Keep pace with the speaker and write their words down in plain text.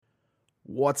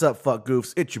What's up, fuck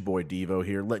goofs? It's your boy Devo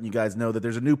here, letting you guys know that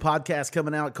there's a new podcast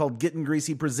coming out called Getting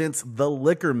Greasy Presents The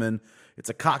Liquorman. It's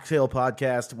a cocktail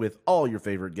podcast with all your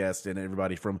favorite guests and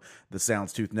everybody from the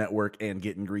Soundstooth Network and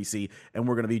Getting Greasy, and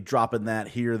we're going to be dropping that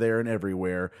here, there, and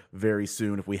everywhere very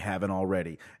soon if we haven't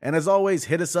already. And as always,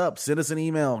 hit us up, send us an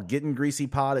email,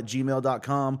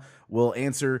 gettinggreasypod@gmail.com. We'll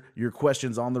answer your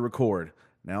questions on the record.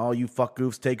 Now, all you fuck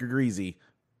goofs, take her greasy.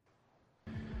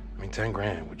 I mean, 10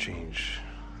 grand would change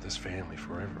this family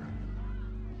forever.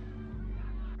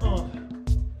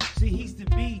 See, he's the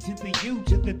B to the U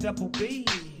to the double B.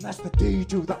 That's the D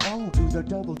to the O to the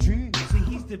double G. See,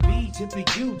 he's the B to the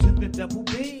U to the double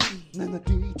B. And the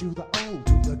D to the O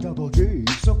to the double G.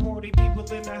 So party people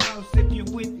in the house, if you're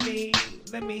with me,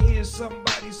 let me hear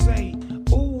somebody say,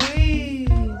 ooh wee,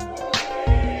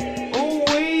 ooh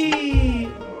wee.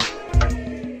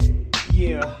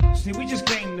 Yeah, see, we just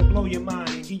came to blow your mind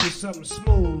and give you something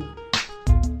smooth.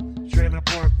 Trailer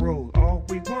Park Road, all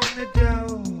we wanna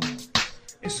do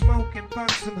is smoke and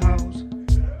fuck some hoes.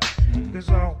 Cause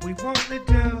all we wanna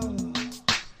do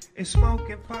is smoke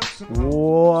and fuck some hoes.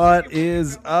 What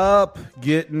is up,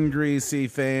 Getting Greasy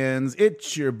fans?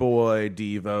 It's your boy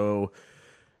Devo,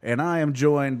 and I am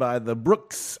joined by the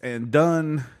Brooks and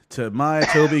Dunn to my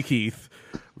Toby Keith,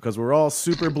 because we're all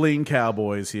super bling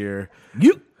cowboys here.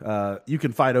 You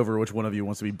can fight over which one of you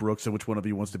wants to be Brooks and which one of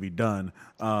you wants to be Dunn,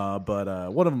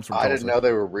 but one of them's from I Tulsa. didn't know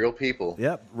they were real people.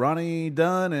 Yep, Ronnie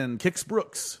Dunn and Kix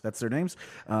Brooks. That's their names.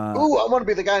 Ooh, I want to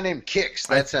be the guy named Kix.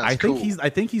 That sounds cool. I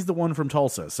think he's the one from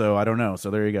Tulsa, so I don't know.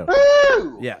 So there you go.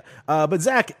 Woo! Yeah. But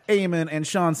Zach Amon and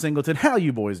Sean Singleton, how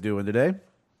you boys doing today?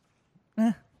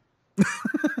 You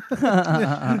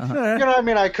know, I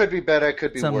mean, I could be better. I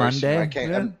could be It's a worse. Monday. I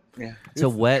can't. Yeah. It's a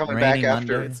wet, coming rainy back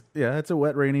after- Monday. It's a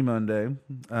wet, rainy Monday.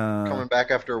 Coming back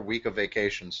after a week of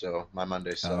vacation, so my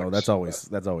Monday sucks. Oh, that's always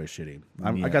shitty.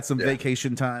 I got some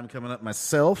vacation time coming up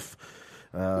myself.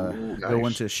 Ooh, nice.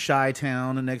 Going to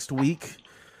Chi-Town next week.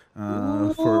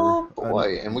 Oh,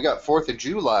 boy. And we got 4th of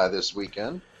July this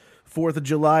weekend. 4th of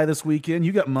July this weekend.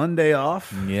 You got Monday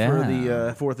off Yeah. for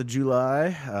the 4th of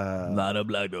July. Light up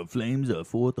like the flames of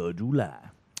 4th of July.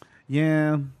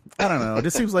 Yeah, I don't know. It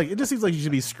just seems like you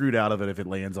should be screwed out of it if it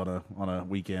lands on a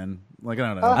weekend. Like,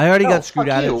 I don't know. I already No, got screwed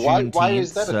fuck out you. of Why Juneteenth,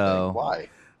 is that a so thing? Why?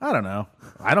 I don't know.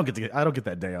 I don't get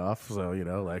that day off. So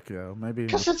maybe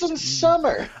Because it's in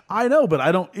summer. I know, but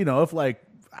I don't. If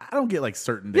I don't get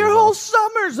certain days. your whole off.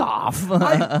 summer's off.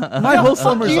 My whole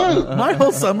summer's off. My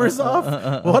whole summer's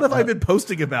off. What have I been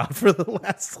posting about for the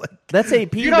last That's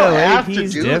AP You though. don't have AP to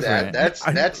is do different. that.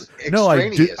 That's No,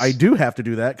 extraneous. I do have to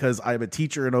do that because I'm a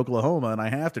teacher in Oklahoma and I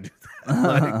have to do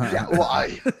that. Yeah, well,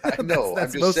 I know.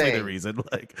 That's I'm just mostly saying. the reason.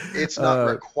 It's not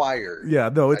required. Yeah,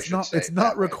 no, I it's should not. say It's it not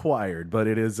that way. required, but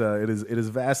it is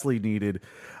vastly needed.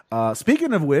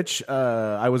 Speaking of which,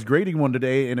 I was grading one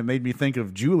today, and it made me think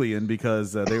of Julian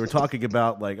because they were talking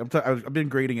about I've been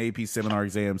grading AP seminar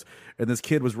exams, and this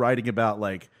kid was writing about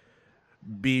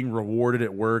being rewarded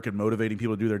at work and motivating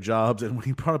people to do their jobs, and when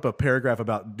he brought up a paragraph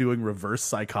about doing reverse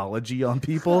psychology on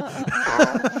people,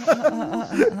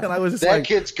 and I was just That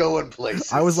kid's going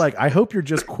places. I was like, I hope you're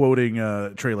just quoting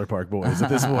Trailer Park Boys at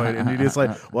this point. And you're just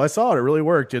like, well, I saw it. It really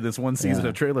worked in this one season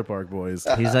of Trailer Park Boys.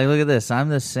 He's like, look at this. I'm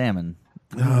the salmon.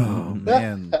 Oh,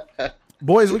 man.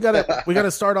 Boys, we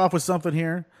gotta start off with something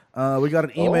here. We got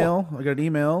an email. I got an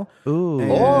email. Ooh.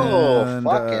 Oh,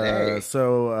 fucking A.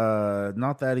 So,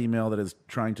 not that email that is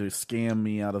trying to scam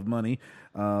me out of money.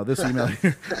 This email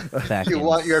here. Back You in.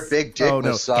 want your big dick Oh,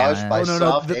 no. massaged by No,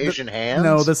 soft Asian hands?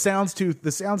 No, the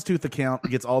Soundstooth account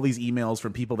gets all these emails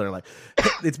from people that are like,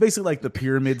 it's basically like the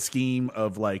pyramid scheme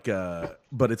of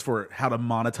but it's for how to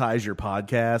monetize your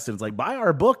podcast. And it's like, buy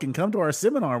our book and come to our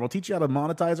seminar. We'll teach you how to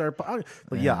monetize our podcast.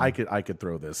 Yeah, I could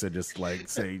throw this and just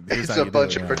say, here's It's how a you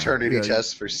bunch do of it. fraternity Yeah.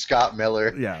 tests for Scott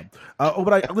Miller. Yeah.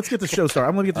 But let's get the show started.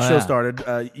 I'm going to get the show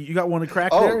started. You got one to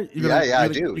crack Oh, there? I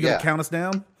do. You going to count us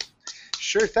down?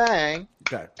 Sure thing.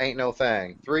 Okay. Ain't no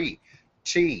thing. 3,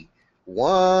 2,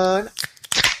 1. Nice.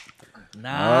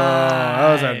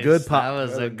 that was a good pop. That was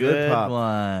That was a a good good pop.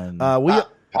 one.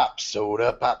 Pop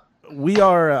soda, pop. We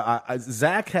are.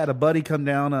 Zach had a buddy come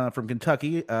down from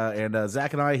Kentucky, and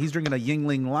Zach and he's drinking a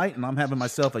Yingling Light, and I'm having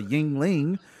myself a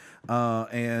Yingling.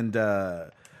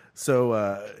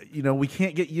 So we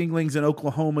can't get Yinglings in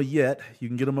Oklahoma yet. You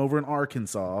can get them over in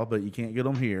Arkansas, but you can't get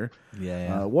them here.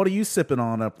 Yeah. What are you sipping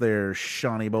on up there,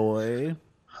 Shawnee boy?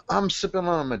 I'm sipping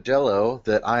on a Modelo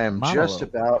that I am Modelo. just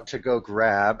about to go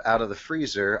grab out of the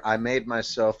freezer. I made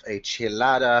myself a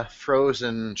Chilada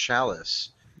frozen chalice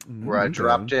where I Okay.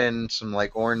 dropped in some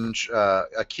orange,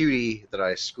 a cutie that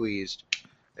I squeezed,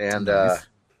 and Nice.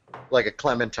 like a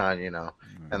Clementine,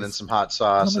 and then some hot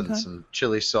sauce Clementine? and some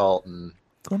chili salt, and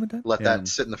Clementine? let Yeah. that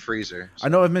sit in the freezer. I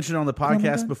know I've mentioned it on the podcast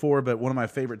Clementine? before, but one of my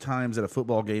favorite times at a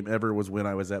football game ever was when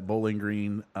I was at Bowling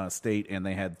Green State, and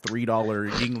they had $3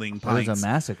 Yingling There was pints. a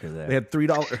massacre there. They had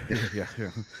 $3. Yeah.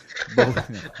 Yeah.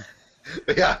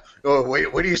 Yeah. Oh,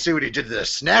 wait do you see what he did to the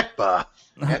snack bar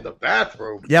and the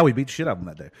bathroom? Yeah, we beat the shit out of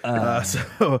them that day.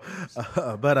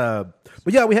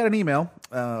 But yeah, we had an email.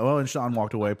 And Sean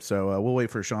walked away, so we'll wait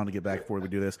for Sean to get back before we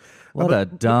do this. What a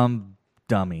dumb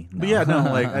dummy. No. But yeah,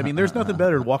 no, there's nothing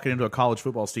better than walking into a college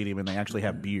football stadium and they actually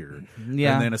have beer.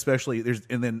 Yeah. And then especially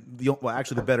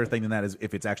actually the better thing than that is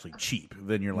if it's actually cheap.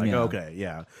 Then you're like, Yeah. okay,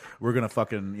 yeah, we're gonna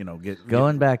fucking get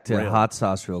Going get back to railed. hot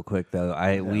sauce real quick though,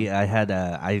 like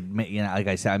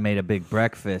I said, I made a big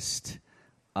breakfast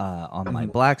on my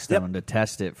Blackstone to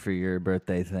test it for your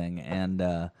birthday thing,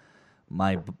 and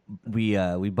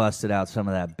we busted out some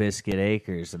of that Biscuit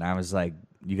Acres, and I was like,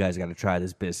 you guys got to try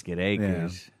this Biscuit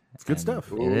Acres. It's good And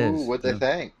stuff. It Ooh, is. what'd they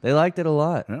think? They liked it a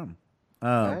lot. Yeah.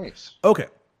 Nice. Okay.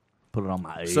 Put it on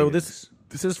my. So ears.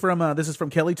 this is from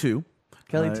Kelly too.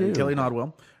 Kelly too. Kelly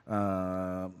Nodwell.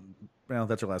 Well,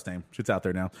 that's her last name. It's out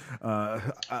there now.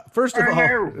 First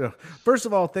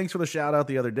of all, thanks for the shout out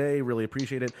the other day. Really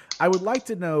appreciate it. I would like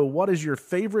to know, what is your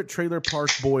favorite Trailer Park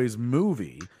Boys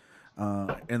movie?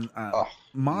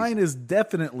 Mine is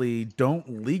definitely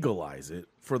Don't Legalize It,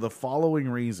 for the following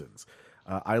reasons.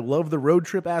 I love the road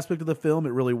trip aspect of the film. It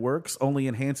really works, only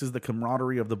enhances the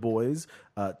camaraderie of the boys.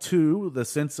 2, the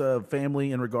sense of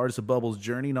family in regards to Bubbles'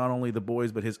 journey, not only the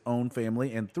boys, but his own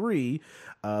family. And 3,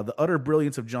 the utter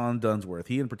brilliance of John Dunsworth.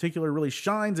 He in particular really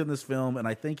shines in this film, and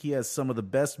I think he has some of the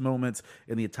best moments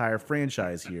in the entire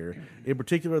franchise here. In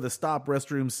particular, the stop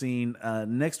restroom scene.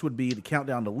 Next would be the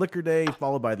countdown to Liquor Day,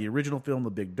 followed by the original film, The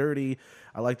Big Dirty.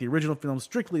 I like the original film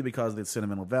strictly because of its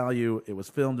sentimental value. It was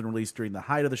filmed and released during the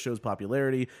height of the show's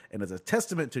popularity, and is a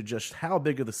testament to just how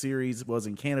big of the series was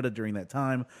in Canada during that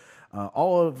time.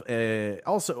 All of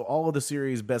the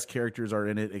series' best characters are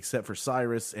in it, except for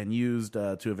Cyrus, and used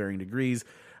to varying degrees.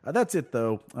 That's it,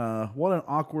 though. What an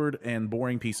awkward and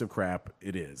boring piece of crap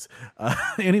it is.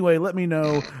 Anyway, let me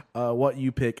know what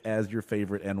you pick as your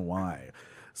favorite and why.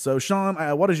 So, Sean,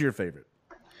 what is your favorite?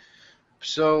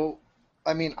 So,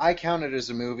 I mean, I count it as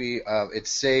a movie. It's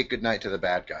Say Goodnight to the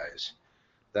Bad Guys.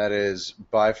 That is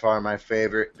by far my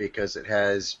favorite because it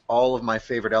has all of my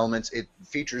favorite elements. It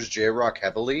features J-Rock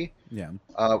heavily,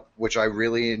 which I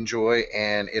really enjoy,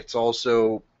 and it's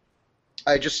also,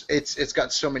 it's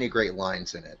got so many great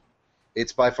lines in it.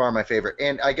 It's by far my favorite,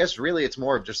 and I guess really it's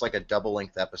more of just like a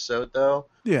double-length episode, though.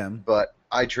 Yeah, but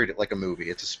I treat it like a movie.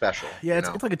 It's a special. Yeah,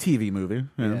 it's like a TV movie.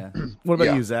 Yeah. What about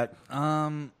Yeah. you, Zach?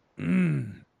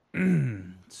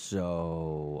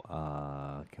 So,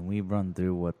 can we run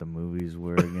through what the movies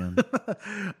were again?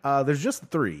 There's just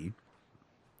 3.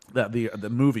 The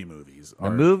movies. The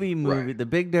Are movie, Right. The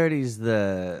Big Dirty's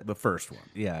the the first one.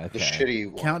 yeah. Okay. The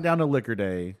shitty one. Countdown to Liquor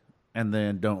Day, and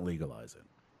then Don't Legalize It.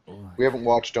 We haven't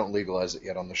watched Don't Legalize It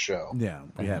yet on the show. Yeah,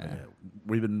 we haven't yet.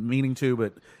 We've been meaning to,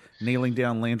 but nailing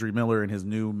down Landry Miller in his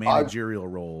new managerial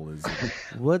role is.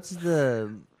 What's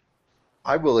the?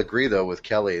 I will agree, though, with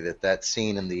Kelly that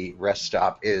scene in the rest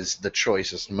stop is the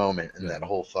choicest moment in that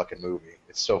whole fucking movie.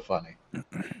 It's so funny.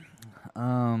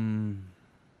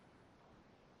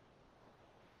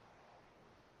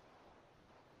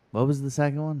 What was the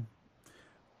second one?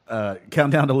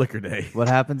 Countdown to Liquor Day. What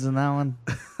happens in that one?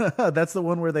 That's the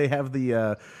one where they have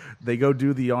they go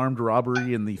do the armed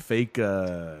robbery in the fake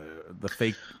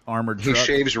armored He truck.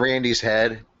 shaves Randy's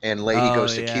head, and Lady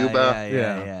goes to Cuba.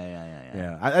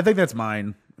 Yeah, I think that's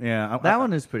mine. Yeah, That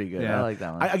one is pretty good. Yeah. I like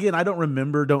that one. I don't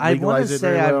remember. Don't I want legalize to it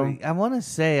say very well. I want to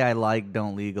say I like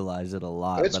Don't Legalize It a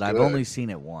lot, It's but I've good. only seen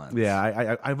it once.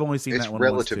 Yeah, I've only seen It's that one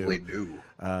relatively once too. new.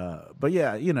 But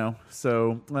yeah,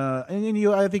 so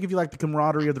I think if you like the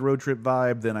camaraderie of the road trip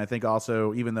vibe, then I think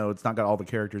also, even though it's not got all the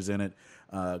characters in it,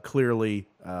 clearly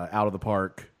Out of the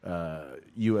Park,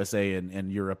 USA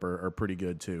and Europe are pretty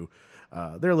good too.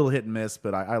 They're a little hit and miss,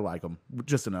 but I like them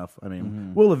just enough. I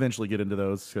mean, we'll eventually get into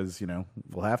those because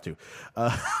we'll have to.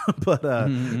 But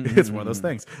it's one of those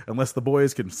things. Unless the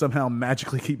boys can somehow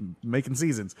magically keep making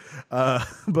seasons.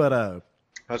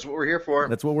 That's what we're here for.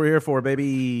 That's what we're here for,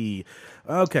 baby.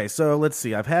 Okay, so let's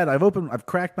see. I've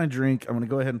cracked my drink. I'm gonna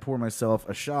go ahead and pour myself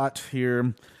a shot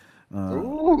here.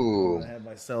 Ooh. I have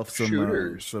myself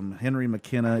Shooters. some Henry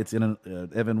McKenna. It's in an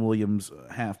Evan Williams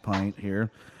half pint here.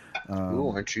 Ooh,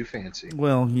 aren't you fancy?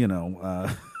 Well, no,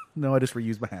 I just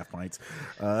reuse my half pints.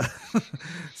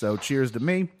 So cheers to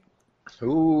me.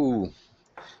 Ooh.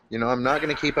 I'm not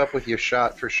going to keep up with you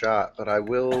shot for shot, but I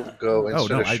will go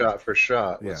instead of I- shot for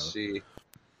shot. Yeah. Let's see.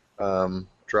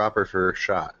 Dropper for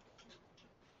shot.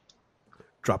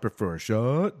 Drop it for a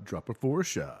shot. Drop it for a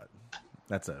shot.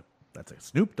 That's a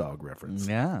Snoop Dogg reference.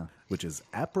 Yeah. Which is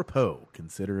apropos,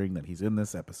 considering that he's in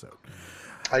this episode.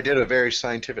 I did a very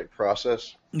scientific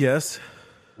process Yes.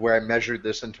 where I measured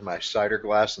this into my cider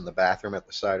glass in the bathroom at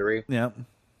the cidery. Yeah.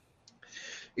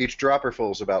 Each dropper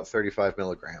full is about 35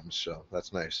 milligrams, so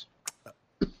that's nice.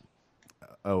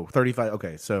 Oh, 35.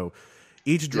 Okay, so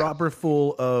each dropper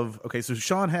full of... Okay, so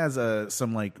Sean has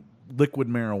some, like, liquid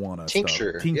marijuana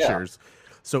Tincture, stuff. Tinctures.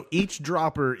 So each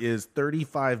dropper is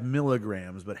 35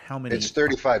 milligrams, but how many... It's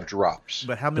 35 drops.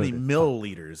 But how many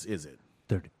milliliters is it?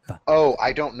 35. Oh,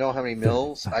 I don't know how many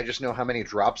mils. I just know how many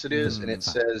drops it is, and it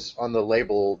says on the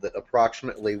label that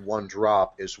approximately 1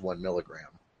 drop is 1 milligram.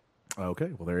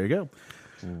 Okay, well, there you go.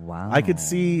 Wow. I could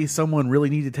see someone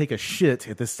really need to take a shit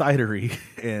at this cidery,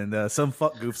 and some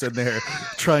fuck goofs in there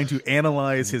trying to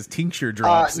analyze his tincture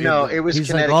drops. No, it was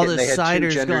He's like, Connecticut. all and the they had 2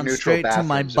 cider's gone gender-neutral straight to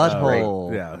my bathrooms. It was great.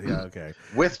 butthole. Yeah, okay.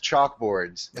 With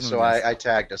chalkboards, so I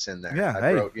tagged us in there. Yeah, I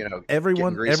hey, wrote,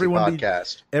 everyone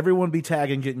podcast. Everyone be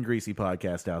tagging Getting Greasy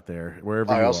podcast out there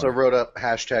wherever. I you also are. wrote up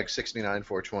hashtag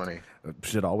 69420.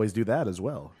 Should always do that as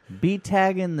well. Be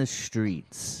tagging the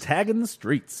streets. Tagging the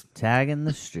streets. Tagging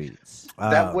the streets.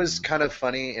 That was kind of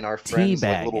funny in our friend's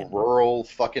like, little Teabagging. rural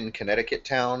fucking Connecticut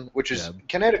town, which is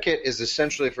Connecticut is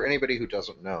essentially, for anybody who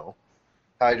doesn't know,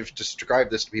 how I describe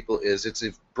this to people is it's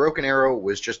if Broken Arrow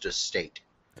was just a state.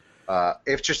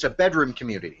 It's just a bedroom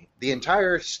community. The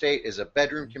entire state is a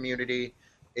bedroom community.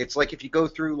 It's like if you go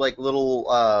through like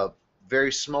little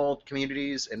very small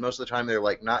communities, and most of the time they're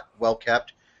like not well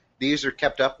kept. These are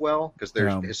kept up well because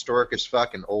they're historic as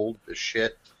fuck and old as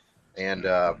shit, and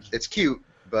it's cute,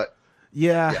 but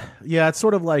Yeah. It's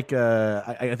sort of like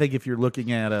I think if you're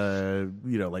looking at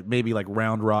like maybe like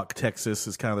Round Rock, Texas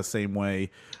is kind of the same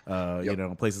way.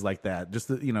 Places like that, just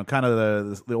kind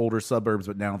of the older suburbs,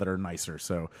 but now that are nicer.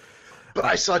 So. But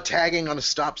I saw tagging on a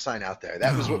stop sign out there.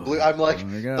 That was what blew. I'm like,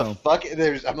 the fuck?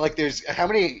 There's how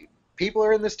many people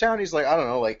are in this town? He's like, I don't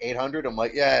know, like 800. I'm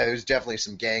like, yeah, there's definitely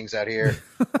some gangs out here.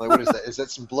 Like, what is that? Is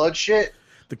that some blood shit?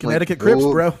 The Connecticut Crips,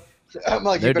 bro. I'm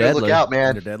like, They're you better deadly. look out,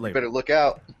 man. They're deadly. You better look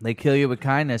out. They kill you with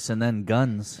kindness and then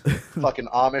guns. Fucking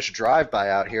Amish drive-by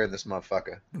out here in this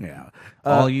motherfucker. Yeah.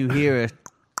 All you hear is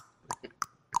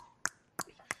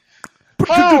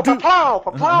Pow, pow,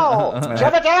 pow,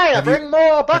 Jebediah, bring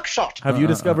more buckshot. Have you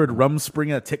discovered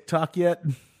Rumspringa TikTok yet?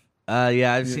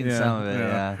 yeah, I've seen some of it.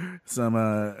 Yeah. Some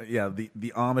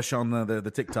the Amish on the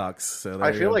TikToks. So there I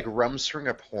you feel go. like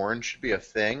rumstringer porn should be a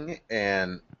thing,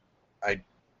 and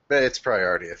but it's probably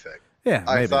already a thing. Yeah,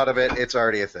 I maybe. thought of it. It's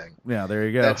already a thing. Yeah, there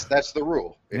you go. That's the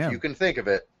rule. If you can think of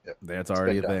it, That's it's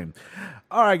already a been done. thing.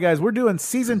 All right, guys, we're doing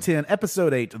season 10,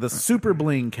 episode 8, the Super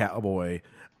Bling Cowboy.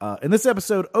 And this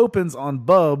episode opens on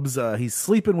Bubs. He's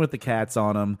sleeping with the cats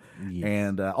on him,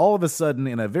 and all of a sudden,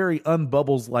 in a very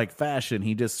Unbubbles-like fashion,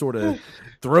 he just sort of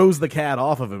throws the cat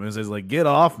off of him and says, like, "Get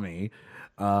off me!"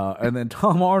 And then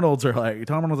Tom Arnold's like,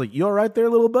 "You all right there,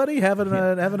 little buddy? Having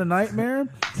a nightmare?"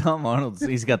 Tom Arnold,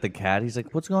 he's got the cat. He's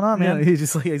like, what's going on, man? Yeah, he's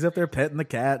just like he's up there petting the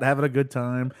cat, having a good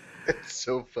time. It's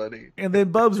so funny. And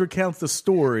then Bubs recounts the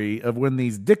story of when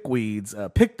these dickweeds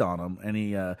picked on him, and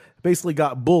he basically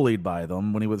got bullied by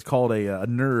them when he was called a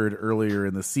nerd earlier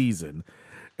in the season.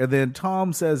 And then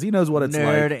Tom says he knows what it's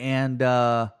Nerd like. and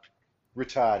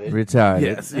Retarded. retarded.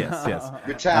 Yes.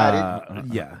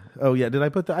 Retarded. Yeah. Oh, yeah. Did I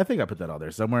put that? I think I put that on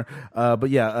there somewhere. But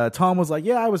yeah, Tom was like,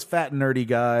 "Yeah, I was fat and nerdy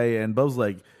guy," and Bubs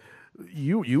like,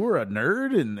 You were a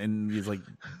nerd, and he's like,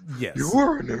 "Yes, You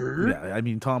were a nerd. Yeah, I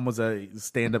mean, Tom was a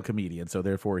stand-up comedian, so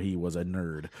therefore he was a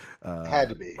nerd. Had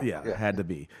to be. Yeah, had to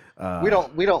be. We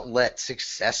don't let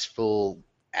successful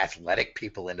athletic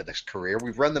people into this career.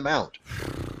 We run them out.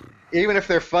 Even if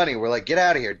they're funny, we're like, get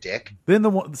out of here, dick.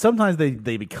 Then sometimes they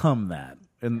become that,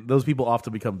 and those people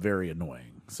often become very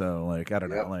annoying. So like I don't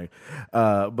know, like,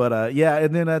 yeah.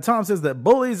 And then Tom says that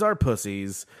bullies are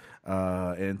pussies,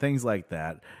 and things like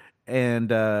that. And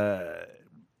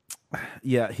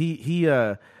yeah, he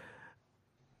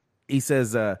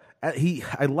says I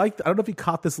don't know if he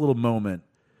caught this little moment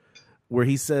where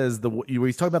he says where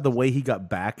he's talking about the way he got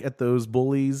back at those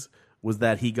bullies was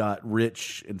that he got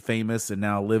rich and famous and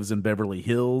now lives in Beverly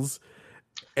Hills.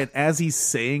 And as he's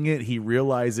saying it, he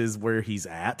realizes where he's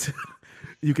at.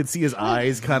 You can see his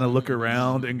eyes kind of look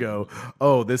around and go,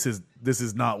 "Oh, this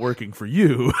is not working for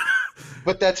you."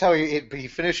 But that's how he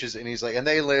finishes, and he's like, and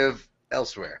they live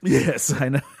elsewhere. Yes, I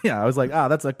know. Yeah, I was like,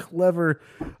 that's a clever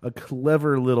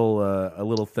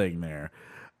little thing there.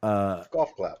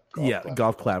 Golf clap.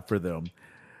 Golf clap for them.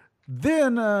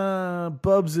 Then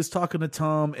Bubs is talking to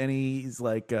Tom, and he's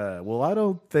like, well, I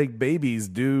don't think babies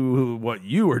do what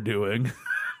you were doing.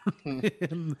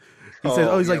 And he says,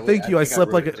 "Oh, he's like, thank you. I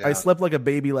slept like a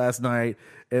baby last night."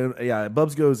 And yeah,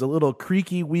 Bubs goes a little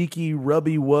creaky, weaky,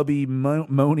 rubby, wubby,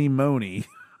 moany.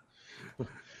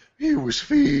 He was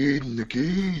feeding the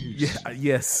geese. Yeah,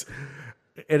 yes.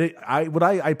 And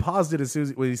I paused it as soon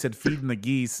as when he said feeding the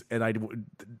geese, and I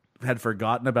had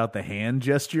forgotten about the hand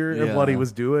gesture of what he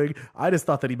was doing. I just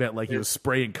thought that he meant like he was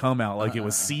spraying cum out like it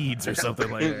was seeds or something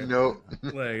like that. No.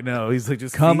 Like, no, he's like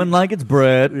just Coming like it's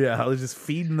bread. Yeah, I was just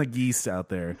feeding the geese out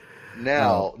there.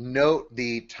 Now, note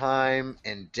the time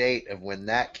and date of when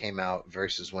that came out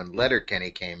versus when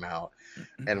Letterkenny came out,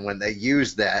 and when they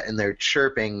used that in their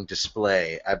chirping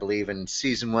display, I believe in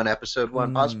season 1, episode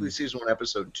 1, possibly season 1,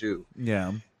 episode 2.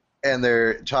 Yeah. And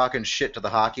they're talking shit to the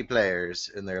hockey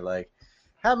players, and they're like,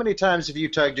 "How many times have you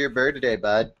tugged your bird today,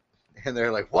 bud?" And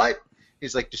they're like, "What?"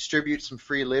 He's like, "Distribute some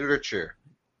free literature.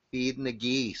 Feeding the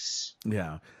geese."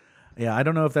 Yeah. Yeah, I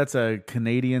don't know if that's a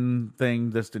Canadian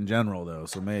thing just in general, though,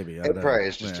 so maybe. It probably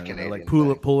is just a Canadian like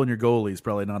thing. pulling your goalie is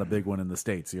probably not a big one in the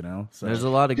States, you know? So. There's a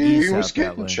lot of He geese was out that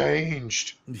getting way.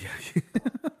 changed.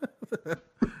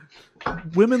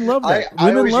 Women love that. I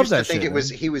Women always love used that to think shit, it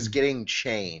was man. he was getting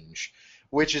change,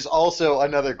 which is also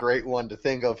another great one to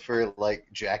think of for like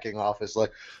jacking off. Is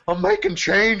like, "I'm making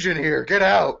change in here. Get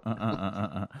out."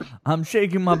 I'm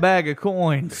shaking my bag of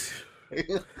coins.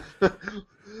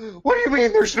 What do you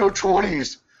mean there's no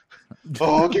 20s?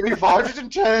 Oh, give me 5s and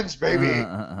 10s, baby.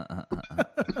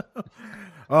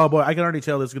 Oh boy, I can already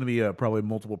tell this is going to be a probably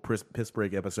multiple piss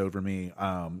break episode for me.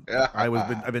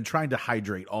 I've been trying to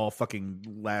hydrate all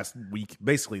fucking last week,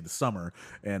 basically the summer,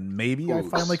 and maybe I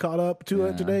finally caught up to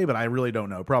it today, but I really don't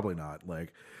know. Probably not.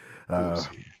 Like,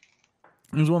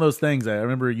 it was one of those things. I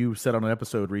remember you said on an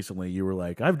episode recently, you were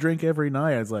like, "I've drank every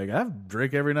night." I was like, "I've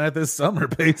drank every night this summer,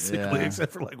 basically, Yeah.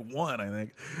 except for like one, I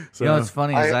think." So, You know what's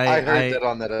funny is I heard that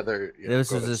on that other.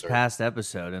 this go was ahead, this sir. past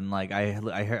episode, and like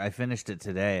I finished it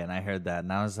today, and I heard that,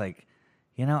 and I was like,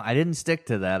 you know, I didn't stick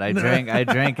to that. I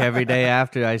drank every day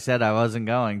after I said I wasn't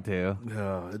going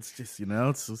to. it's just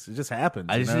it just happens.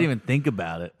 I just didn't even think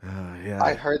about it. Yeah.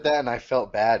 I heard that and I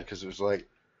felt bad because it was like,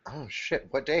 oh shit,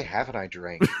 what day haven't I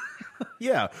drank?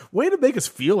 Yeah, way to make us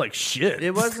feel like shit.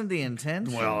 It wasn't the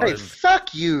intention. Well, Hey,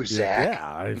 fuck you, Zach. yeah.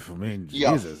 I mean, You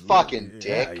Jesus, fucking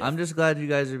dick. I'm just glad you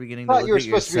guys are beginning I to thought you look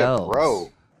were at supposed to be a yourselves. bro.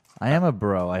 I am a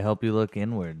bro. I help you look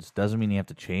inwards. Doesn't mean you have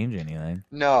to change anything.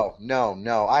 No.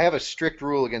 I have a strict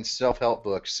rule against self-help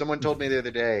books. Someone told me the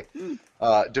other day,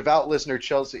 devout listener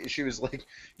Chelsea, she was like,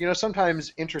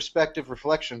 sometimes introspective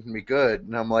reflection can be good.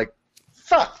 And I'm like,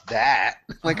 fuck that.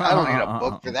 Like, I don't need a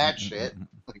book for that shit.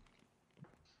 Like,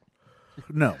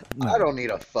 no. I don't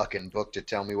need a fucking book to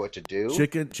tell me what to do.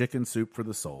 Chicken soup for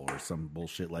the soul or some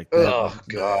bullshit like that. Oh,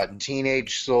 God.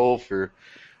 Teenage soul for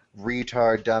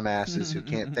retard dumbasses who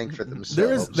can't think for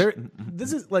themselves.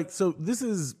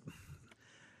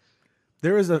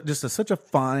 There is such a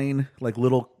fine like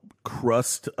little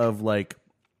crust of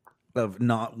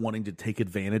not wanting to take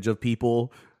advantage of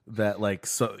people that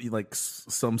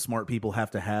some smart people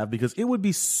have to have, because it would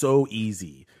be so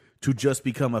easy to just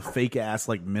become a fake ass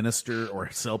like minister or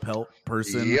self-help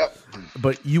person. Yep.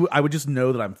 But I would just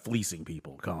know that I'm fleecing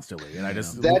people constantly, and I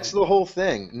just That's the whole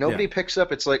thing. Nobody picks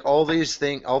up. It's like all these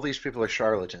people are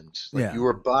charlatans. Like, Yeah. you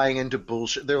are buying into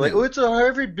bullshit. They're like, "Oh, it's a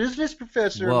Harvard business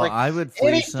professor." Well, I'm like, I would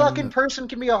any fleece fucking them. person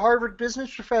can be a Harvard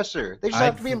business professor. They just I'd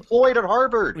have to be employed at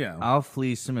Harvard. yeah. I'll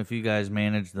fleece them if you guys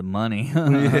manage the money.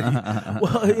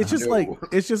 Well, it's just No.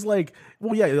 like,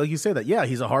 well, yeah, like you say that. Yeah,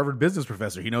 he's a Harvard business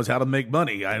professor. He knows how to make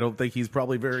money. I don't think he's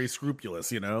probably very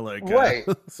scrupulous, Right.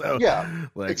 So Yeah.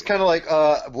 like, It's kind of like,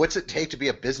 what's it take to be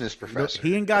a business professor?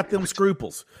 he ain't got them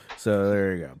scruples. So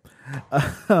there you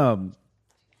go.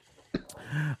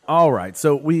 All right,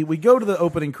 so we go to the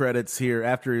opening credits here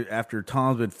after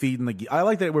Tom's been feeding the. I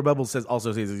like that where Bubbles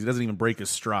also says he doesn't even break his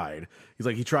stride. He's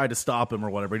like, he tried to stop him or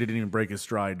whatever. He didn't even break his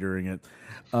stride during it.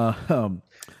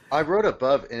 I wrote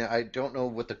above, and I don't know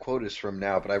what the quote is from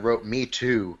now, but I wrote "Me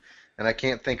Too," and I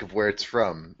can't think of where it's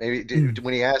from. Maybe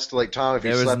when he asked like Tom if he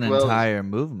There was slept an well. entire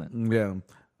movement. Yeah.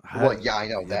 Well, yeah, I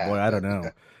know that. Boy, I don't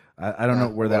know. I don't know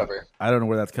where whatever. I don't know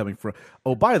where that's coming from.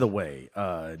 Oh, by the way,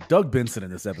 Doug Benson in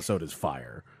this episode is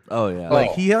fire. Oh yeah.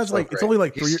 Like, he has so it's great. only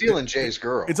like he's stealing Jay's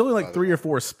girl. It's only by like the 3 way. or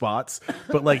 4 spots,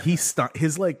 but like his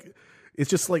like it's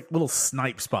just like little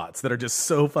snipe spots that are just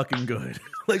so fucking good.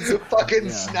 Like fucking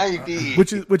snipey.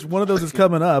 which one of those is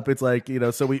coming up. It's like,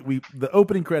 so we the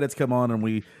opening credits come on and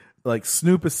we like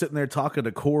Snoop is sitting there talking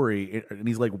to Corey and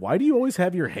he's like, "Why do you always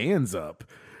have your hands up?"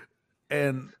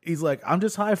 And he's like, I'm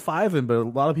just high-fiving, but a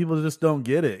lot of people just don't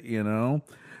get it, you know?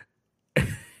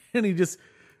 And he just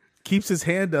keeps his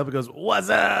hand up and goes, "What's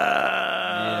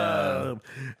up?"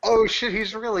 Oh shit,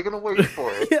 he's really gonna wait for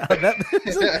it. Yeah, Doug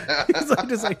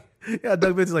Benson is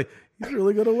like, he's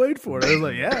really gonna wait for it. I was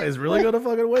like, yeah, he's really gonna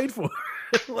fucking wait for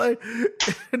it. Like,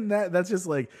 and that's just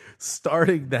like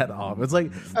starting that off. It's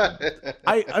like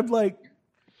I'm like,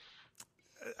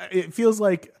 it feels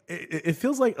like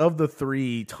of the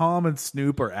three, Tom and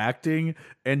Snoop are acting,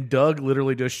 and Doug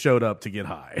literally just showed up to get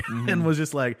high and was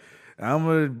just like, I'm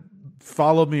gonna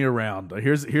follow me around.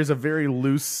 Here's a very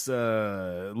loose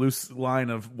line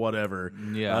of whatever.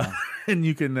 Yeah, and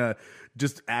you can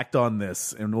just act on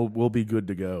this, and we'll be good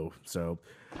to go. So,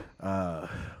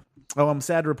 I'm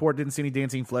sad to report didn't see any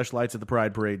dancing fleshlights at the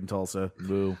Pride Parade in Tulsa.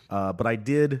 Boo. But I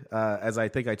did, as I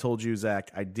think I told you, Zach,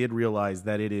 I did realize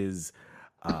that it is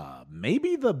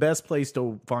maybe the best place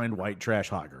to find white trash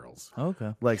hot girls.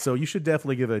 Okay. Like, so you should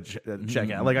definitely give a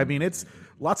check out. Like, I mean, it's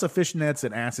lots of fishnets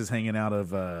and asses hanging out of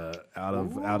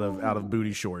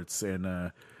booty shorts,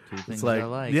 and it's things like, I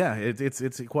like. yeah,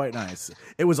 it's quite nice.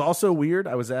 It was also weird.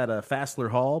 I was at Fassler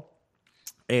Hall,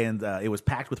 and it was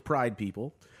packed with Pride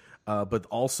people, but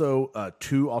also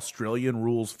 2 Australian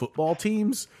rules football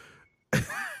teams.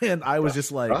 And I was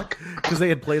just like, because they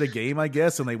had played a game, I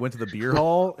guess, and they went to the beer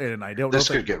hall, and I don't know. This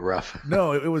could get rough.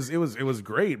 No, it was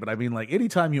great, but I mean, like,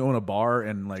 anytime you own a bar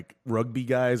and like rugby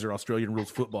guys or Australian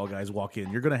rules football guys walk in,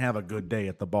 you're gonna have a good day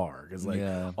at the bar because like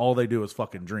all they do is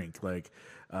fucking drink. Like,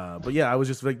 but yeah, I was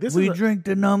just like, we drink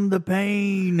to numb the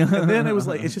pain. And then it was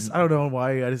like, it's just, I don't know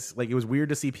why. I just like, it was weird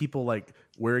to see people like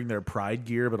wearing their Pride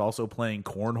gear, but also playing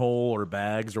cornhole or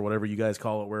bags or whatever you guys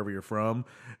call it wherever you're from.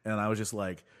 And I was just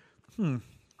like,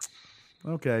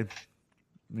 okay.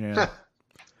 Yeah.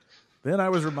 Then I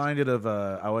was reminded of,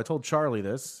 I told Charlie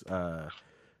this,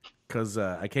 because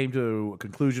I came to a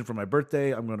conclusion for my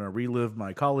birthday. I'm going to relive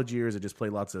my college years and just play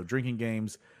lots of drinking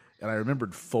games. And I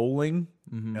remembered foaling,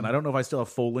 and I don't know if I still have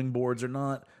foaling boards or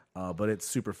not, but it's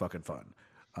super fucking fun.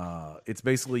 It's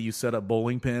basically you set up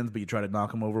bowling pins, but you try to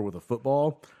knock them over with a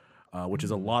football, which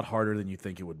is a lot harder than you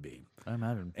think it would be. I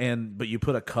imagine. But you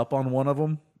put a cup on one of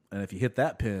them, and if you hit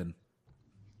that pin,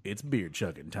 it's beer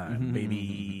chugging time,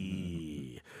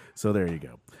 baby. So there you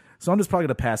go. So I'm just probably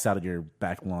gonna pass out at your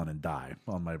back lawn and die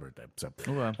on my birthday.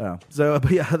 So,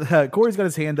 but yeah, Corey's got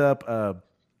his hand up,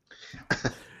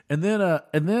 and then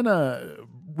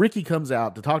Ricky comes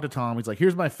out to talk to Tom. He's like,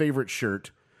 "Here's my favorite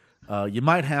shirt. You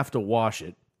might have to wash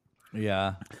it."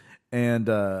 Yeah, and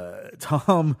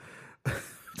Tom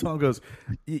goes,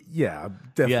 "Yeah,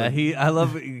 definitely." Yeah, I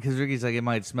love it because Ricky's like, it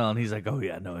might smell, and he's like, oh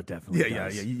yeah, no, it definitely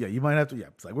does. Yeah. You might have to. Yeah,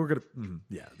 it's like we're gonna.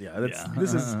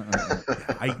 This is.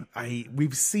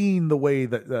 We've seen the way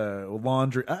that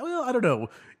laundry. Well, I don't know.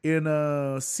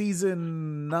 In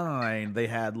season 9, they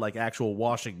had like actual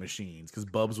washing machines because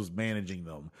Bubs was managing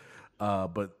them.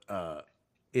 But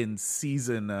in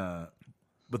season,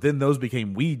 but then those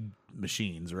became weed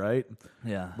machines, right?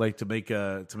 Yeah, like to make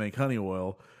honey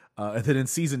oil. And then in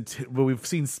season 2, well, we've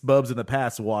seen Bubs in the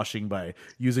past washing by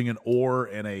using an oar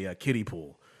and a kiddie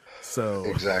pool. So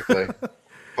exactly.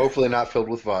 Hopefully not filled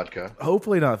with vodka.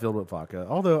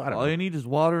 Although I don't know. All you need is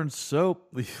water and soap.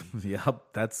 Yep,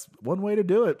 that's one way to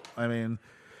do it. I mean,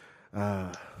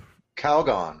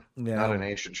 Calgon, not an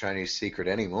ancient Chinese secret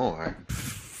anymore.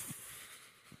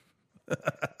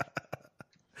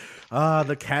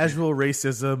 The casual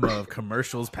racism of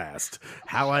commercials past.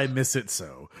 How I miss it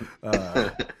so.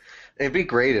 It'd be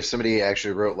great if somebody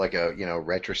actually wrote like a,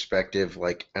 retrospective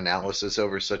like analysis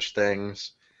over such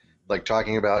things, like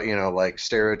talking about, like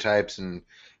stereotypes and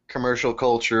commercial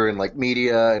culture and like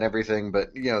media and everything.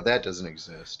 But, that doesn't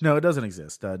exist. No, it doesn't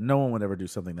exist. No one would ever do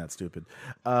something that stupid.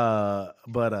 But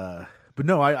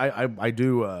no, I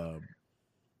do.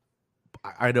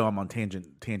 I know I'm on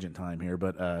tangent time here,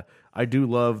 but I do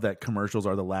love that commercials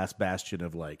are the last bastion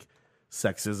of like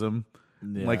sexism.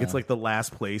 Yeah. Like it's like the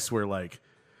last place where like,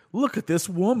 look at this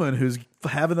woman who's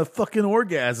having a fucking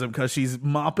orgasm because she's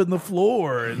mopping the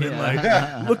floor, and then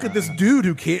like, look at this dude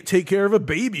who can't take care of a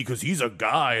baby because he's a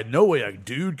guy, and no way a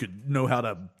dude could know how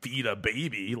to feed a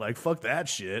baby. Like fuck that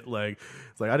shit. Like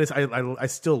it's like I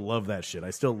still love that shit. I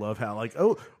still love how like,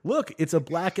 oh look, it's a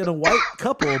black and a white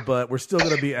couple, but we're still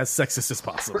gonna be as sexist as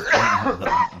possible.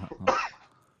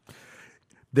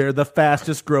 They're the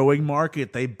fastest growing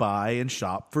market. They buy and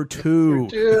shop for two.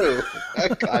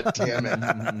 God damn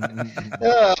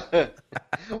it.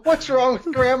 What's wrong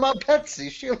with Grandma Betsy?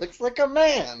 She looks like a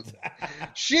man.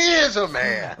 She is a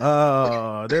man.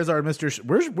 There's our Mr.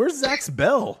 Where's Zach's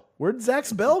bell? Where'd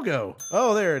Zach's bell go?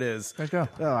 Oh, there it is. There you go.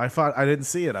 Oh, I didn't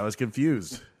see it. I was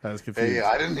confused. Hey,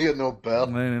 I didn't hear no bell.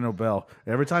 I didn't know bell.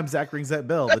 Every time Zach rings that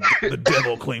bell, the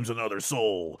devil claims another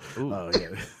soul. Oh yeah.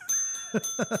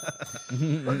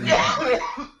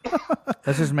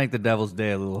 Let's just make the devil's day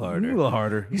a little harder. A little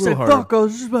harder. He said, "Fuck, I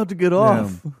was just about to get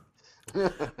off."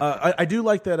 I do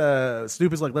like that.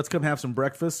 Snoop is like, "Let's come have some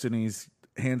breakfast," and he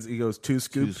goes, two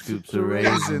scoops of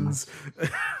raisins.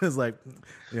 It's like,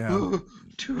 yeah,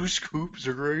 2 scoops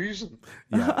of raisin.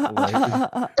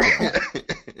 yeah.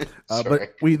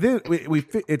 But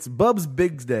it's Bub's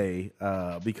Big Day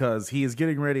because he is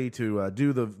getting ready to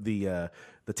do the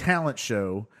talent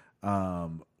show,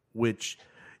 which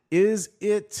is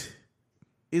it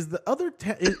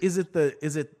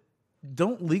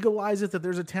don't legalize it that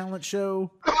there's a talent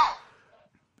show.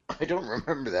 I don't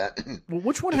remember that. Well,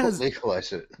 which one Don't has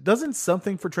legalize it? Doesn't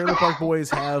something for Trailer Park Boys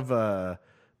have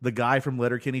the guy from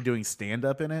Letterkenny doing stand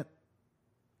up in it?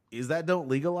 Is that Don't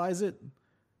Legalize It?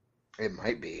 It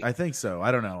might be. I think so.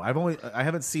 I don't know. I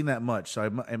haven't seen that much, so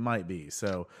it might be.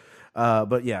 So,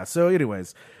 but yeah. So,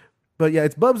 anyways, but yeah,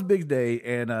 it's Bub's big day,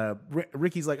 and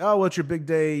Ricky's like, "Oh, what's your big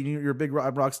day? You're a big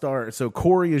rock star." So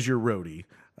Corey is your roadie.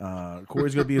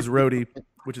 Corey's going to be his roadie,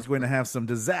 which is going to have some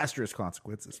disastrous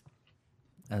consequences,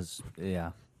 as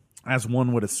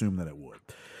one would assume that it would.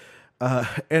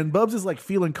 And Bubs is like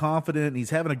feeling confident, and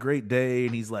he's having a great day,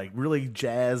 and he's like really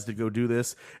jazzed to go do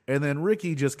this. And then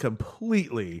Ricky just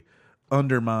completely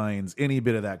undermines any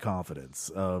bit of that confidence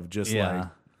of just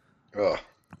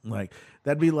like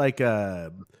that'd be like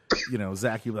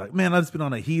Zach, you'd be like, "Man, I've just been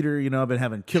on a heater, I've been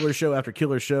having killer show after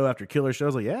killer show after killer show." I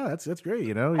was like, "Yeah, that's great,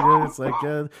 it's like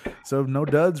so no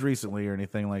duds recently or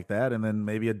anything like that." And then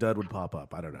maybe a dud would pop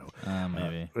up. I don't know.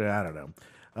 Maybe. I don't know.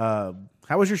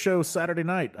 How was your show Saturday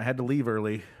night? I had to leave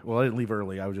early. Well, I didn't leave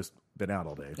early. I was just been out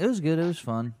all day. It was good. It was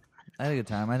fun. I had a good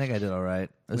time. I think I did all right.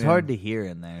 It was hard to hear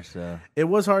in there, so it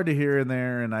was hard to hear in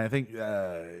there. And I think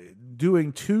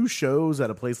doing 2 shows at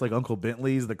a place like Uncle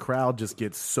Bentley's, the crowd just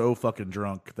gets so fucking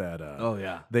drunk that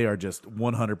they are just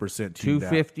 100% tuned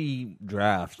 250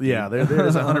 draft. Dude. Yeah, they're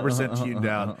just 100% tuned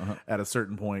out at a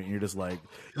certain point, and you're just like,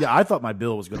 yeah, I thought my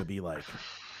bill was going to be like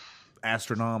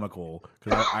astronomical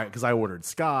because I ordered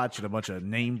scotch and a bunch of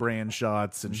name brand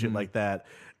shots and shit like that,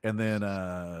 and then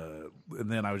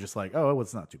I was just like, oh,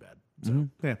 it's not too bad. So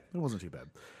yeah, it wasn't too bad.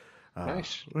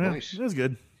 Nice. It was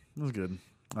good. I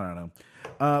don't know.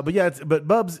 But yeah, but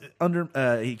Bubs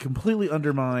he completely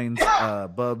undermines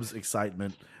Bubs'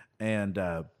 excitement and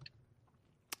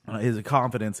his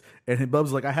confidence, and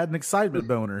Bubs like, I had an excitement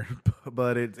boner,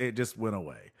 but it just went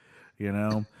away.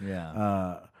 Yeah.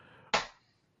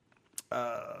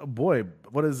 Boy,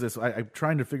 what is this? I'm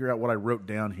trying to figure out what I wrote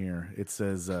down here. It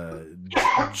says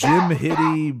Jim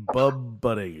Hitty Bub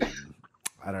Budding.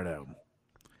 I don't know.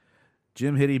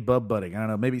 Jim Hitty Bub Budding. I don't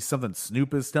know. Maybe something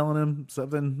Snoop is telling him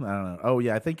something. I don't know. Oh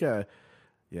yeah, I think. Yeah,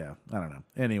 I don't know.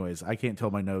 Anyways, I can't tell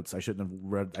my notes. I shouldn't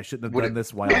have done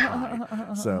this while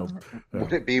high. So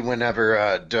would it be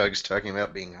whenever Doug's talking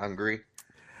about being hungry?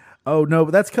 Oh no, but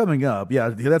that's coming up. Yeah,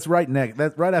 that's right next.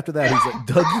 That's right after that. He's like,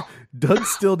 Doug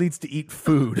still needs to eat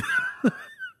food.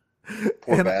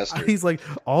 Poor bastard. He's like,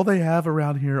 all they have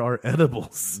around here are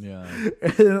edibles. Yeah.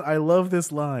 And I love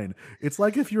this line. It's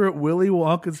like if you're at Willy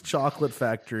Wonka's chocolate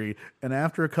factory, and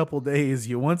after a couple days,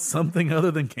 you want something other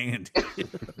than candy.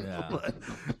 Yeah.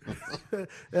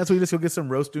 That's when you just go get some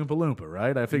roast Oompa Loompa,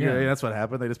 right? I figure that's what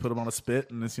happened. They just put them on a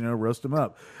spit and just roast them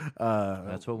up.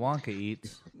 That's what Wonka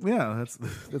eats. Yeah,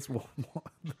 that's.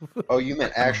 Oh, you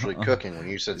meant actually cooking when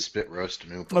you said spit roast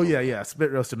and Oompa Loompa. Oh yeah, spit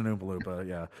roasted and Oompa Loompa.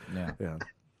 Yeah.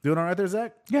 Doing all right there,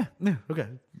 Zach? Yeah. Okay.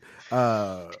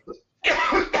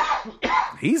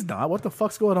 He's not. What the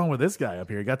fuck's going on with this guy up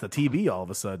here? He got the TB all of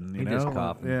a sudden. You know? Just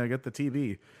coughing. Yeah, I got the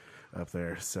TB up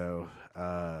there. So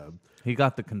he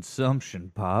got the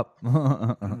consumption pop.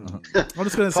 I'm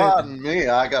just gonna say. Pardon me,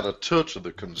 I got a touch of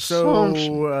the consumption.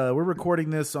 So we're recording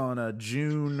this on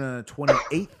June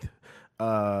 28th.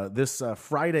 This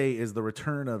Friday is the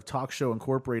return of Talk Show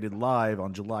Incorporated live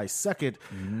on July 2nd.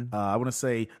 I want to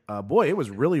say, boy, it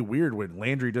was really weird when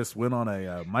Landry just went on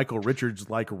a Michael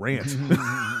Richards-like rant.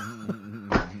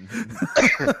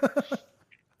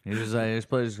 His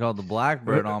place is called the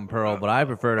Blackbird on Pearl, but I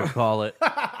prefer to call it.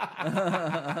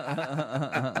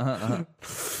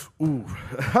 Ooh.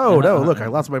 Oh, no, look, I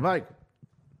lost my mic.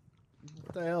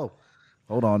 What the hell?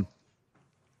 Hold on.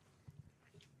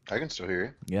 I can still hear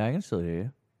you. Yeah, I can still hear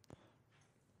you.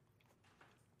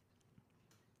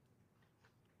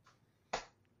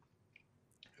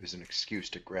 It was an excuse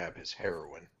to grab his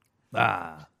heroin.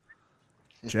 Ah.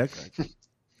 Check. Can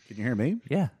you hear me?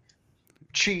 Yeah.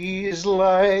 Cheese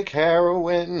like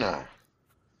heroin.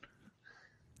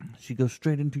 She goes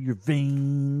straight into your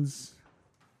veins.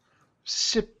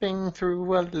 Sipping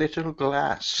through a little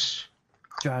glass.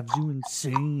 Drives you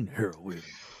insane. Heroin.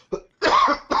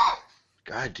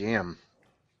 God damn.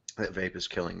 That vape is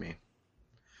killing me.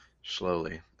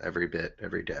 Slowly. Every bit.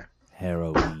 Every day.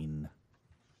 Heroin.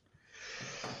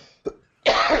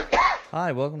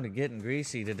 Hi, welcome to Getting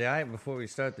Greasy. Today, before we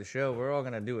start the show, we're all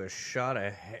going to do a shot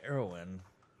of heroin.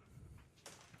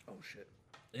 Oh, shit.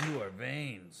 Into our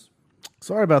veins.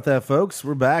 Sorry about that, folks.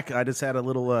 We're back. I just had a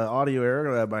little audio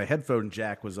error. My headphone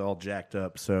jack was all jacked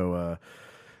up, so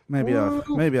maybe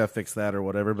I fixed that or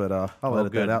whatever. But I'll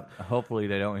edit that out. Hopefully,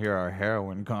 they don't hear our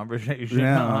heroin conversation.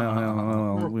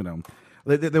 No, you know,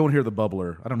 they won't hear the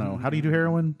bubbler. I don't know. How do you do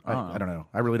heroin? I don't know.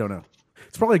 I really don't know.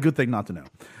 It's probably a good thing not to know.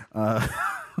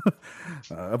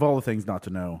 Of all the things not to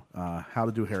know, how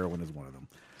to do heroin is one of them.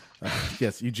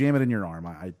 Yes, you jam it in your arm,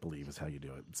 I believe is how you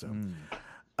do it.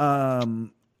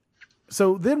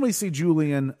 So then we see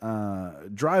Julian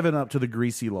driving up to the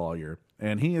greasy lawyer,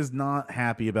 and he is not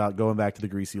happy about going back to the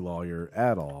greasy lawyer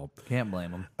at all. Can't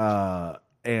blame him.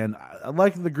 And I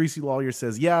like that the greasy lawyer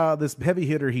says, yeah, this heavy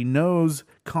hitter, he knows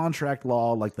contract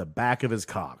law like the back of his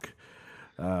cock.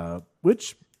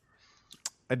 Which,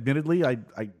 admittedly, I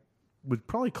would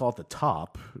probably call it the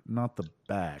top, not the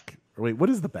back. Or wait, what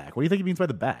is the back? What do you think he means by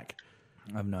the back?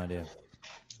 I have no idea.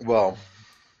 Well,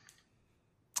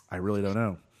 I really don't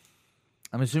know.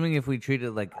 I'm assuming if we treat it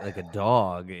like a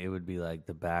dog, it would be like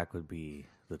the back would be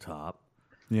the top.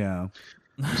 Yeah.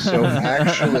 so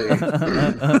actually,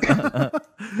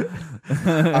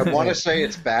 I want to say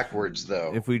it's backwards,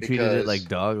 though. If we treated it like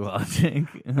dog logic.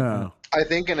 I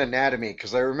think in anatomy,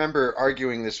 because I remember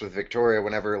arguing this with Victoria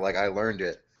whenever I learned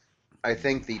it. I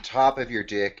think the top of your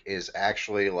dick is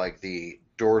actually like the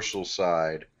dorsal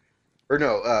side, or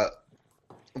no,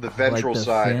 the ventral the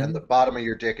side, fin? and the bottom of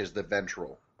your dick is the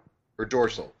ventral or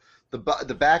dorsal. The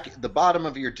bottom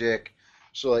of your dick.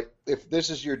 So if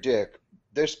this is your dick,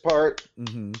 this part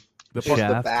Mm-hmm. is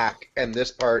the back, and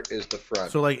this part is the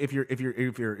front. So if you're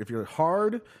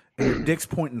hard and your dick's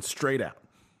pointing straight out,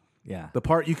 Yeah. the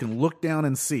part you can look down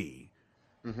and see,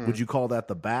 would you call that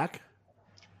the back?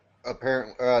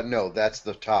 Apparently, no, that's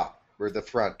the top or the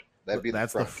front. That'd be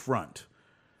That's the the front.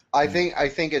 front. I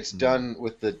think it's done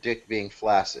with the dick being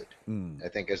flaccid. I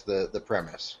think is the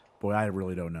premise. Boy, I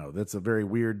really don't know. That's a very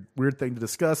weird thing to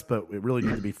discuss, but it really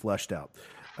needs to be fleshed out.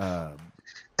 Ha!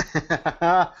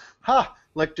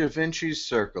 Like Da Vinci's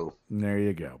circle. There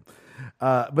you go.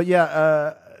 But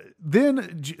yeah,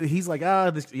 then he's like,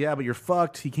 but you're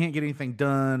fucked. He can't get anything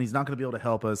done. He's not going to be able to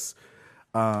help us.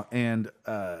 And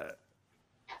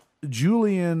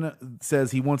Julian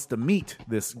says he wants to meet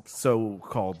this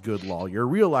so-called good lawyer,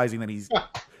 realizing that he's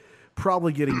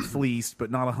probably getting fleeced,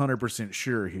 but not 100%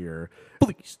 sure here.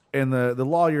 And the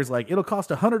lawyer's like, it'll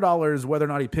cost $100 whether or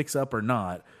not he picks up or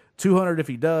not. $200 if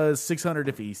he does, $600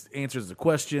 if he answers the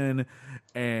question.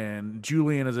 And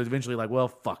Julian is eventually like, well,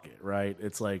 fuck it, right?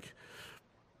 It's like,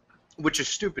 Which is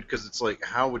stupid because it's like,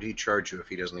 how would he charge you if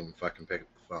he doesn't even fucking pick up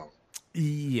the phone?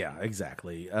 yeah,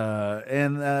 exactly.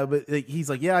 But he's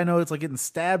like, yeah, I know. It's like getting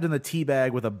stabbed in the tea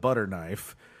bag with a butter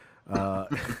knife. And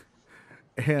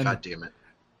God damn it.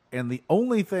 And the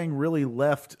only thing really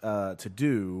left to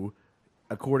do,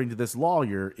 according to this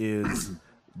lawyer, is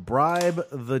bribe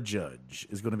the judge.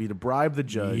 Is going to be to bribe the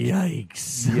judge.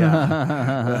 Yikes.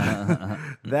 Yeah,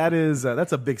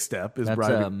 that's a big step. Is That's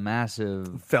bribing a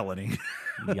massive felony?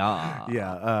 yeah.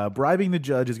 Yeah, bribing the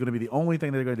judge is going to be the only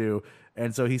thing they're going to do.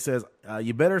 And so he says,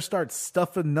 you better start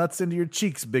stuffing nuts into your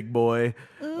cheeks, big boy.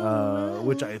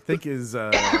 Which I think is,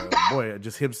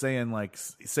 just him saying, like,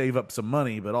 save up some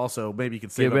money, but also maybe you can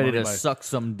save Get up ready money to by, suck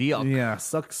some dick. Yeah,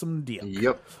 suck some dick.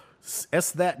 Yep.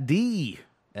 S that D.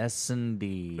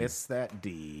 S&D. S that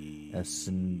D.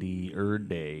 S&D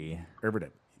day. Every day.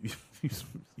 You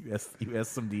S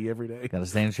some D every day. Gotta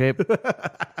stay in shape.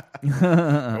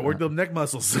 Work them neck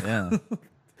muscles. Yeah.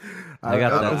 I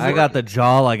got the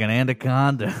jaw like an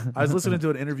anaconda. I was listening to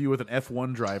an interview with an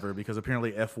F1 driver because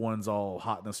apparently F1's all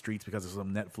hot in the streets because of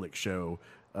some Netflix show.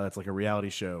 It's like a reality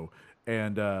show,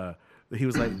 and he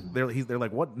was like, they're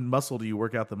like, what muscle do you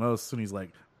work out the most? And he's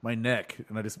like, my neck,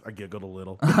 and I giggled a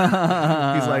little.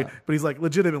 he's like,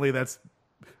 legitimately, that's,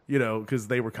 because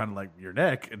they were kind of like, your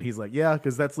neck, and he's like, yeah,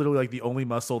 because that's literally like the only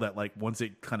muscle that, like, once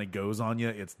it kind of goes on you,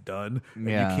 it's done. And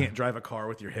Yeah. you can't drive a car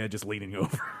with your head just leaning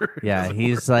over. Yeah,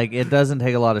 he's like, it doesn't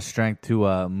take a lot of strength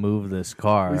to move this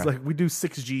car. He's like, we do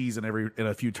 6 Gs in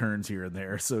a few turns here and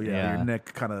there. So yeah. Your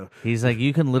neck kind of. He's like,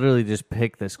 you can literally just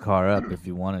pick this car up if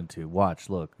you wanted to. Watch,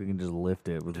 look, we can just lift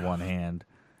it with one hand.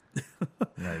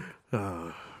 Like,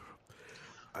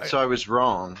 So I was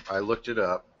wrong. I looked it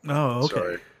up. Oh, okay.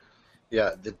 Sorry.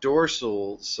 Yeah, the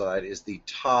dorsal side is the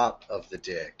top of the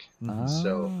dick.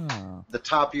 So the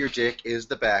top of your dick is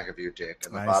the back of your dick,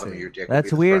 and the I bottom see. of your dick.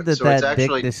 That's would be the weird front. that So it's that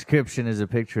actually, dick description is a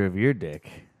picture of your dick.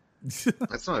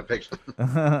 That's not a picture.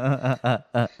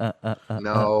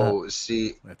 No,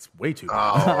 see. That's way too.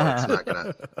 Oh, it's not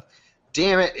gonna.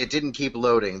 Damn it! It didn't keep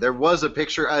loading. There was a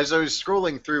picture as I was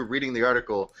scrolling through, reading the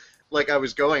article. Like I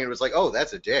was going, it was like, oh,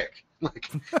 that's a dick.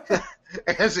 Like,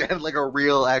 it had like a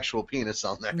real, actual penis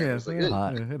on there. Yeah, It was like,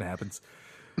 yeah, it happens.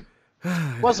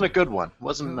 wasn't a good one.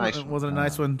 Wasn't a nice one. Wasn't a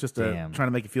nice one. Just damn. trying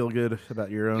to make you feel good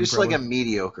about your own. Just like a promo.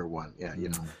 mediocre one. Yeah, you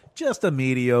know. just a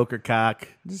mediocre cock.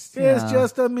 Just, It's yeah.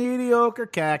 just a mediocre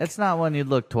cock. It's not one you'd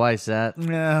look twice at.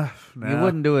 Nah, You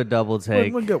wouldn't do a double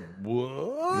take. Wouldn't go,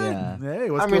 what? Yeah.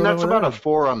 Hey, what's I mean, going that's on about a with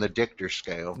 4 on the Dichter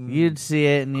scale. You'd see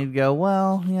it and you'd go,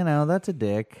 well, that's a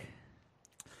dick.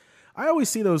 I always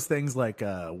see those things like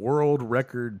world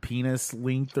record penis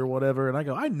length or whatever, and I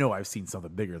go, I know I've seen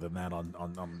something bigger than that on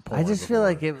porn I just feel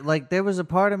before. like there was a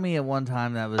part of me at one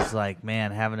time that was like,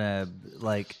 man, having a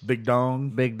Big dong.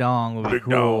 big dong would be Big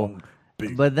cool. dong.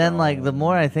 Big But then, like, the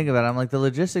more I think about it, I'm like, the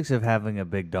logistics of having a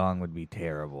big dong would be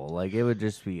terrible. Like, it would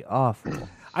just be awful.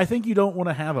 I think you don't want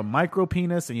to have a micro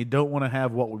penis, and you don't want to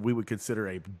have what we would consider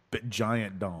a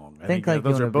giant dong. I think like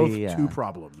those you are wanna both be, two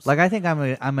problems. Like, I think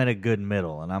I'm at a good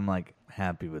middle, and I'm like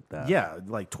happy with that. yeah,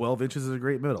 like 12 inches is a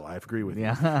great middle. I agree with you.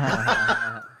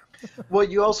 Yeah. Well,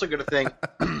 you also got to think,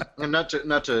 and not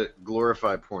to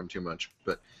glorify porn too much,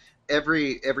 but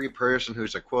every person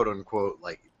who's a quote unquote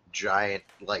like giant,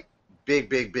 like big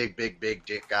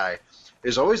dick guy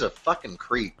is always a fucking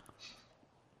creep.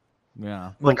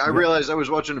 Yeah. Like I realized I was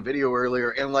watching a video earlier,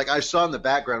 and like I saw in the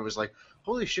background, was like,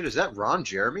 holy shit, is that Ron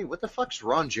Jeremy? What the fuck's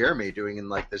Ron Jeremy doing in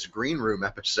like this Green Room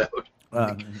episode?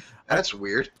 That's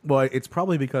weird. Well, it's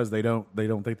probably because they don't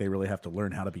think they really have to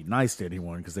learn how to be nice to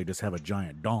anyone because they just have a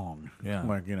giant dong. Yeah.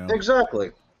 Like,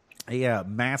 Exactly. a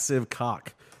massive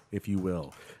cock, if you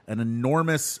will, an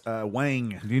enormous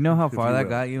wang. Do you know how if far you that will.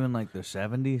 got you in like the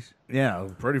 70s? Yeah,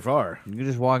 pretty far, You could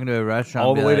just walk into a restaurant,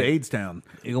 all and the be way like, to AIDS Town.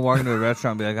 You can walk into a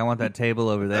restaurant and be like, I want that table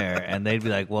over there. And they'd be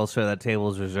like, well, sir, that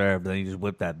table's reserved. Then you just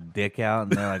whip that dick out,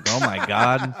 and they're like, oh, my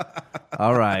God.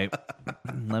 All right.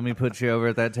 Let me put you over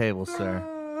at that table, sir.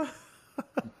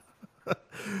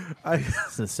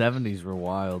 The 70s were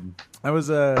wild. I was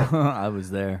I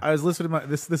was there. I was listening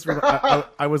to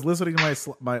I was listening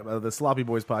to my the Sloppy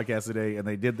Boys podcast today, and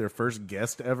they did their first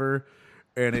guest ever,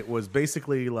 and it was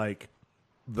basically like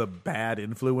the bad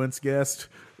influence guest.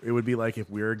 It would be like if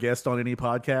we were a guest on any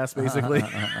podcast, basically.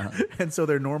 And so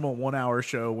their normal 1 hour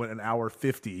show went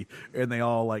 1:50, and they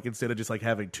all like instead of just like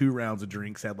having 2 rounds of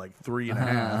drinks, had like 3.5.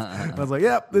 And I was like,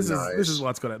 "Yep, this is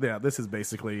what's going to. Yeah, this is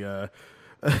basically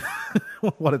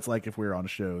what it's like if we were on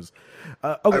shows."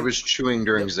 Okay. I was chewing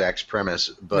during Zach's premise,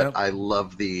 but Yep. I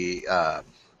love the. And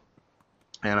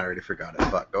I already forgot it.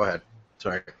 Fuck. Go ahead.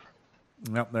 Sorry.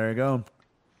 Yep, there you go.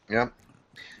 Yep.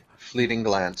 Fleeting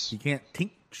glance. You can't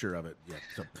tincture of it yet.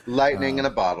 So. Lightning in a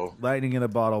bottle. Lightning in a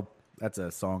Bottle. That's a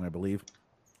song, I believe.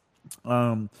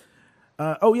 Oh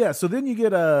yeah. So then you get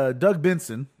Doug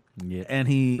Benson, Yeah. and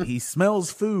he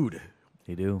smells food.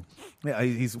 You do. Yeah,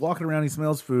 he's walking around. He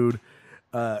smells food,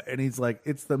 and he's like,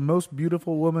 "It's the most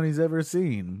beautiful woman he's ever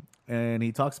seen." And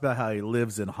he talks about how he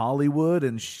lives in Hollywood,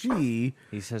 and she,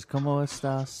 He says, ¿Cómo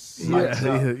estás?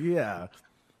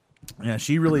 yeah,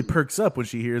 she really perks up when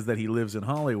she hears that he lives in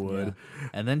Hollywood.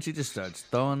 And then she just starts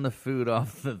throwing the food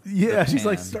off the Yeah, the she's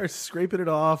like pan. starts scraping it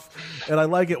off, and I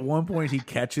like at one point he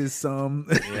catches some.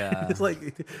 Yeah. It's like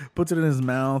puts it in his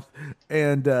mouth,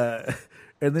 and then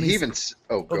He he's- even.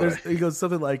 Oh, go ahead. he goes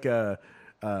something like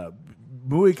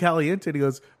 "muy caliente." And he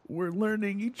goes, "We're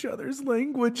learning each other's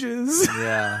languages."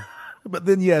 Yeah. But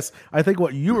then, yes, I think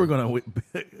what you were going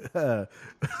to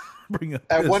bring up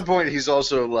At is- one point, he's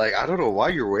also like, I don't know why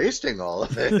you're wasting all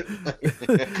of it.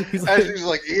 He's As like- he's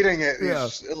like eating it, Yeah.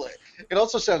 it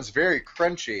also sounds very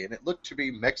crunchy, and it looked to be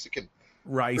Mexican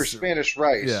rice or Spanish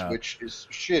rice, Yeah. which is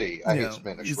shitty. I you hate know,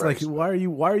 Spanish he's rice. like, why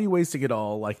are you wasting it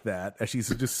all like that? As she's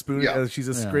just spooning, Yeah. as she's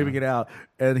just scraping it out,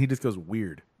 and he just goes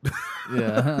weird,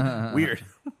 Yeah. weird,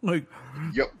 like.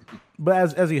 Yep.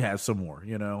 But as he has some more,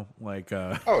 like.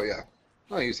 Oh yeah.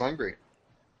 Oh, he's hungry.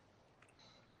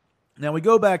 Now we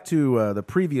go back to the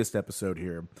previous episode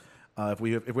here. If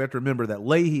we have to remember that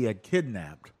Leahy had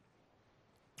kidnapped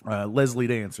Leslie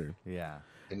Dancer, Yeah.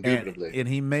 Indubitably. and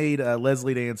he made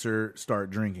Leslie Dancer start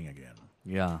drinking again.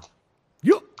 Yeah.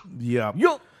 Yup. Yeah.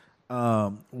 Yup.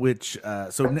 Which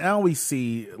so now we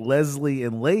see Leslie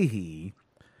and Leahy,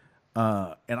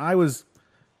 and I was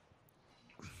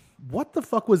what the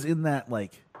fuck was in that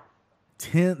like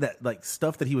tin that like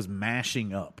stuff that he was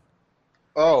mashing up?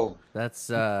 Oh, That's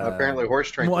apparently horse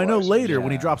Well, tranquilizer. I know later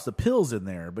when he yeah. drops the pills in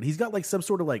there, but he's got like some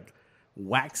sort of like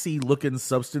waxy looking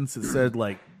substance that said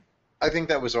like I think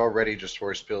that was already just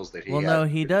horse pills that he. Well, had no,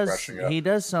 he been does. brushing up. He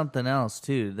does something else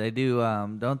too. They do.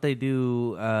 Don't they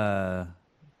do?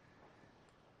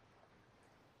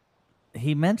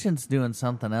 He mentions doing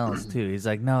something else too. He's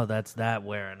like, no, that's that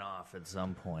wearing off at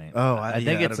some point. Oh, I think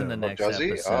yeah, I it's don't in the know. next does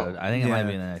he? episode. Oh. I think it might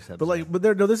be in the next episode. But like, but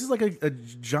there, no, this is like a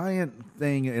giant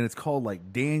thing, and it's called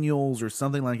like Daniels or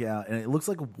something like that, and it looks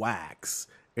like wax,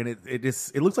 and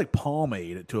it looks like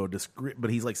pomade to a discreet.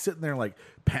 But he's like sitting there like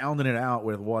pounding it out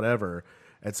with whatever,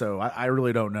 and so I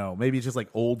really don't know. Maybe it's just like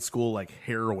old school like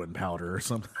heroin powder or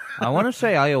something. I want to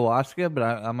say ayahuasca, but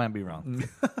I might be wrong.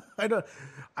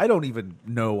 I don't even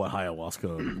know what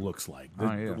ayahuasca looks like.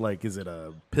 Oh, yeah. Like, is it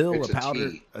a pill, It's a a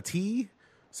powder, tea. a tea?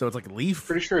 So it's like a leaf.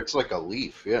 Pretty sure it's like a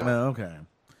leaf, yeah, Oh, okay.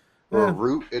 or a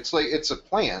root. It's like it's a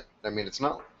plant. I mean, it's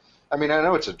not. I mean, I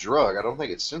know it's a drug. I don't think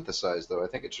it's synthesized though. I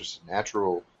think it's just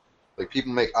natural. Like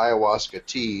people make ayahuasca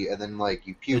tea, and then like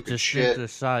you puke It's a and shit.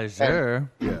 synthesizer.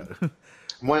 Yeah.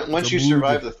 Once It's a you mood.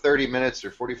 survive the 30 minutes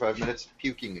or 45 minutes of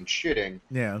puking and shitting,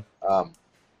 Yeah.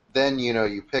 then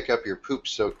you pick up your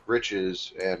poop-soaked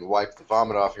britches and wipe the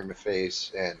vomit off your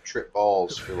face and trip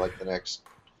balls for like the next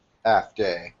half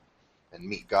day and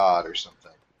meet God or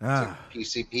something. It's Ah. like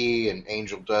PCP and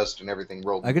angel dust and everything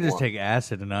rolled. I in could just one. take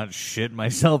acid and not shit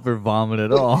myself or vomit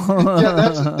at all.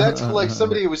 Yeah, that's like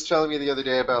somebody was telling me the other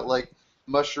day about like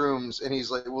mushrooms, and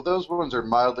he's like, well, those ones are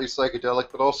mildly psychedelic,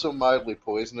 but also mildly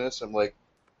poisonous. I'm like,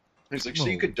 he's like, so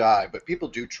you could die, but people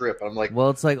do trip. I'm like, Well,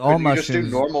 it's like could all you just do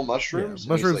mushrooms. normal Yeah. mushrooms? And he's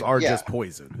Mushrooms like, are yeah. just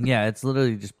poison. Yeah, it's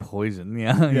literally just poison.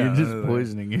 Yeah, Yeah, you're just yeah.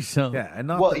 poisoning yourself. Yeah, and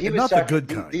not, Well, the, he and was not the talking, good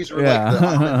kind. These were Yeah.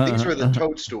 like these were the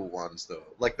toadstool ones, though,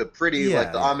 like the pretty, Yeah,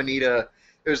 like the yeah. Amanita.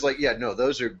 It was like, yeah, no,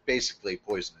 those are basically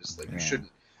poisonous. Like Yeah. you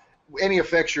shouldn't. Any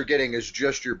effects you're getting is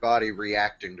just your body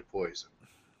reacting to poison,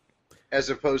 as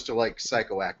opposed to like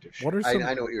psychoactive shit. What are some-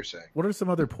 I know what you're saying. What are some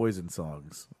other poison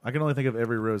songs? I can only think of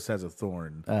Every Rose Has a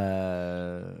Thorn.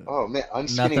 Oh man,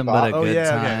 Unskinny Nothing but Bob. a Oh good yeah,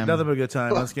 time. yeah, nothing but a good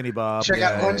time. Unskinny Bob. Check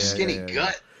yeah, out yeah, Unskinny yeah, yeah.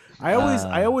 Gut. I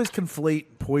always conflate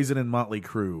Poison and Motley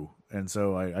Crue, and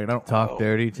so I don't Talk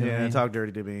dirty to Yeah, me. talk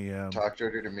dirty to me. Talk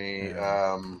dirty to me.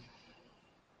 Yeah.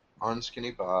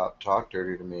 Unskinny Bob. Talk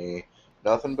dirty to me.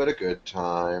 Nothing but a good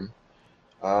time.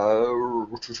 There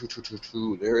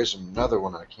is another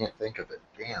one. I can't think of it.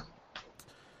 Damn.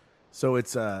 So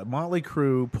it's Motley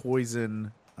Crue,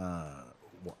 Poison.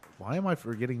 Why am I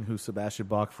forgetting who Sebastian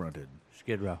Bach fronted?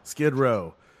 Skid Row. Skid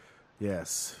Row.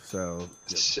 Yes. So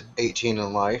 18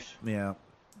 in life. yeah.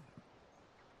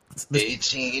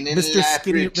 18 in Mr. life.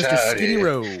 Skinny, Mr. Skinny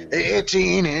Row.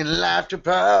 18 in life to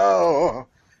power.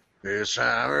 It's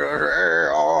time.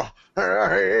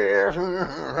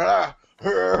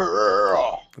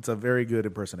 It's a very good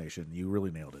impersonation. You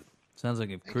really nailed it. Sounds like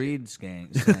if Creed sang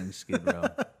Skid Row.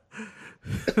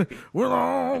 Well,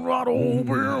 all right, old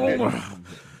Bill.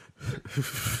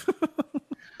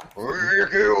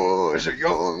 Ricky was a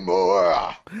young boy.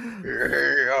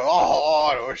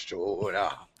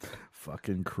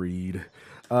 Fucking Creed.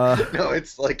 No,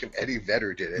 it's like if Eddie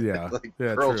Vedder did it. Yeah. Like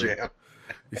Yeah, Pearl true. Jam.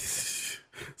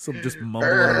 Some just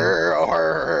mumbling.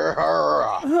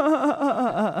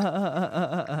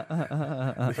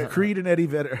 Creed and Eddie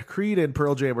Vedder, Creed and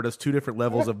Pearl Jam are just two different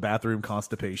levels of bathroom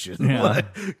constipation. Yeah.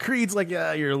 Like, Creed's like,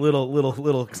 yeah, you're a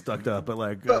little stuck up, but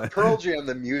like, But Pearl Jam,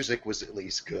 the music was at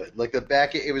least good. Like the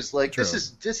back, it was like True.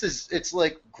 this is it's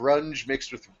like grunge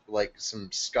mixed with like some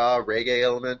ska reggae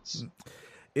elements.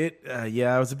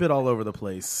 yeah, it was a bit all over the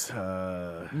place.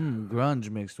 Grunge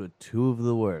mixed with two of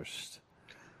the worst.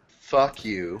 Fuck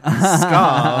you.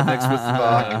 Ska mixed with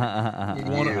Fuck you.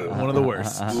 one of the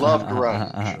worst. Love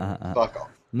grunge. Fuck off.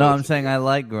 No, I'm saying I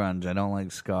like grunge. I don't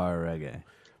like ska or reggae.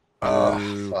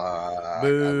 Fuck.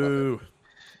 Boo.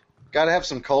 Gotta have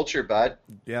some culture, bud.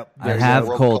 Yep. I There's have a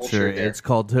world culture. culture there. It's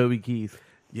called Toby Keith.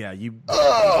 Yeah, you. I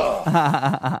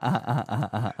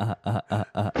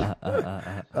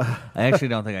actually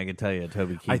don't think I can tell you a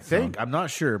Toby Keith I think song. I'm not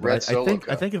sure, Red but I Solo think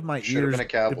Cup. if my Should've ears been a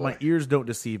cowboy. if my ears don't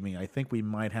deceive me, I think we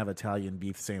might have Italian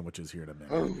beef sandwiches here in a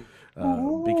minute.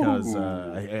 Because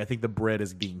I think the bread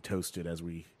is being toasted as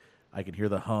I can hear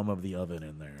the hum of the oven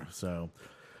in there. So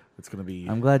it's gonna be.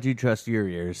 I'm glad you trust your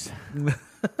ears.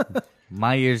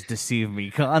 My ears deceive me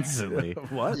constantly.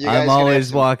 What? You guys I'm can always have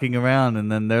some- walking around, and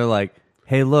then they're like,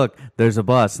 "Hey, look, there's a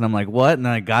bus," and I'm like, "What?" And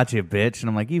then I got you, bitch, and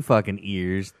I'm like, "You fucking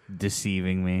ears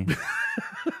deceiving me."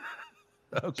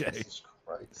 Okay. Jesus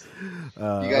Christ.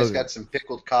 You guys got some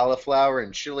pickled cauliflower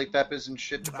and chili peppers and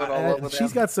shit to put all over them?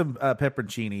 She's got some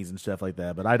pepperoncinis and stuff like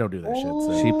that, but I don't do that shit.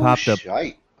 So. She popped a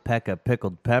Shite. peck of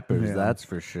pickled peppers, Yeah. that's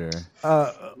for sure.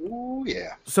 Ooh,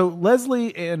 yeah. So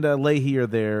Leslie and Leahy are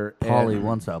there. Polly and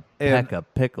wants a peck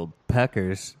of pickled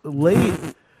peckers.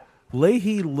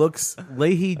 Leahy looks.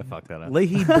 Leahy. I fucked that up.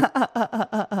 Leahy.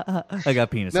 I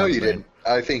got penis. No, on the you brain. didn't.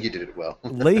 I think you did it well.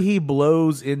 Leahy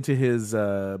blows into his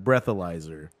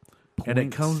breathalyzer, and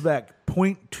it comes back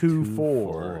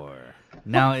 0.24.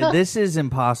 Now this is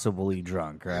impossibly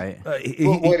drunk, right? Well,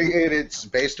 it's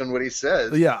based on what he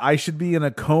says. Yeah, I should be in a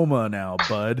coma now,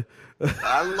 bud.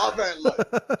 I love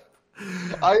it.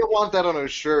 I want that on a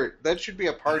shirt. That should be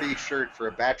a party shirt for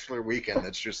a bachelor weekend.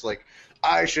 That's just like,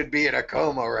 I should be in a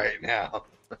coma right now.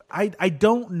 I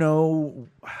don't know.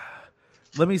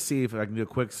 Let me see if I can do a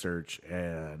quick search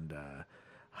and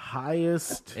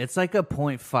highest. It's like a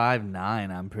 0.59.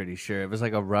 I'm pretty sure it was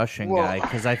like a Russian Whoa. guy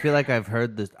because I feel like I've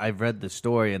read the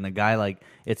story, and the guy, like,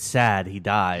 it's sad he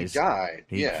dies. He died.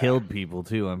 He Yeah. killed people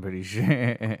too. I'm pretty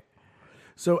sure.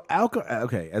 So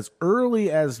okay, as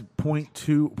early as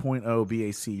 0.2.0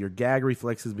 BAC, your gag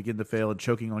reflexes begin to fail, and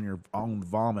choking on your own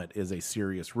vomit is a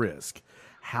serious risk.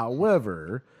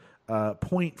 However,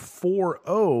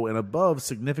 0.40 and above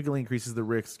significantly increases the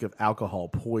risk of alcohol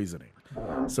poisoning.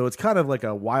 So it's kind of like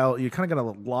you kind of got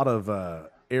a lot of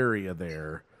area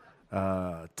there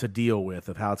to deal with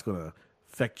of how it's going to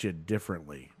affect you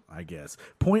differently, I guess.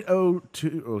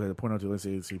 0.02, okay, 0.02, let's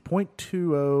see,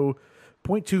 0.20,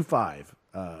 0.25.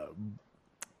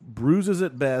 Bruises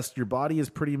at best. Your body is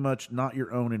pretty much not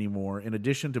your own anymore. In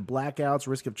addition to blackouts,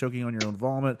 risk of choking on your own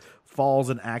vomit, falls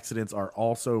and accidents are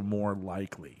also more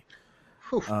likely.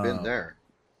 Whew, been there.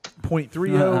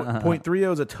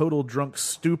 0.30 is a total drunk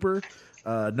stupor.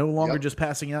 No longer Yep. just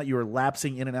passing out, you are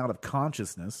lapsing in and out of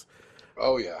consciousness.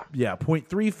 Oh, yeah. Yeah,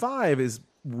 0.35 is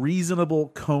reasonable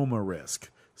coma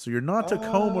risk. So you're not to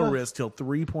coma risk till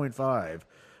 3.5.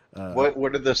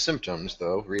 What are the symptoms,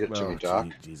 though? Read it to me, Doc.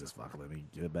 Jesus fuck, let me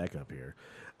get it back up here.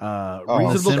 The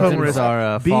Reasonable coma symptoms risk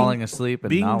are falling asleep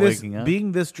and not waking up.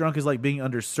 Being this drunk is like being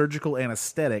under surgical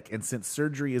anesthetic, and since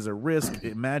surgery is a risk,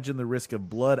 imagine the risk of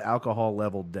blood alcohol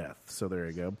level death. So there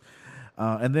you go.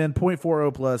 And then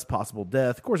 0.40 plus possible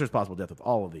death. Of course, there's possible death with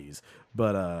all of these.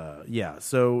 But yeah,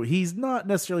 so he's not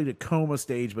necessarily to coma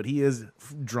stage, but he is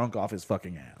drunk off his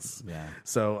fucking ass. Yeah.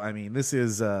 So, I mean, this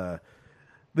is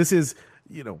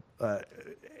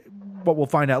what we'll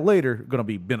find out later, going to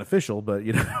be beneficial, but,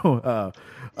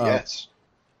 Yes.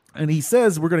 and he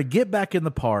says we're going to get back in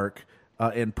the park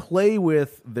and play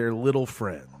with their little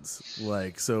friends.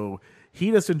 Like, so he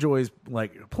just enjoys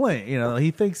like playing.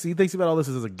 He thinks about all this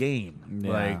as a game.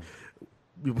 Yeah. Like,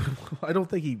 I don't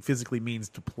think he physically means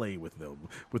to play with them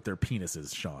with their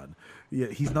penises, Sean. Yeah,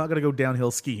 he's not going to go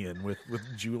downhill skiing with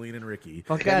Julian and Ricky.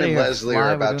 Fuck Him outta and here. Leslie Fly, are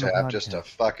we're about to doing a have just a podcast.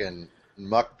 fucking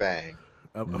mukbang.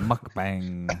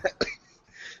 Mukbang.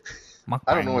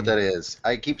 I don't know what that is.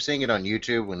 I keep seeing it on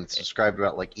YouTube when it's described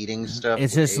about like eating stuff.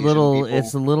 It's with just Asian little. people.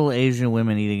 It's little Asian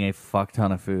women eating a fuck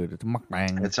ton of food. It's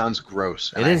mukbang. It sounds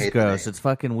gross. and It I is hate the gross. name. It's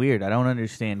fucking weird. I don't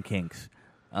understand kinks.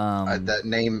 That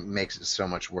name makes it so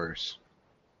much worse.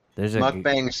 There's a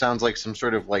Mukbang sounds like some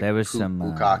sort of like There was some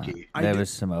bukkake. there was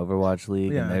some Overwatch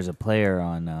League, Yeah. and there's a player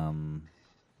on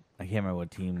I can't remember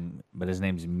what team, but his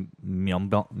name's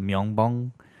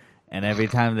Myeongbong, and every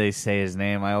time they say his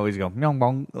name, I always go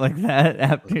Myeongbong like that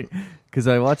after, because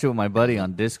I watch it with my buddy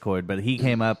on Discord. But he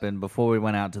came up, and before we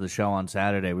went out to the show on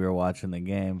Saturday, we were watching the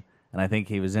game, and I think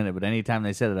he was in it. But anytime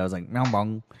they said it, I was like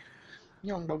Myeongbong,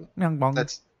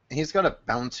 Myeongbong. He's got a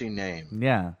bouncy name.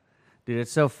 Yeah, dude,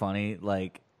 it's so funny.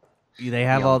 Like, they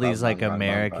have Yeah, all these like bum,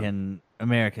 bum,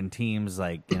 American teams,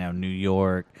 like New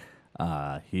York,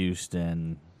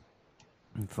 Houston,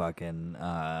 fucking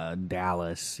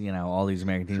Dallas. All these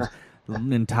American teams.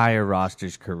 The entire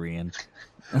roster's Korean.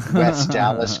 West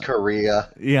Dallas, Korea.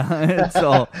 Yeah,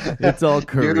 it's all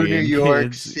Korean. New York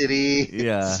kids. City.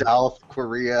 Yeah. South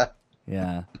Korea.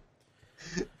 Yeah,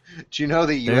 Do you know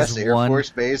the U.S. There's Air one- Force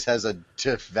Base has a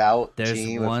devout There's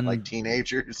team one- of like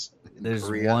teenagers in there's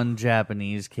Korea? one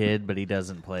Japanese kid, but he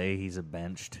doesn't play. He's a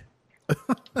benched.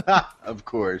 Of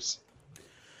course.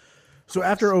 So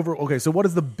so what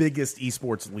is the biggest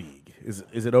esports league? Is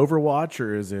it Overwatch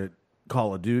or is it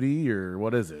Call of Duty or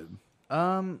what is it?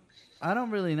 I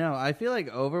don't really know. I feel like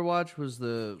Overwatch was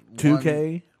the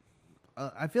 2K?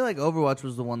 I feel like Overwatch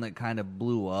was the one that kind of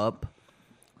blew up.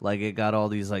 Like, it got all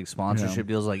these like sponsorship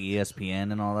deals, like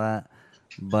ESPN and all that.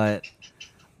 But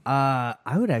I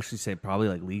would actually say probably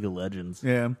like League of Legends.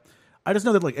 Yeah. I just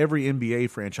know that like every NBA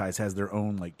franchise has their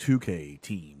own like 2K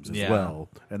teams as well,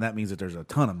 and that means that there's a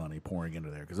ton of money pouring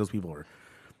into there because those people are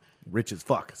rich as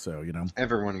fuck. So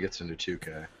everyone gets into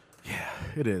 2K. Yeah,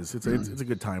 it is. It's a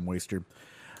good time waster.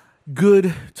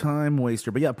 Good time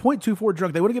waster. But yeah, 0.24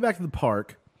 drunk. They want to get back to the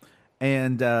park,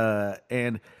 and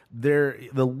the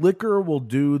liquor will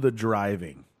do the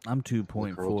driving. I'm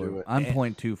 2.4. I'm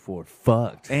 0.24.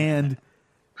 Fucked. And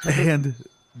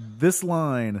this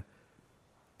line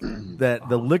that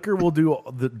the liquor will do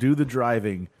the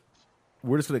driving.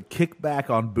 We're just going to kick back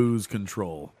on booze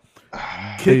control.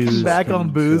 Kicking back on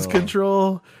booze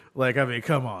control. Like, I mean,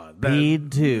 come on.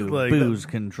 Speed 2, booze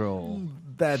control.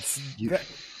 That's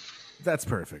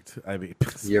perfect. I mean,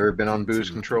 you ever been on booze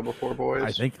control before, boys?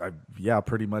 I think,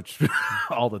 pretty much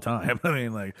all the time. I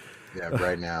mean, like, yeah,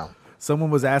 right now.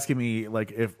 Someone was asking me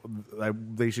like if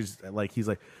they should like. He's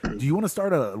like, "Do you want to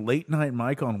start a late night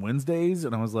mic on Wednesdays?"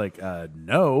 And I was like,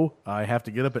 "No, I have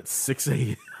to get up at 6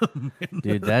 a.m."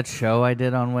 Dude, that show I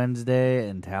did on Wednesday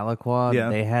in Tahlequah, Yeah.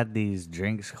 they had these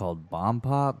drinks called Bomb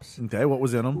Pops. Okay, what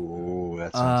was in them? Ooh,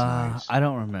 that sounds nice. I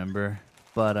don't remember,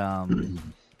 but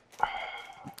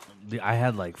I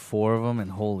had like 4 of them,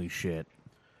 and holy shit,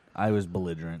 I was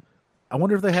belligerent. I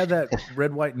wonder if they had that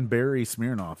red, white, and berry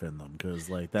Smirnoff in them because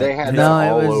like that. They had No, that it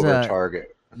all was, over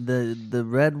Target. The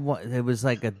red one, it was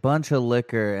like a bunch of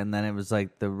liquor, and then it was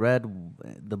like the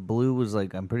blue was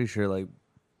like, I'm pretty sure like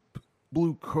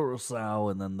blue curacao,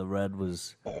 and then the red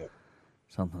was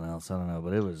something else. I don't know,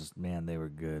 but it was, man, they were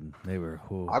good. They were.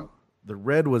 The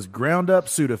red was ground up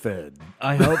Sudafed.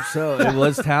 I hope so. It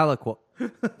was Tahlequah.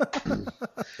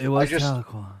 It was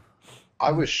Tahlequah.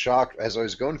 I was shocked as I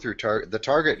was going through Target. The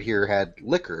Target here had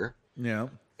liquor. Yeah.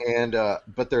 And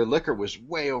but their liquor was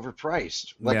way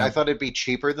overpriced. Like Yeah. I thought it'd be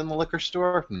cheaper than the liquor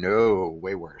store. No,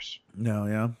 way worse. No,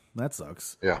 yeah, that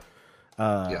sucks. Yeah.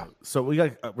 So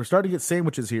we're starting to get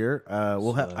sandwiches here.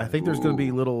 We'll have. I think there's going to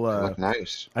be little. They look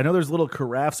nice. I know there's little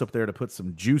carafes up there to put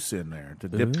some juice in there to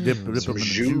dip them in the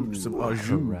juice. Some jus.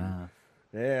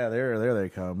 Yeah, there they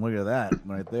come. Look at that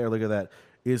right there. Look at that.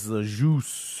 It's the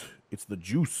juice. It's the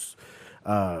juice.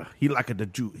 He like the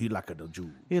juice. He like the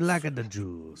juice. He liked the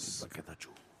juice. Look at the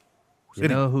juice. You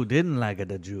know who didn't like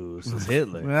the juice? Is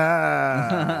Hitler.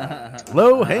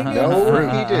 Low hanging No, fruit.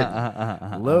 he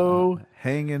didn't. Low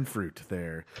hanging fruit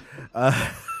there.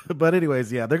 But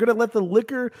anyways, yeah, they're gonna let the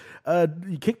liquor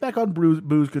kick back on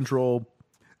booze control,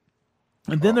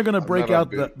 and then they're gonna break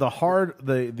not on out booze. the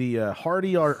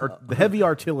heavy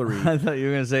artillery. I thought you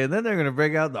were going to say, and then they're going to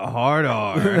break out the hard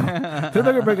R. Then they're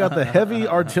gonna break out the heavy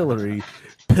artillery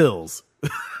pills.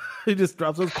 He just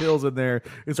drops those pills in there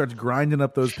and starts grinding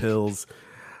up those pills.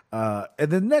 And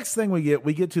the next thing we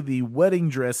get to the wedding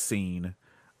dress scene,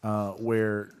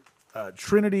 where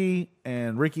Trinity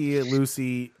and Ricky and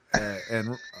Lucy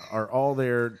and are all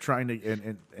there trying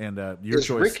to and your Is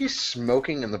choice. Ricky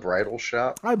smoking in the bridal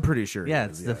shop? I'm pretty sure. Yeah, he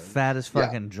it's is, the fattest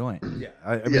fucking joint. yeah.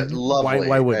 I Yeah, mean, lovely.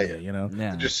 why wouldn't Yeah. you? You know.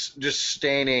 Yeah. Just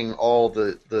staining all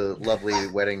the lovely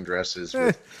wedding dresses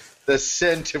with the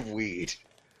scent of weed.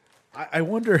 I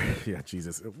wonder. Yeah,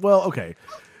 Jesus. Well, okay.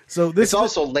 So this It's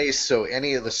also laced, so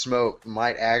any of the smoke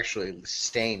might actually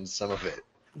stain some of it.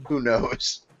 Who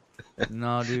knows?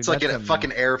 No, dude. It's like that's a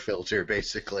fucking air filter,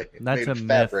 basically. That's made a of myth.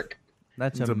 fabric.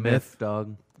 That's It's a a myth, myth.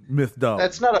 dog. myth dog.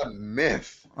 That's not a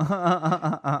myth.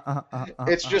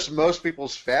 It's just most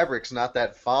people's fabric's not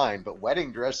that fine, but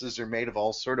wedding dresses are made of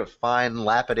all sort of fine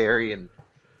lapidary and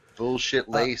bullshit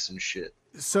lace and shit.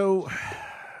 So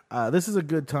this is a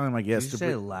good time, I guess, Did you to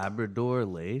say Labrador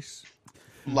lace?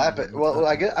 Well,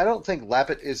 I don't think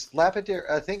lapidary.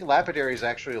 I think lapidary is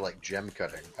actually like gem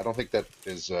cutting. I don't think that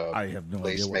is I have no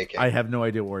lace idea. making. I have no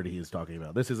idea what word he is talking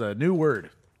about. This is a new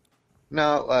word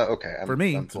No, okay. for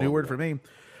me. It's a new word for me.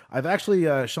 I've actually,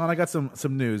 Sean. I got some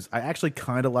news. I actually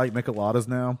kind of like Micheladas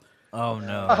now. Oh,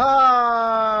 no.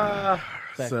 Ah,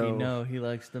 Becky, so- no, he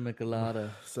likes the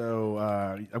Michelada. So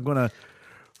I'm gonna.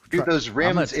 dude, those gonna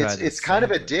rims. try It's this kind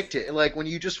of sandwich. addictive. Like when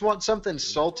you just want something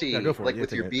salty, Yeah, go for it. like Yeah, with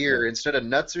take your it. beer Yeah. instead of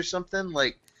nuts or something.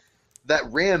 Like that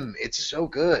rim, it's so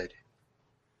good.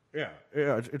 Yeah,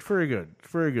 it's very good.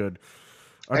 It's very good.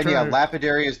 I'm And trying yeah, to-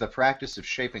 lapidary is the practice of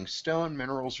shaping stone,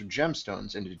 minerals, or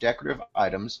gemstones into decorative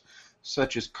items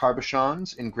such as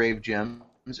cabochons, engraved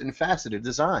gems, and faceted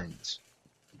designs.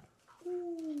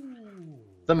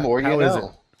 The more How you is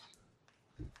know.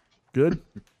 good.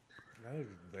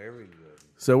 Very good.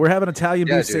 So we're having Italian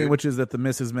Yeah, beef dude. sandwiches that the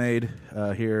missus made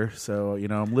here. So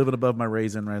I'm living above my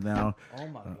raisin right now. Oh,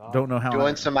 my God. Don't know how.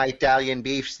 Doing some Italian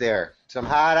beefs there. Some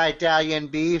hot Italian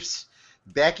beefs.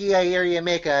 Becky, I hear you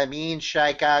make a mean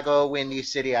Chicago Windy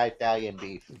City Italian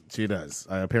beef. She does,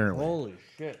 apparently. Holy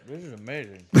shit, this is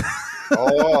amazing.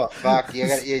 Oh, fuck.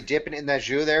 You dipping it in that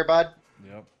jus there, bud?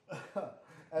 Yep.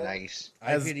 Nice.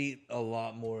 I could eat a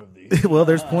lot more of these. Well,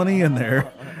 there's plenty in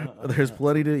there. There's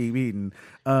plenty to be eaten.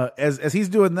 As he's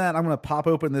doing that, I'm going to pop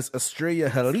open this Estrella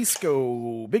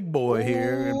Jalisco big boy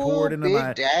here and pour it into Big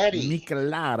my Daddy.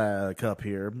 Michelada cup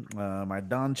here, my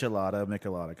Don Chelada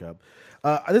Michelada cup.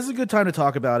 This is a good time to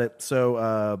talk about it.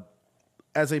 So,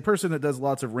 as a person that does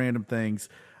lots of random things,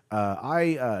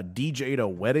 I DJ'd a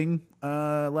wedding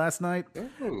last night,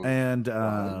 and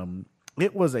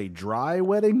it was a dry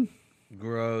wedding.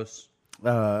 Gross.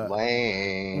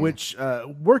 Lame. Which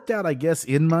worked out, I guess,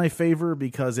 in my favor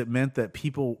because it meant that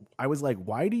people. I was like,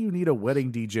 "Why do you need a wedding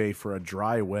DJ for a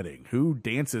dry wedding? Who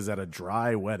dances at a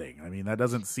dry wedding? I mean, that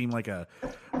doesn't seem like a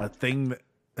thing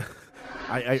that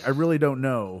I really don't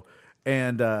know."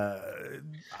 And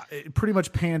it pretty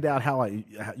much panned out how you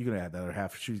can add the other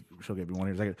half. She'll give me one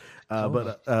here in a second.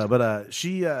 But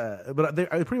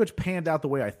it pretty much panned out the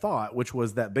way I thought, which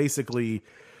was that basically.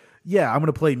 Yeah, I'm going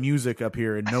to play music up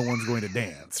here and no one's going to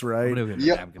dance, right?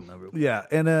 Yeah,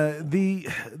 and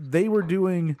they were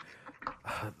doing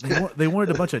they wanted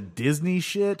a bunch of Disney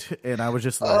shit, and I was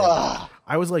just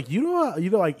like, you know,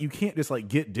 like you can't just like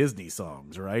get Disney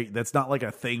songs, right? That's not like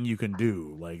a thing you can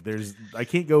do. Like, I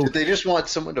can't go. Did they just want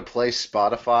someone to play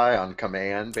Spotify on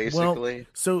command, basically? Well,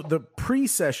 so the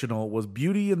pre-sessional was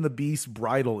Beauty and the Beast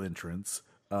bridal entrance.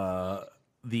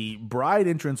 The bride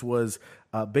entrance was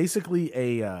basically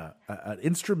an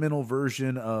instrumental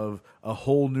version of A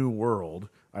Whole New World,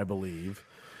 I believe.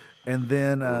 And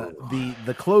then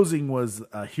the closing was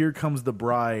Here Comes the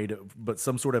Bride, but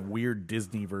some sort of weird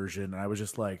Disney version. And I was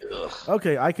just like,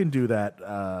 okay, I can do that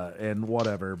and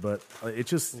whatever. But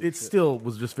it still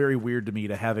was just very weird to me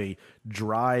to have a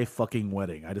dry fucking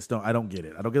wedding. I don't get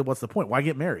it. I don't get what's the point. Why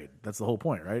get married? That's the whole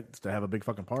point, right? It's to have a big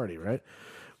fucking party, right?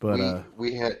 But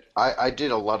I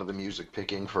did a lot of the music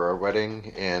picking for our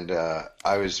wedding, and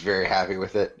I was very happy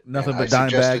with it. Nothing and but dime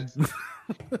bag.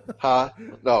 Huh?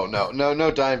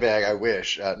 No dime bag. I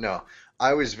wish. No,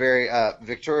 I was very.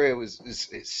 Victoria is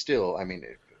still. I mean,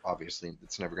 obviously,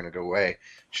 it's never going to go away.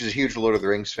 She's a huge Lord of the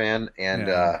Rings fan,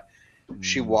 and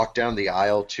she walked down the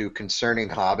aisle to Concerning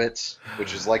Hobbits,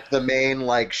 which is like the main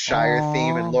like Shire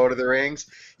theme in Lord of the Rings.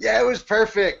 Yeah, it was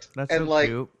perfect. That's and so like.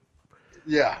 cute.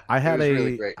 Yeah, I had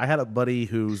really great. I had a buddy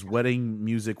whose wedding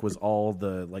music was all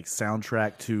the like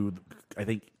soundtrack to, I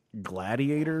think,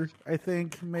 Gladiator. I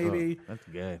think maybe. Oh, that's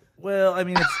gay. Well, I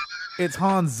mean, it's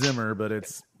Hans Zimmer, but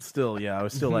it's still, yeah. I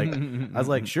was still like, I was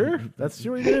like, sure, that's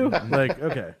what we do. Like,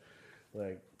 okay,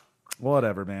 like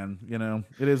whatever, man. You know,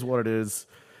 it is what it is.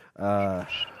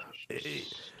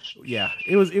 Yeah,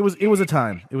 it was a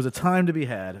time. It was a time to be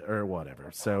had, or whatever.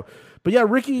 So, but yeah,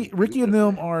 Ricky and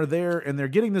them are there, and they're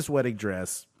getting this wedding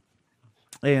dress,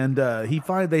 and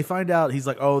they find out, he's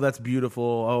like, oh, that's beautiful.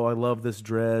 Oh, I love this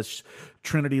dress.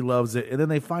 Trinity loves it, and then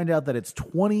they find out that it's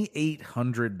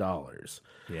 $2,800.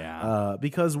 Yeah,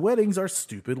 because weddings are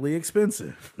stupidly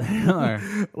expensive. They are.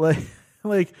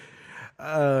 like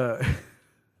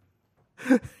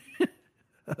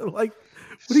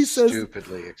when he says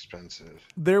stupidly expensive.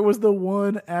 There was the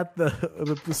one at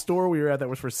the store we were at that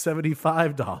was for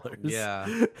 $75.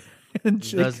 Yeah. And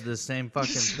does the same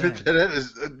fucking thing.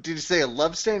 Did you say a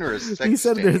love stain or a sex he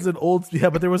said stain? there's an old,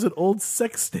 but there was an old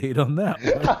sex stain on that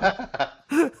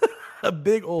one. A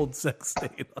big old sex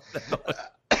stain on that one.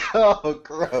 Oh,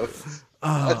 gross.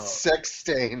 A sex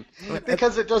stain.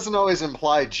 Because it doesn't always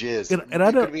imply jizz. And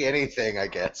I don't, it could be anything, I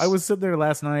guess. I was sitting there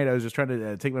last night. I was just trying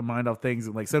to take my mind off things.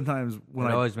 And like sometimes when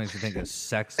it always makes me think of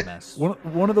sex mess.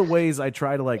 One of the ways I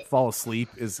try to like fall asleep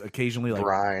is occasionally like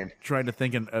Brian. trying to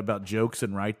think about jokes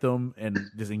and write them and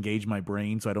just engage my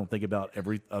brain so I don't think about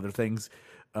every other things.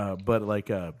 But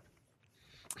like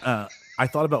I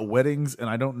thought about weddings, and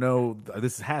I don't know,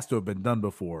 this has to have been done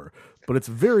before, but it's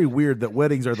very weird that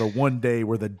weddings are the one day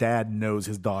where the dad knows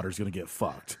his daughter's going to get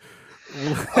fucked.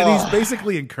 And he's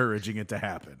basically encouraging it to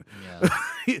happen. Yeah.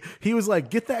 he was like,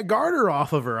 get that garter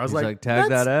off of her. I was like, tag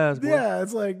that ass. Boy. Yeah,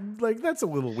 it's like that's a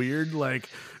little weird. Like,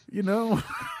 you know,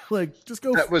 like just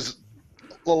go. That was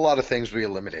a lot of things we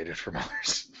eliminated from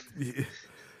ours.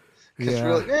 Because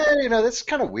we're like, you know, that's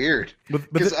kind of weird.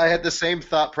 Because I had the same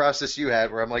thought process you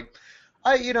had, where I'm like,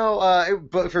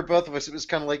 but for both of us, it was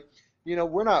kind of like, you know,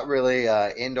 we're not really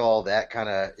into all that kind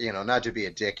of, you know, not to be a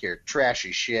dick here,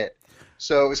 trashy shit.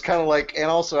 So it was kind of like,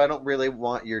 and also I don't really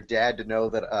want your dad to know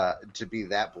that, to be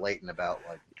that blatant about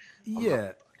like,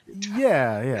 yeah.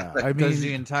 Yeah. I Because the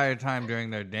mean, entire time during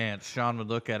their dance, Sean would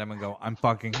look at him and go, "I'm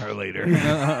fucking her later."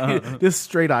 this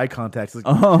straight eye contact. Is like,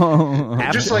 Oh,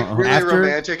 Just like really After-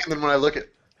 romantic, and then when I look at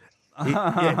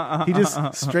he just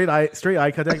straight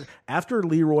eye contact. After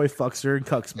Leroy fucks her and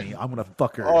cucks me, I'm gonna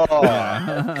fuck her. oh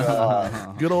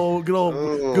god, Good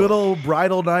old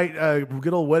bridal night,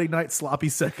 good old wedding night sloppy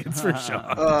seconds for Sean.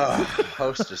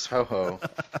 hostess ho ho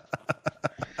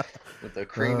with the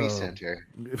creamy center.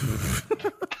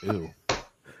 Ew.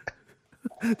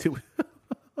 Do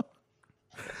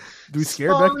we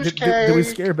scare Becky? Sponge Did we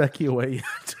cake. scare Becky away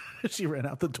yet? She ran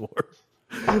out the door.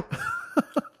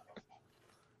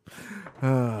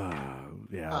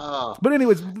 Yeah. Oh, But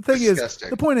anyways, the thing disgusting. is,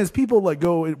 the point is, people like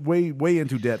go way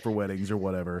into debt for weddings or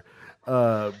whatever.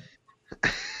 And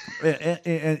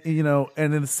you know,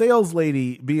 and then the sales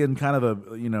lady being kind of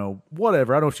a, you know,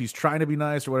 whatever. I don't know if she's trying to be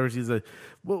nice or whatever. She's like,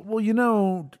 well, you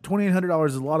know, $2,800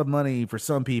 is a lot of money for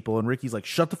some people. And Ricky's like,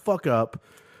 shut the fuck up.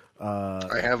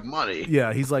 I have money.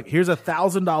 Yeah, he's like, here's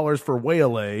 $1,000 for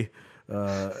Waylay.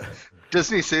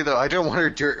 Doesn't he say though? I don't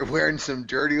want her wearing some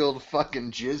dirty old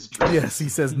fucking jizz dress. Yes, he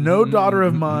says, no daughter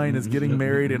of mine is getting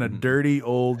married in a dirty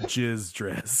old jizz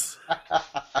dress.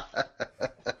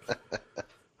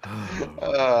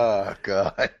 Oh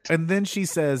god. And then she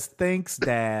says, thanks,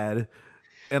 Dad.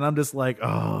 And I'm just like,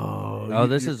 oh. Oh,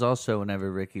 this is also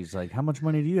whenever Ricky's like, "How much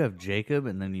money do you have, Jacob?"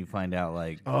 And then you find out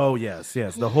like, Oh, yes.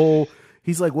 The whole,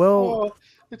 he's like, well, Oh,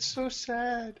 it's so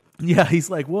sad. yeah, he's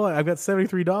like, well, I've got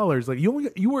 $73. Like,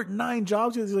 you work 9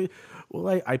 jobs. He's like,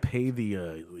 well, I pay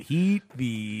the heat,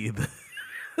 the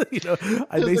you know,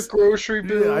 I The grocery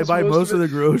bills. I buy most of the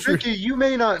groceries. Ricky, you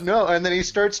may not know, and then he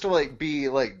starts to like be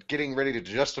like getting ready to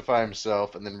justify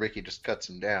himself, and then Ricky just cuts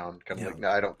him down, kind of like, no,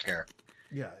 I don't care.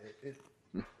 Yeah.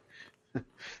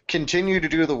 Continue to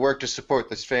do the work to support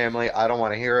this family. I don't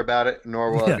want to hear about it,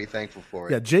 nor will Yeah. I be thankful for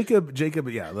it. Yeah, Jacob,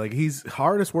 yeah, like he's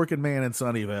hardest working man in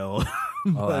Sunnyvale.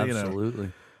 "Oh, But, you know,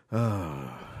 absolutely."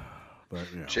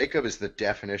 but, you know. Jacob is the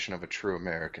definition of a true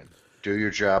American. Do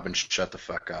your job and shut the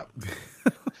fuck up.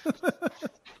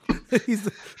 He's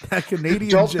that Canadian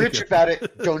Don't Jacob. bitch about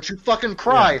it. Don't you fucking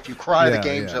cry. Yeah. If you cry, Yeah, the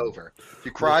game's yeah. over. If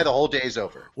you cry, the whole day's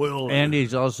over. Well, And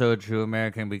he's also a true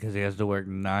American because he has to work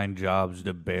 9 jobs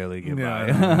to barely get by.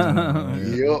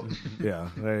 Yep. yeah,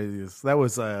 that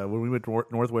was when we went to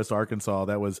Northwest Arkansas.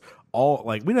 That was all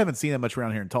like we haven't seen that much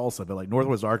around here in Tulsa, but like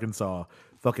Northwest Arkansas,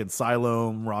 fucking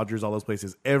Siloam, Rogers, all those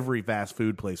places. Every fast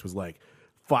food place was like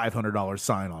 $500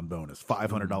 sign-on bonus,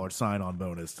 $500 sign-on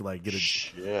bonus to like get a.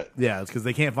 Shit. Yeah, it's because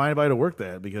they can't find anybody to work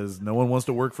that because no one wants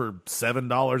to work for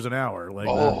 $7 an hour. Like,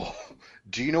 Oh,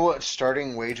 do you know what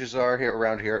starting wages are here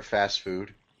around here at fast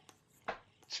food?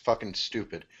 It's fucking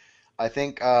stupid. I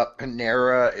think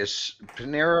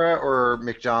Panera or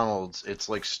McDonald's. It's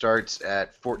like starts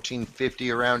at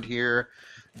 $14.50 around here.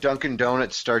 Dunkin'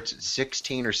 Donuts starts at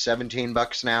 16 or 17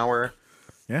 bucks an hour.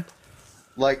 yeah,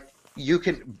 Like you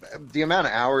can, the amount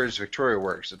of hours Victoria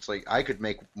works. It's like I could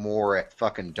make more at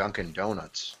fucking Dunkin'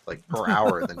 Donuts like per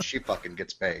hour than she fucking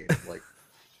gets paid. Like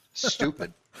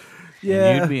stupid.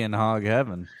 yeah. You'd be in hog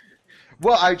heaven.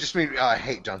 Well, I just mean I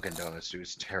hate Dunkin' Donuts, dude.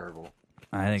 It's terrible.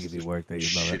 I think it'd be worth it.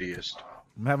 You'd love it. Shittiest.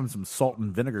 I'm having some salt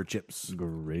and vinegar chips.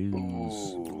 Gross.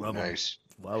 Ooh, Love 'em. nice.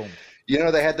 Love 'em. You know,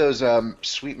 they had those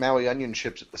sweet Maui onion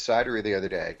chips at the cidery the other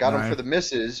day. Got them Right. for the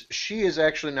missus. She is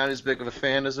actually not as big of a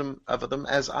fan of them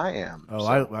as I am. Oh,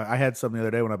 So, I had some the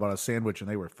other day when I bought a sandwich, and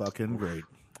they were fucking great.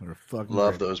 They were fucking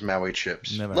love great. those Maui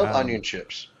chips. Never Love had 'em. onion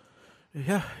chips.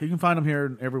 Yeah, you can find them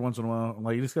here every once in a while.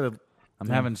 Like you just gotta. I'm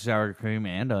having sour cream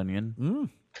and onion.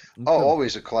 Oh,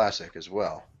 always a classic as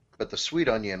well. But the sweet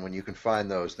onion, when you can find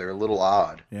those, they're a little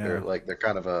odd. Yeah. They're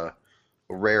kind of a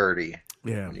rarity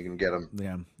Yeah, when you can get them.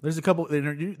 yeah. There's a couple.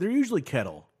 They're usually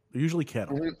Kettle. They're usually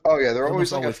Kettle. Oh yeah, they're Almost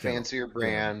always like a always Kettle. fancier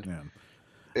brand. Yeah.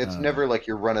 It's never like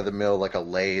your run of the mill, like a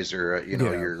Lay's or Yeah.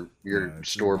 your Yeah, it's-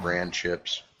 store brand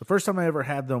chips. The first time I ever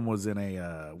had them was in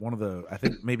a one of the I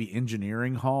think maybe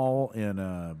engineering hall in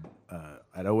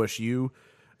at OSU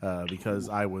because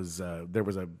I was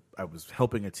I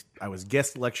was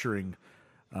guest lecturing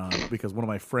because one of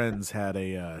my friends had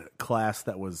a class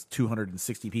that was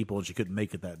 260 people and she couldn't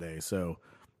make it that day, so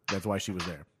that's why she was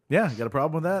there. Yeah, you got a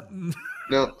problem with that?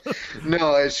 No,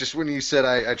 it's just when you said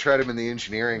I tried him in the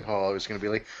engineering hall, I was going to be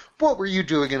like, what were you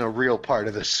doing in a real part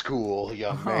of the school,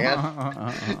 young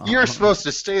man? You're supposed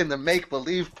to stay in the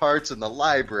make-believe parts in the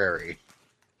library.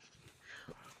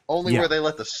 Only Yeah. where they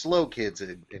let the slow kids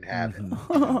inhabit.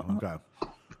 Okay.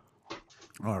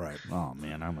 All right. Oh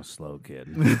man, I'm a slow kid.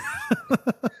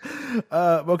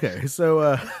 Okay,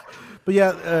 so But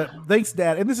yeah, thanks,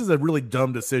 Dad. And this is a really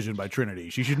dumb decision by Trinity.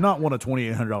 She should not want a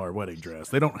 $2,800 wedding dress.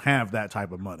 They don't have that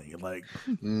type of money. Like,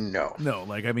 No.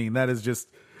 like, I mean, that is just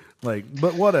like,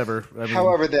 but whatever. I mean,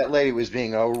 However, that lady was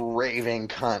being a raving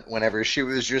cunt whenever she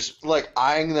was just like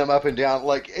eyeing them up and down.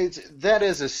 Like that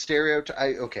is a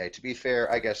stereotype. Okay, to be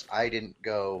fair, I guess I didn't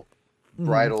go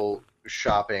bridal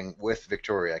shopping with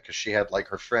Victoria because she had like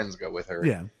her friends go with her.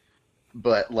 yeah.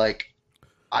 But like,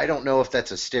 I don't know if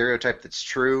that's a stereotype that's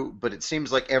true. But it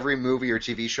seems like every movie or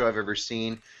TV show I've ever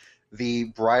seen, the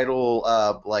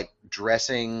bridal like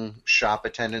dressing shop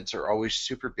attendants are always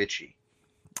super bitchy.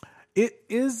 It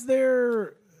is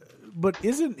there, but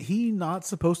isn't he not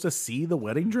supposed to see the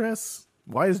wedding dress?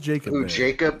 Why is Jacob Who, there?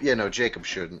 Jacob? Yeah, no, Jacob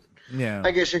shouldn't. Yeah.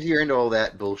 I guess if you're into all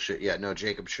that bullshit, yeah, no,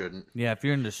 Jacob shouldn't. Yeah, if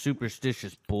you're into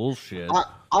superstitious bullshit.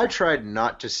 I tried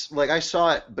not to, like, I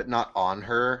saw it, but not on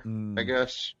her, I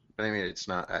guess. But I mean, it's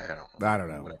not, I don't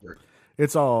know. Whatever.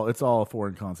 It's all a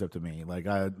foreign concept to me. Like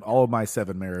all of my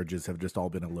 7 marriages have just all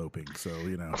been eloping. So,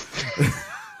 you know.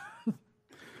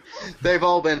 They've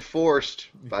all been forced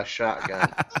by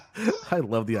shotgun. I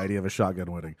love the idea of a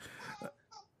shotgun wedding.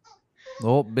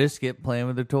 Oh, Biscuit playing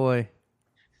with a toy.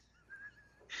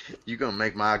 You gonna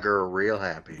make my girl real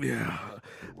happy. Yeah.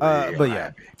 Real But yeah.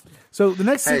 happy. So the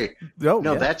next Hey, oh,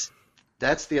 no, yeah.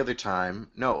 that's the other time.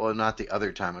 No, well, not the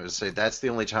other time. I would say that's the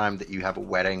only time that you have a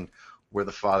wedding where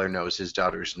the father knows his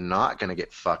daughter's not gonna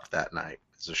get fucked that night.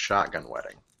 It's a shotgun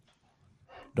wedding.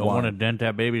 Don't want to dent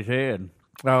that baby's head.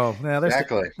 Oh, yeah,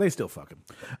 Exactly. they still fucking.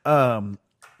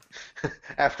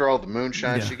 After all the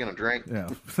moonshine she gonna drink, Yeah.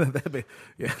 That'd be-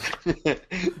 yeah.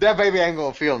 that baby ain't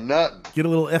gonna feel nothing. Get a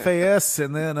little FAS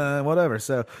and then whatever.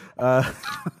 So Why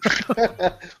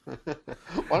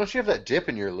don't you have that dip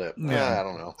in your lip? I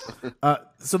don't know.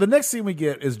 so the next scene we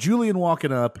get is Julian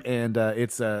walking up, and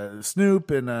it's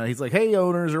Snoop, and he's like, "Hey,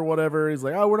 owners," or whatever. He's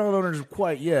like, "Oh, we're not owners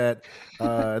quite yet."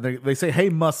 They say, "Hey,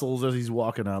 Muscles," as he's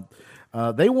walking up.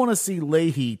 They want to see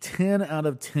Leahy 10 out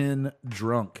of 10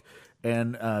 drunk.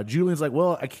 And Julian's like,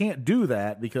 "Well, I can't do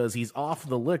that because he's off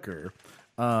the liquor."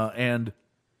 And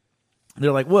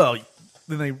they're like, "Well,"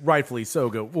 then they rightfully so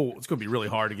go, "Well, it's going to be really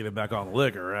hard to get him back on the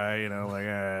liquor, right?" You know, like,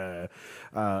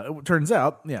 it turns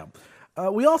out, yeah.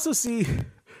 We also see,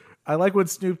 I like when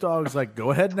Snoop Dogg's like, "Go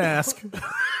ahead and ask."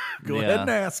 Go ahead and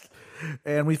ask.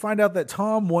 And we find out that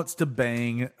Tom wants to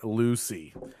bang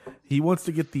Lucy. He wants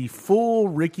to get the full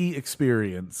Ricky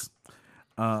experience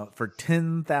for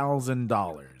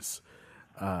 $10,000.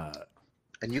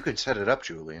 And you could set it up,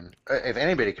 Julian. If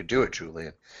anybody could do it,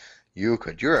 Julian, you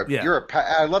could. You're Yeah.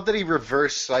 I love that he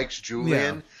reverse psychs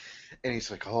Julian, and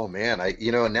he's like, "Oh man,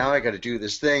 now I got to do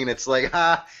this thing," and it's like,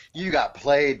 you got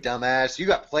played, dumbass. You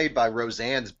got played by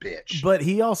Roseanne's bitch. But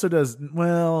he also does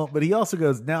but he also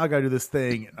goes, "Now I got to do this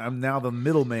thing. I'm now the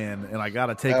middleman, and I got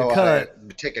to take a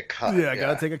cut." Take a cut. Yeah, I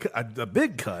got to take a cut. A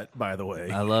big cut, by the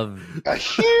way. I love a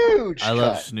huge. I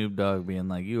love cut. Snoop Dogg being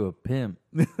like, "You a pimp."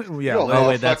 Yeah. don't Oh know.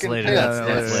 wait, that's fucking later. pimp.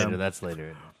 That's Yeah. later. That's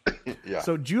later. Yeah.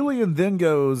 So Julian then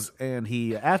goes and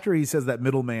after he says that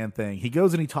middleman thing, he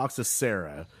goes and he talks to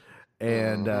Sarah.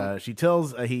 And he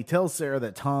tells Sarah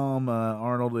that Tom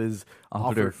Arnold is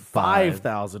Offered her offered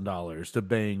 $5,000 to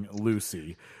bang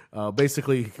Lucy.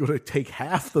 Basically, going to take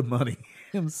half the money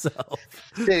himself,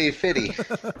 Fitty.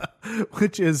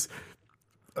 which is,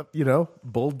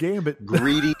 bold gambit.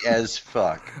 Greedy as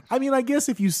fuck. I mean, I guess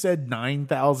if you said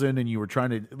 9,000 and you were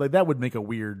trying to that would make a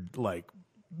weird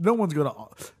no one's gonna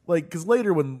because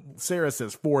later when Sarah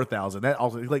says 4,000, that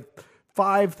also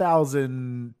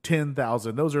 5,000,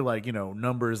 10,000, those are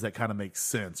numbers that kind of make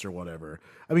sense or whatever.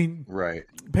 I mean, Right.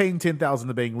 paying 10,000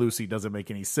 to bang Lucy doesn't make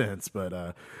any sense, but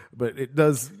it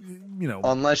does,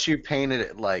 Unless you painted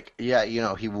it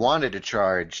he wanted to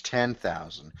charge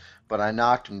 10,000, but I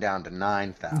knocked him down to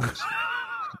 9,000.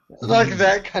 Like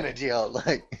that kind of deal.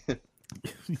 yes.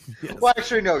 Well,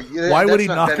 actually, no. Why would he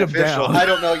knock him down? I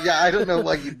don't know. Yeah, I don't know.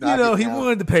 Like he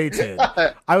wanted to pay 10.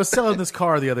 I was selling this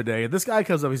car the other day, and this guy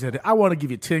comes up. He said, "I want to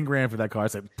give you 10 grand for that car." I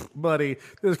said, "Buddy,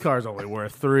 this car's only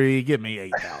worth 3. Give me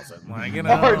 8,000."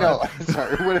 Or no,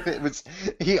 sorry. What if it was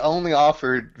he only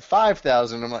offered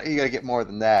 5,000? I'm like, you got to get more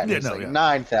than that. Yeah, It's no, like yeah.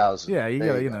 9,000. Yeah, you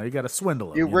There gotta, you gotta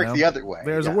swindle him. You work the other way,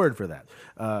 There's a yeah. word for that.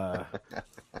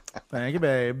 Thank you,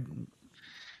 babe.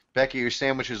 Becky, your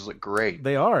sandwiches look great.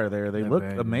 They are there. They look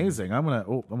baby. amazing. I'm gonna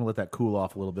let that cool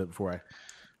off a little bit before I.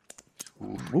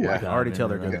 Ooh, I can already tell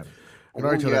they're good. Yeah. I can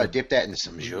already Ooh, tell yeah, they're dip that in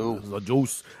some juice. the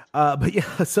juice. But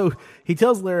yeah, so he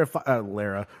tells Sarah,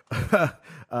 the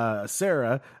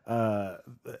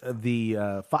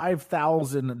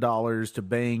 $5,000 to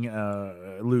bang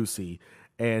Lucy,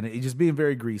 and he's just being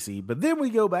very greasy. But then we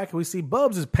go back and we see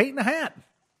Bubs is painting a hat.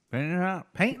 Painting a hat.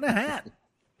 Painting a hat.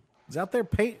 He's out there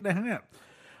painting a hat.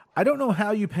 I don't know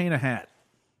how you paint a hat.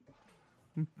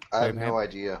 I have no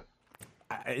idea.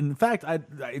 In fact, I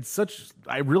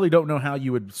really don't know how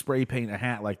you would spray paint a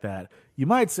hat like that. You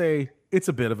might say it's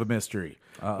a bit of a mystery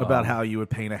about how you would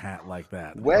paint a hat like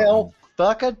that. Well,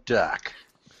 fuck a duck.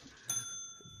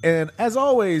 And as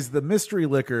always, the mystery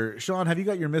liquor. Sean, have you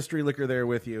got your mystery liquor there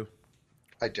with you?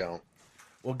 I don't.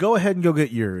 Well, go ahead and go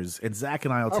get yours, and Zach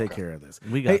and I will take Okay. care of this.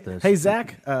 We got this. Hey,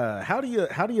 Zach, how do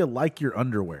you like your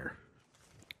underwear?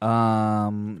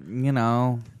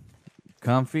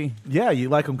 Comfy. Yeah, you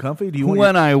like them comfy? Do you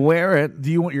When I wear it.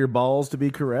 do you want your balls to be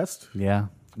caressed? Yeah.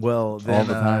 Well, then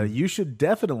the time. you should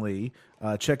definitely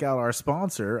check out our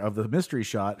sponsor of the mystery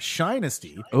shot,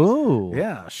 Shinesty. Ooh.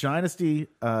 Yeah,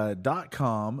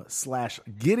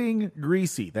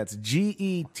 shinesty.com/gettinggreasy. That's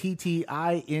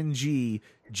GETTINGGREASY.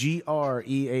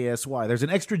 There's an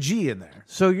extra G in there.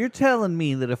 So you're telling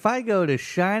me that if I go to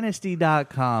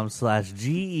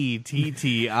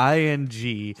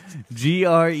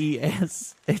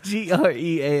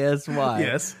shinesty.com/GETTINGGREASY,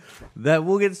 Yes. that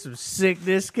we'll get some sick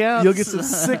discounts. You'll get some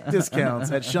sick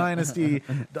discounts at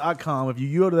shinesty.com if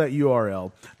you go to that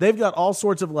URL. They've got all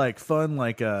sorts of like fun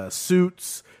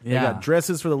suits. They Yeah. got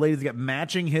dresses for the ladies. They got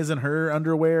matching his and her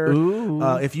underwear. Ooh.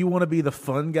 If you want to be the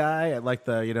fun guy at like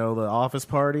the office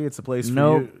party, it's a place for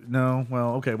Nope. you. No,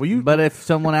 well, okay. Well, you But if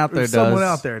someone out there if does, someone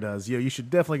out there does, you should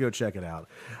definitely go check it out.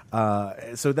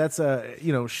 So that's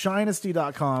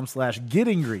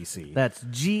shinesty.com/gettinggreasy. that's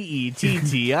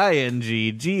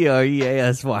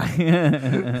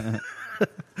GETTINGGREASY.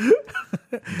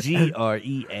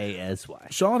 GREASY.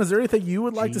 Sean, is there anything you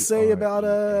would like to say about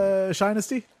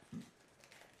Shinesty?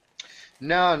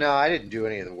 No, I didn't do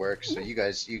any of the work. So you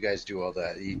guys do all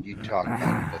that. You talk about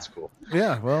it. That's cool.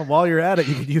 Yeah, well, while you're at it,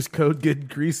 you can use code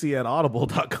GetGreasy at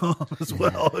audible.com as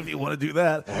well if you want to do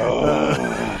that.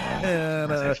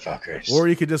 Motherfuckers. Or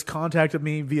you could just contact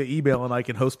me via email and I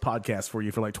can host podcasts for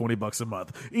you for like $20 a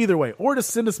month. Either way, or just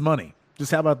send us money.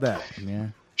 Just how about that? Yeah.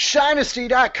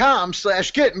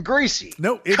 Shinesty.com/gettinggreasy.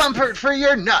 No, it's- comfort for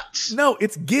your nuts. No,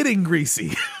 it's getting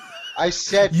greasy. I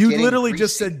said You getting literally greasy.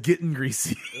 just said getting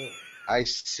greasy. I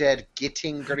said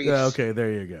getting greasy. Yeah, okay,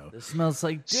 there you go. It smells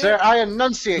like dip. Sir, I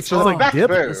enunciate smells to the like back dip.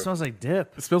 boo. It smells like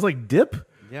dip. It smells like dip.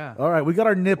 Yeah. All right, we got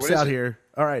our nips What is out it? here.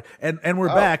 All right, and we're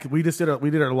back. We just did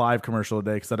our live commercial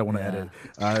today because I don't want to edit.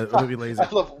 It'll be lazy. I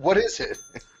love. What is it?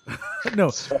 No,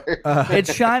 It's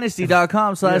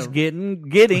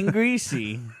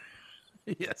shinesty.com/gettinggreasy.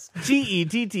 yes.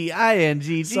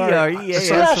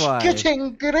 GETTINGGREASY.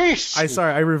 Getting greasy.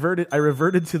 I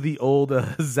reverted to the old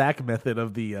Zach method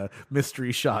of the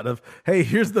mystery shot of, hey,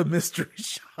 here's the mystery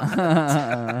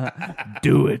shot.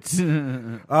 Do it.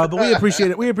 But we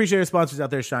appreciate it. We appreciate our sponsors out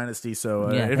there, Shinesty.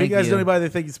 So Yeah, if you thank guys you. know anybody that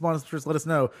think you sponsors, let us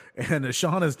know. And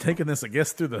Sean has taken this, I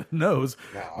guess, through the nose.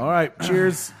 All right,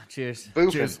 cheers. Cheers.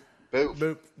 Boofing. Cheers.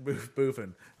 Boof.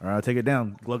 Boofing. All right, I'll take it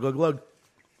down. Glug, glug, glug.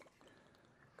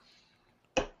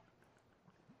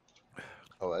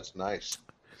 Oh, that's nice.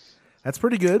 That's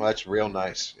pretty good. Well, that's real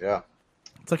nice. Yeah.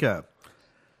 It's like a,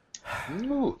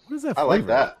 Ooh, what is that I like flavor?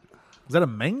 that. Is that a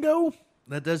mango?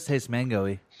 That does taste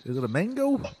mango-y. Is it a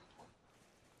mango?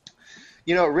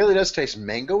 You know, it really does taste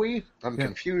mango-y. I'm Yeah.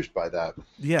 confused by that.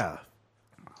 Yeah.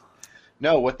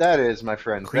 No, what that is, my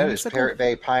friends, that is Creamsicle? Parrot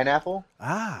Bay pineapple.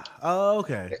 Oh,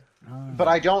 okay. But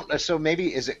I don't. So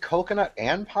maybe is it coconut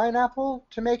and pineapple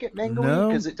to make it mango-y? No,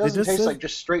 Because it it doesn't just taste says- like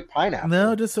just straight pineapple.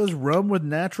 No, it just says rum with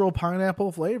natural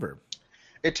pineapple flavor.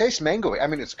 It tastes mango-y. I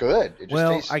mean, it's good. It just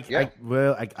Well, tastes. I I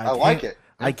like can't- it.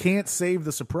 I can't save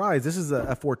the surprise. This is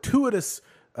a fortuitous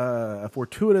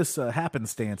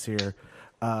happenstance here.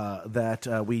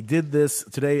 That we did this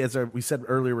today, as we said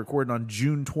earlier, recording on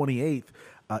June 28th.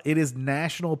 It is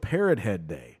National Parrot Head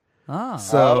Day. Ah.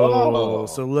 So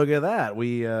look at that.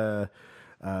 We had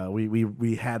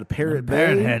Parrot Bay.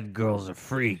 Parrothead girls are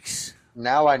freaks.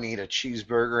 Now I need a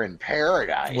cheeseburger in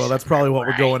paradise. Well, that's probably what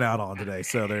we're going out on today.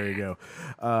 So there you go.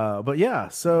 But yeah,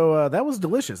 so that was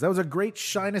delicious. That was a great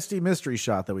Shinesty mystery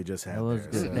shot that we just had. That was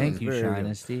there. good. So Thank you, very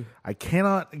good. Shinesty. I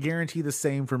cannot guarantee the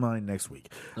same for mine next week.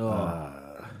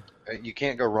 You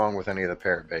can't go wrong with any of the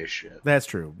Parrot Bay shit. That's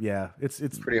true. Yeah, it's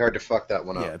Pretty hard to fuck that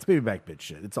one up. yeah, it's baby back bitch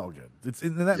shit. It's all good. It's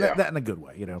that in a good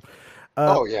way, you know.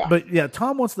 Oh, yeah. But yeah,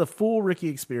 Tom wants the full Ricky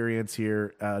experience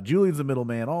here. Julian's the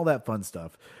middleman, all that fun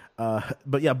stuff.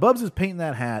 But yeah, Bubs is painting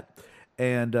that hat,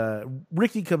 and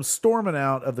Ricky comes storming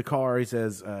out of the car. He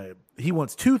says he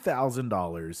wants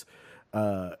 $2,000,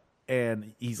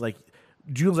 and he's like,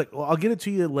 Julian's like, well, I'll get it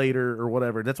to you later or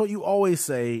whatever. That's what you always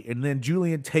say. And then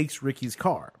Julian takes Ricky's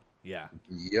car. Yeah.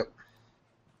 Yep.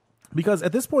 Because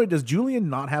at this point, does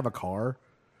Julian not have a car?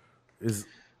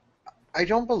 I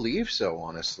don't believe so,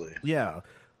 honestly. Yeah.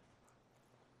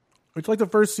 It's like the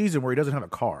first season where he doesn't have a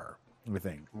car, I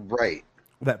think. Right.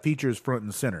 That features front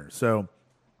and center. So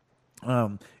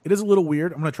it is a little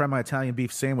weird. I'm going to try my Italian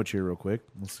beef sandwich here real quick.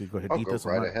 Let's see. Go ahead. Eat go this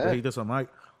right on ahead. Eat this on mic.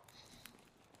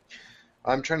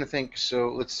 I'm trying to think. So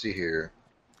let's see here.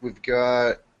 We've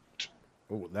got.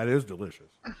 Oh, that is delicious.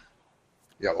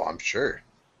 Yeah, well, I'm sure.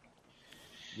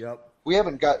 Yep. We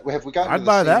haven't got. Have we gotten? I'd to the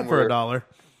buy scene that for where-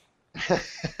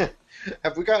 $1.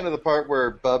 Have we gotten to the part where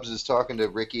Bubs is talking to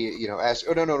Ricky? You know, ask.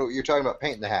 Oh no, you're talking about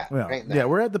painting the hat. Yeah, Painting the yeah, hat.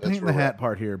 we're at the That's paint in where the we're hat at.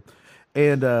 part here,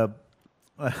 and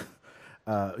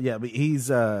yeah, but he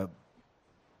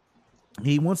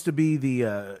wants to be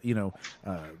the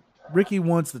Ricky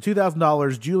wants the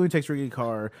 $2,000. Julian takes Ricky's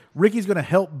car. Ricky's going to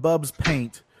help Bubs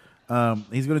paint.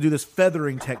 He's going to do this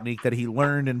feathering technique that he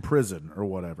learned in prison or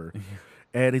whatever.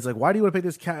 And he's like, "Why do you want to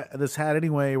paint this hat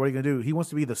anyway? What are you going to do?" He wants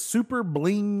to be the super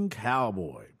bling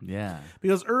cowboy. Yeah.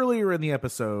 Because earlier in the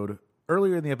episode,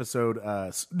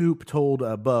 Snoop told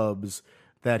Bubs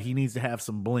that he needs to have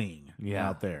some bling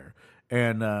out there,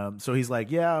 and so he's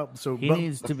like, "Yeah." So He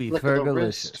needs to be flick of the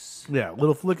fergalicious. yeah,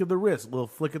 little flick of the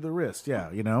wrist.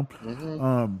 Yeah, you know.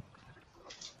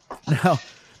 Now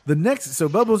the next, so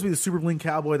Bubs wants to be the super bling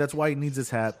cowboy. That's why he needs his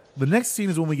hat. The next scene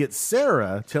is when we get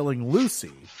Sarah telling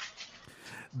Lucy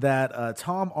that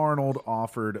Tom Arnold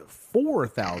offered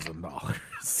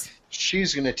 $4,000.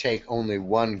 She's gonna take only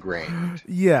 $1,000.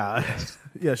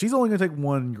 Yeah, she's only going to take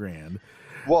 $1,000.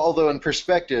 Well, although in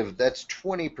perspective, that's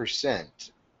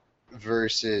 20%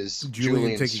 versus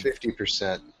Julian Julian's taking-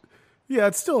 50%. Yeah,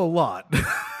 it's still a lot.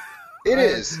 It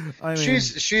is. I mean-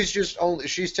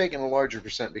 she's taking a larger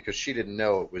percent because she didn't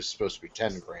know it was supposed to be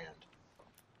 $10,000.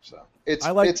 So it's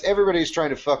everybody's trying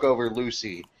to fuck over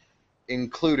Lucy,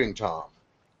 including Tom.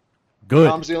 Good.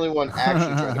 Tom's the only one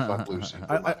actually trying to fuck Lucy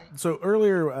for money. So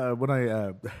earlier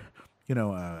when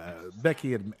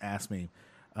Becky had asked me,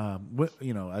 I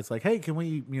was like, "Hey, can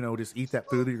we, just eat that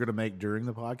food that you're going to make during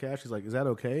the podcast?" She's like, "Is that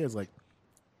okay?" I was like,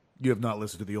 "You have not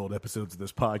listened to the old episodes of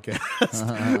this podcast."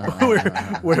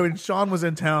 where when Sean was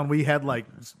in town, we had like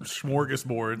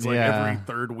smorgasbords every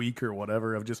third week or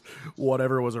whatever of just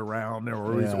whatever was around,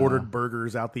 or we ordered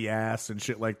burgers out the ass and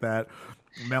shit like that.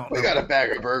 We got a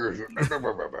bag of burgers.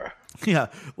 Yeah,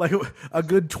 like a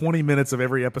good 20 minutes of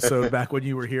every episode back when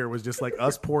you were here was just like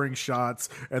us pouring shots,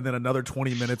 and then another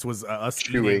 20 minutes was us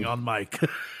eating on mic.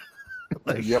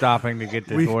 Stopping to get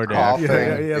the DoorDash.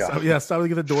 Coughing. Stopping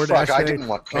to get the DoorDash. Fuck, I thing. didn't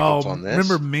want pickles on this.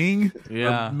 Remember Ming?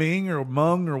 Yeah. Or Ming or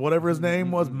Mung or whatever his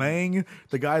name was, Mang,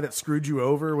 the guy that screwed you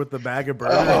over with the bag of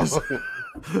burgers.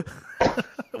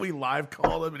 We live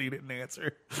called him and he didn't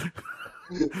answer.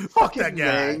 Fuck that guy.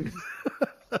 Mang.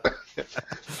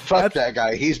 Fuck that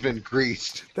guy. He's been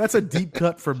greased. That's a deep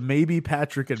cut from maybe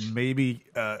Patrick and maybe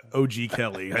OG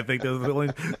Kelly. I think those are the only.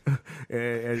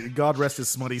 And God rest his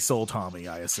smutty soul, Tommy.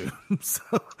 I assume. So,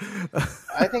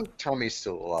 I think Tommy's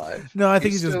still alive. No, I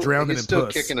think he's just still, drowning he's in still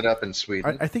puss. kicking it up in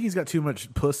Sweden. I think he's got too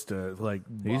much puss to like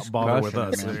He's bother with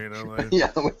crushing us. it, man. Like,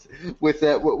 yeah, with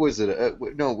that. What was it?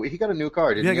 No, he got a new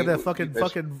car. Didn't yeah, he? he got that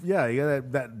fucking yeah, he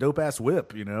got that dope ass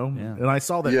whip, Yeah. And I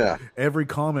saw that Yeah. every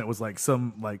comment was like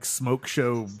some like smoke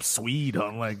show Swede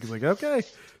on like okay,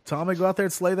 Tommy, go out there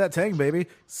and slay that tang, baby,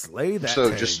 slay that. So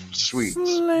tang. Mm. just sweet.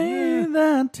 Slay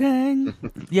that tang.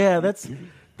 Yeah,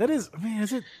 that is. I mean,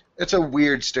 is it? It's a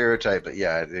weird stereotype, but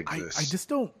yeah, it I exists. just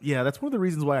don't. Yeah, that's one of the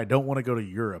reasons why I don't want to go to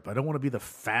Europe. I don't want to be the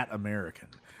fat American.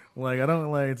 Like I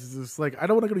don't like. It's just like I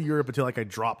don't want to go to Europe until like I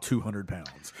drop 200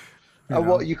 pounds.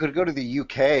 Well, you could go to the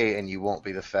UK and you won't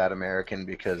be the fat American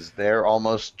because they're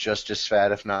almost just as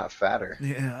fat, if not fatter.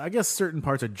 Yeah, I guess certain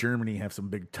parts of Germany have some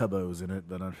big tubbos in it,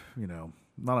 but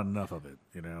not enough of it.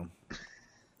 I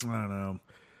don't know.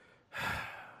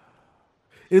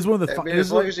 It is one of the. I mean, as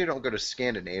long as you don't go to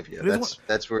Scandinavia,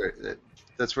 that's where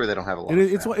they don't have a lot.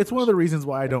 It's one of the reasons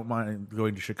why I don't mind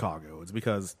going to Chicago. It's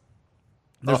because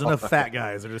there's enough fat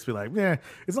guys that just be like, yeah,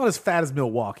 it's not as fat as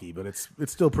Milwaukee, but it's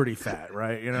still pretty fat,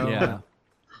 right? Yeah.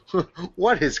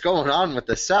 What is going on with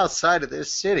the south side of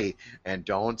this city? And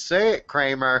don't say it,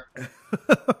 Kramer.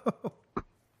 God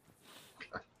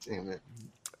damn it.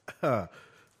 Oh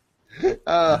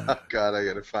God, I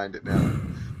gotta find it now.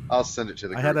 I'll send it to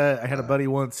the group. I had a buddy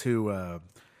once who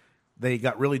they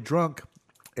got really drunk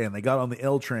and they got on the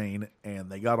L train and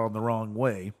they got on the wrong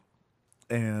way,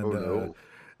 and no.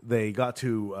 they got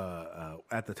to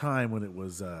at the time when it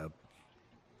was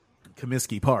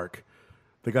Comiskey Park.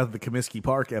 They got to the Comiskey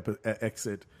Park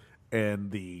exit, and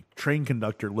the train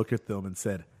conductor looked at them and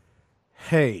said,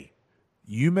 "Hey,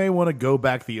 you may want to go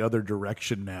back the other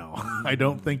direction now. I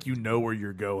don't think you know where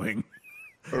you're going."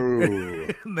 Ooh.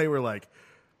 And they were like,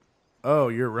 Oh,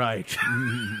 you're right.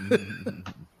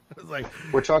 It's like,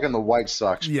 We're talking the White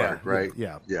Sox Yeah, Park, right?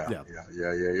 yeah. Yep.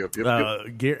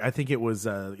 I think it was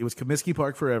Comiskey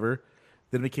Park forever.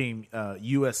 Then it became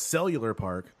U.S. Cellular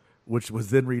Park, which was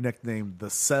then renamed the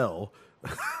Cell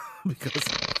because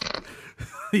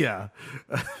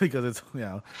because it's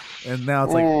and now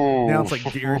it's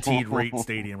like Guaranteed Rate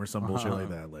Stadium or some bullshit like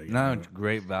that. Like No, it's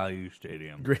Great Value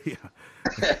Stadium. great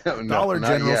No, Dollar not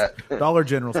General yet. Dollar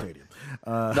General Stadium.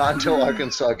 Not until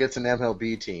Arkansas gets an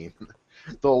MLB team.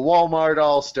 The Walmart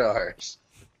All-Stars.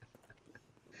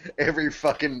 Every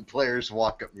fucking player's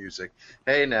walk-up music.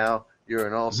 Hey now, you're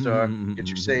an all-star. Get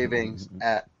your savings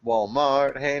at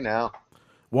Walmart. Hey now.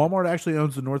 Walmart actually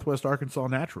owns the Northwest Arkansas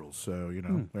Naturals, so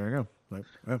there you go. Like,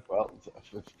 Well,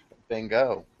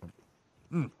 bingo.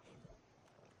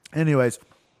 anyways,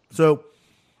 so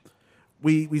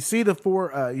we see the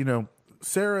four.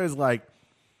 Sarah is like,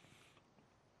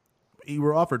 you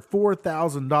were offered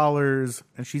 $4,000,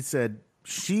 and she said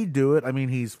she'd do it. I mean,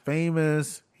 he's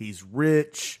famous, he's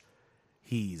rich,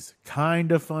 he's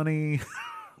kind of funny.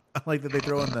 I like that they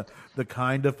throw in the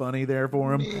kind of funny there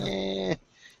for him.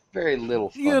 Very little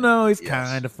fun. He's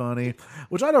kind of funny,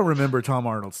 which I don't remember Tom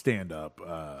Arnold's stand up.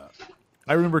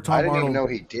 I remember Tom I didn't Arnold. even know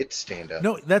he did stand up.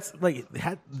 No,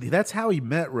 that's how he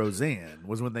met Roseanne,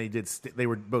 was when they did. They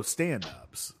were both stand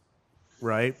ups,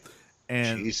 right?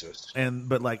 And Jesus.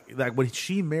 but like when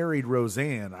she married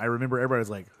Roseanne, I remember everybody was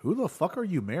like, "Who the fuck are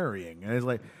you marrying?" And it's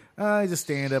like, he's a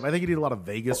stand up. I think he did a lot of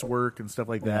Vegas work and stuff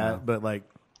like that.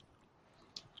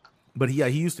 But he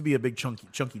used to be a big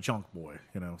chunky chunk boy,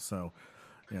 So,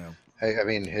 Hey, I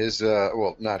mean,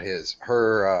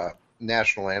 her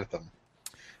national anthem.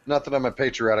 Not that I'm a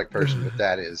patriotic person, but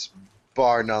that is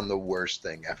bar none the worst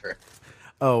thing ever.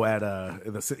 Oh, at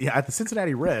the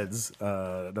Cincinnati Reds,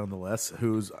 nonetheless,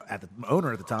 whose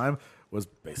owner at the time was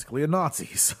basically a Nazi.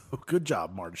 So good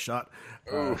job, Martin Schott.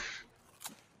 Oof.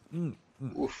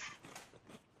 Oof.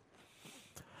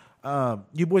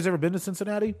 You boys ever been to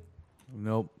Cincinnati?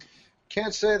 Nope.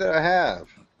 Can't say that I have.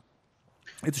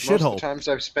 It's a Most of shithole. the times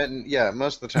I've spent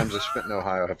in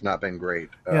Ohio have not been great.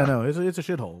 It's a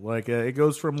shithole. Like it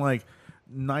goes from like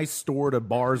nice store to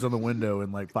bars on the window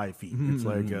in like 5 feet. It's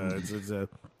like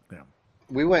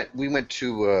We went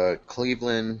to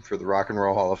Cleveland for the Rock and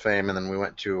Roll Hall of Fame, and then we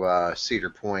went to Cedar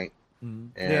Point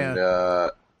and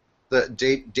the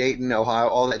Dayton, Ohio,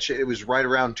 all that shit. It was right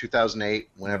around 2008,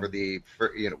 whenever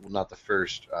not the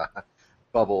first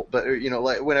bubble, but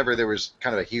like whenever there was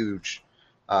kind of a huge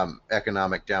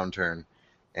economic downturn,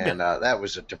 and that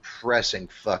was a depressing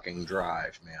fucking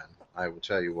drive, man. I will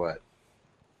tell you what.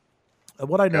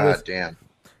 What I know God damn.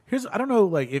 I don't know,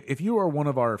 like if you are one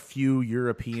of our few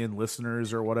European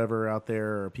listeners or whatever out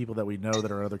there, or people that we know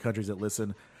that are in other countries that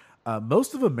listen,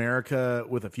 most of America,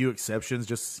 with a few exceptions,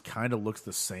 just kind of looks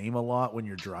the same a lot when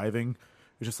you're driving.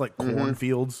 It's just like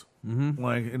cornfields,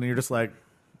 like, and you're just like,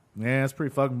 yeah, it's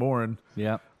pretty fucking boring.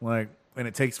 Yeah, like, and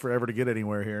it takes forever to get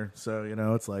anywhere here. So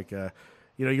it's like,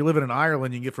 you live in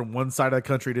Ireland, you can get from one side of the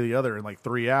country to the other in like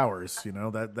 3 hours.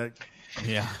 That.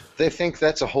 Yeah, they think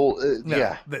that's a whole.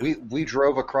 No, we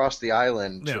drove across the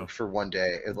island for one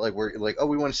day. Like we're like, oh,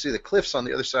 we want to see the cliffs on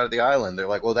the other side of the island. They're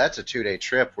like, well, that's a 2-day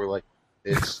trip. We're like,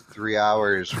 it's 3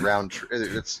 hours round.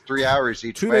 It's 3 hours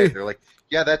each way. They're like,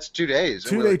 yeah, that's 2 days.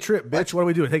 2-day trip, bitch. What are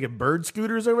we doing? Taking bird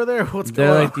scooters over there? What's they're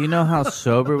going on? like, do you know how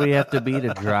sober we have to be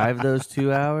to drive those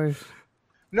 2 hours?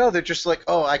 No, they're just like,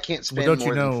 oh, I can't spend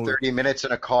more than 30 minutes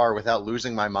in a car without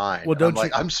losing my mind. Well,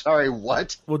 I'm sorry,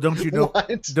 what? Well, don't you know?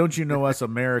 What? Don't you know us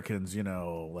Americans?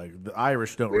 Like the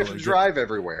Irish don't We have really to drive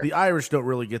everywhere. The Irish don't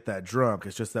really get that drunk.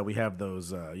 It's just that we have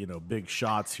those, big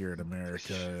shots here in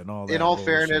America and all that. In all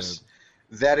bullshit. fairness,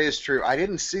 that is true. I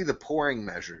didn't see the pouring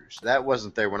measures. That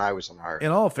wasn't there when I was in Ireland.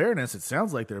 In all fairness, it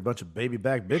sounds like they're a bunch of baby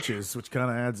back bitches, which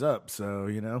kind of adds up. So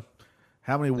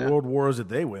how many world wars did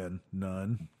they win?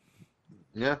 None.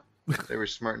 Yeah. They were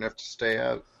smart enough to stay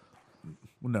out.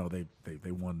 Well, no, they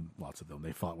won lots of them.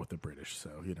 They fought with the British, so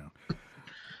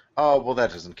Oh well,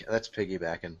 that's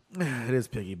piggybacking. It is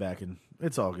piggybacking.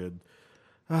 It's all good.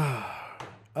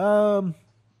 Yeah,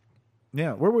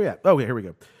 where were we at? Oh, yeah, here we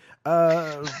go.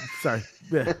 Sorry,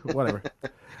 yeah, whatever.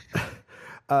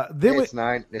 Then It's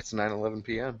 9:11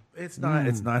 p.m. It's not.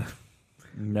 It's not.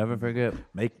 Never forget.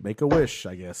 Make a wish.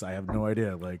 I guess I have no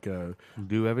idea. Like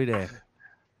do every day.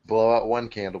 Blow out one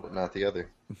candle, but not the other.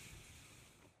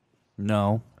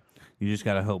 No, you just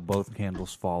gotta hope both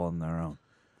candles fall on their own.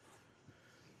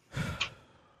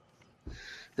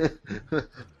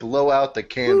 blow out the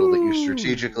candle that you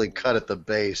strategically cut at the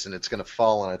base, and it's going to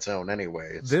fall on its own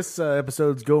anyway. This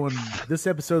episode's going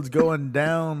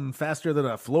down faster than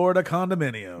a Florida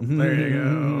condominium. There you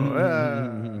go.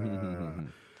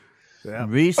 Yeah.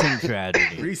 Recent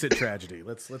tragedy. Recent tragedy.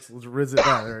 Let's visit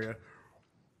that. There we go.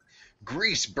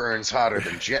 Grease burns hotter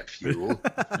than jet fuel.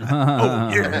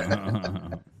 Oh yeah.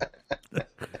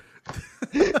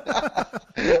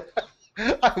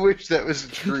 I wish that was a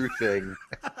true thing.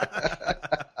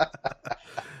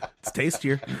 It's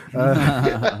tastier.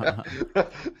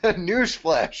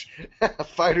 Newsflash: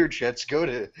 fighter jets go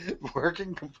to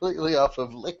working completely off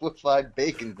of liquefied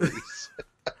bacon grease.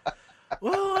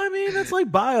 Well, I mean, that's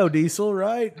like biodiesel,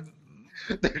 right?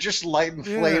 They're just lighting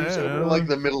flames over like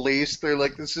the Middle East. They're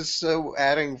like, this is so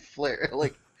adding flare.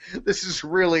 Like, this is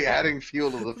really adding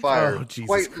fuel to the fire. Oh, Jesus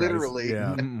Quite Christ. literally.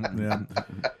 Yeah.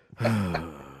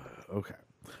 Okay.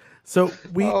 So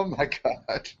Oh my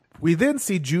God. we then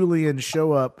see Julian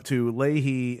show up to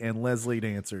Leahy and Leslie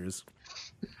dancers.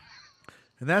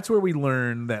 And that's where we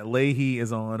learn that Leahy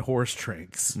is on horse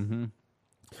drinks. Mm-hmm.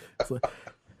 It's like,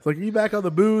 are you back on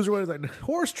the booze or what? It's like,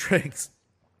 horse drinks.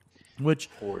 Which,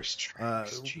 Horse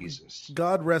tracks. Jesus.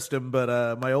 God rest him,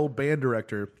 but my old band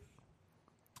director,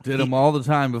 Did them all the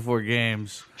time before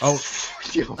games. Yo,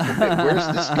 where's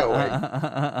this going?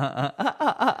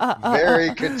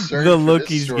 Very concerned. The for look this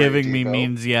he's story, giving me Devo.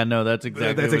 means, yeah, no, that's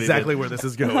exactly where this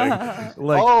is going.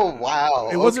 Like, Oh wow!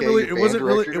 it wasn't Okay, really. your It wasn't band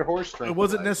really. director, your horse It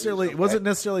wasn't tranquilizers, necessarily. It okay. wasn't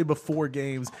necessarily before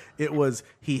games. It was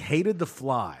he hated to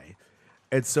fly,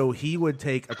 and so he would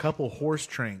take a couple horse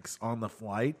tranks on the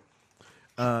flight,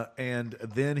 and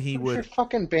then he Who's your would.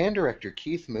 fucking band director,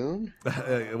 Keith Moon?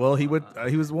 Well, he would.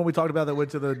 He was the one we talked about that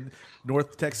went to the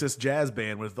North Texas Jazz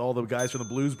Band with all the guys from the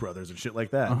Blues Brothers and shit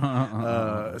like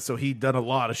that. So he'd done a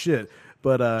lot of shit.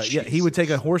 But yeah, he would take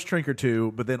a horse drink or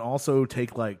two, but then also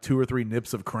take like 2 or 3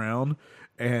 nips of Crown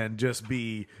and just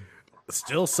be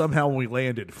still somehow when we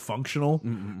landed functional.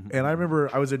 And I remember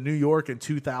I was in New York in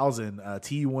 2000.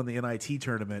 TU won the NIT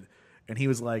tournament, and he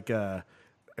was like,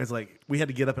 it's like we had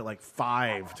to get up at like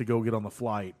 5 to go get on the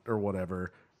flight or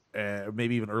whatever,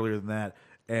 maybe even earlier than that.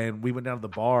 And we went down to the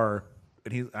bar,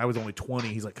 and I was only 20.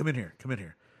 He's like, come in here.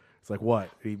 It's like, what?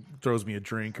 He throws me a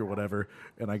drink or whatever,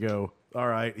 and I go, all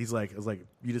right. I was like,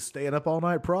 you just staying up all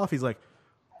night, prof? He's like,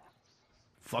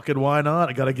 fucking why not?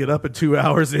 I got to get up in 2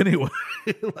 hours anyway.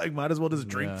 Like, might as well just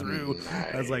drink through.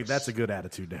 I was like, that's a good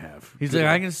attitude to have. He's like,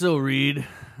 I can still read.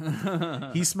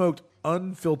 He smoked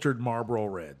unfiltered Marlboro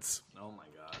Reds. Oh my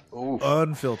god. Oof.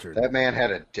 Unfiltered. That man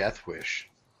had a death wish.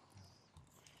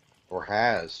 Or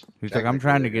has. He's like, I'm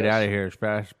trying to get out of here as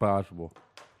fast as possible.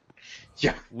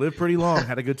 Yeah. Lived pretty long.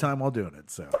 Had a good time while doing it.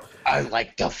 So I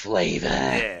like the flavor.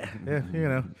 yeah, you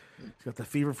know, he's got the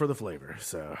fever for the flavor.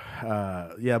 So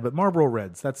yeah, but Marlboro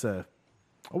Reds. That's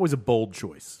always a bold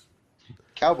choice.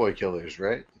 Cowboy Killers,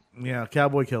 right? Yeah,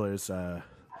 Cowboy Killers.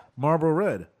 Marlboro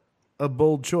Red, a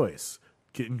bold choice.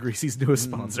 Getting Greasy's newest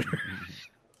sponsor.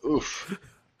 Oof.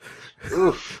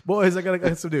 Oof. Boys, I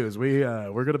got some news.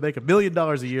 We're gonna make $1 million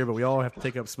a year, but we all have to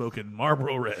take up smoking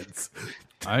Marlboro Reds.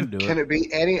 I'd do Can it. it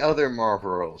be any other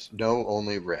Marlboros? No,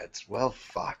 only Reds. Well,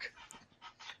 fuck.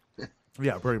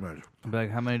 Yeah, pretty much. I'd be like,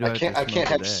 how many do I, I can't have to smoke a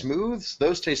have day? smooths.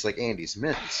 Those taste like Andy's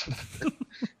mints.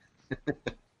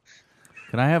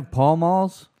 Can I have Pall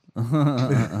Malls? Get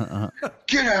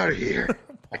out of here.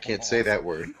 I can't say that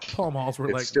word. Palm Malls were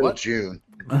It's like, still what? June.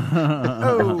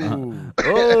 Oh,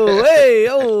 Oh, hey,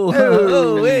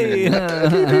 oh, hey.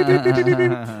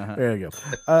 there you go.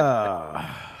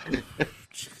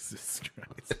 Jesus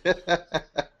Christ.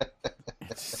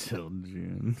 It's still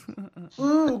June.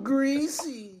 Ooh,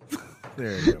 greasy.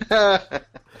 There you go.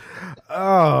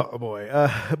 Oh boy,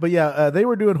 but yeah, they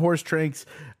were doing horse tranks,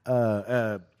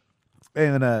 and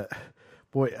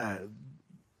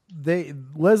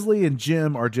Leslie and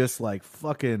Jim are just like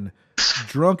fucking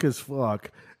drunk as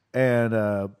fuck, and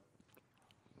I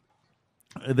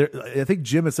think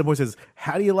Jim at some point says,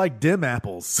 "How do you like dim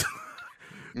apples?"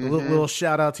 A little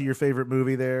shout out to your favorite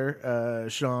movie there,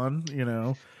 Sean. You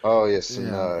know. Oh, yes, and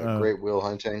Yeah, Great Wheel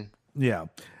Hunting. Yeah.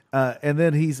 And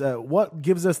then he's, what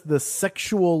gives us the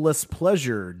sexualless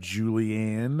pleasure,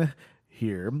 Julianne,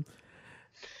 here?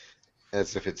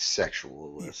 As if it's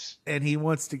sexualless. And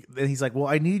he's like, well,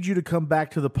 I need you to come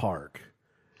back to the park.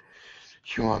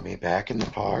 You want me back in the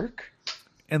park?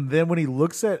 And then when he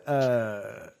looks at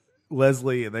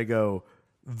Leslie and they go,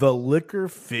 the liquor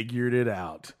figured it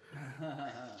out.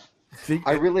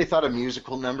 I really thought a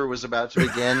musical number was about to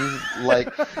begin, like,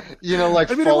 I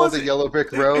mean, follow the yellow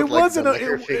brick road. it like wasn't the a-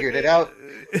 liquor it- figured it out.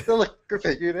 The liquor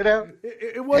figured it out.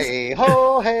 It was. Hey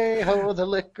ho, the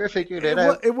liquor figured it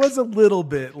out. It was a little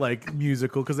bit like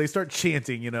musical because they start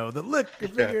chanting, the liquor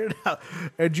figured it out.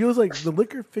 And Jules like, the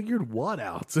liquor figured what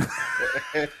out?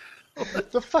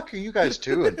 The fuck are you guys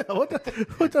doing? what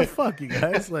the fuck, you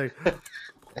guys? Like,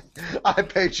 I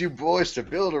paid you boys to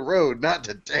build a road, not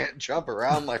to jump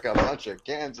around like a bunch of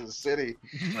Kansas City.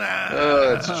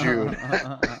 Oh, it's June.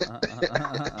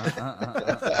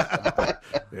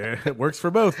 yeah, it works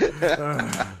for both.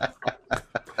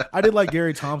 I did like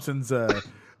Gary Thompson's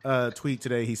tweet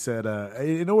today. He said,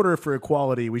 in order for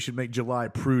equality, we should make July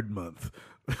Prude Month.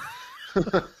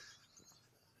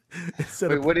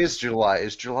 Instead Wait, of what is July?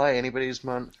 Is July anybody's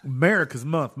month? America's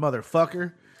month,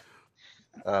 motherfucker.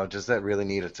 Does that really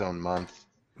need its own month?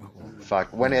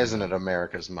 Fuck, when isn't it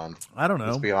America's month? I don't know.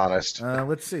 Let's be honest.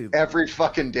 Let's see. Every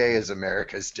fucking day is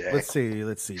America's day. Let's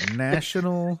see.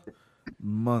 National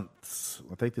months.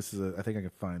 I think I think I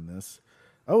can find this.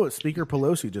 Oh, Speaker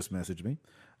Pelosi just messaged me.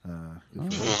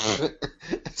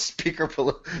 Speaker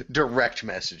direct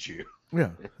message you.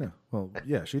 Yeah. Well,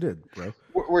 yeah, she did, bro.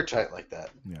 We're tight like that.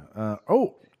 Yeah.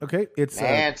 Okay. It's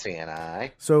Nancy and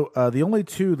I. So the only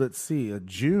two, let's see,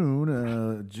 June.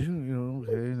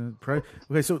 Okay.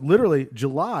 So literally,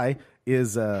 July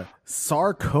is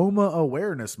Sarcoma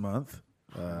Awareness Month.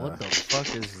 What the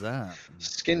fuck is that?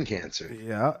 Skin cancer.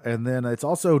 Yeah, and then it's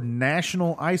also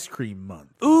National Ice Cream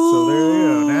Month. Ooh, so there you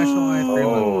go, National Ice Cream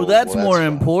Month. Oh, that's well, more that's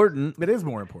fun. important. It is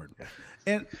more important.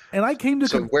 And I came to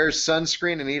So wear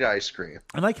sunscreen and eat ice cream.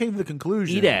 and I came to the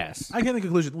conclusion. Eat ass. I came to the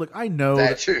conclusion. Look, I know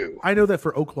That too. I know that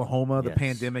for Oklahoma, the Yes.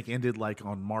 pandemic ended like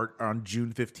on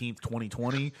June 15th,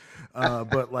 2020.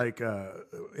 But like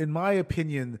in my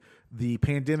opinion, the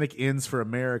pandemic ends for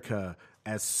America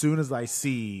as soon as I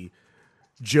see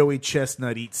Joey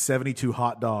Chestnut eat 72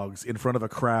 hot dogs in front of a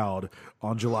crowd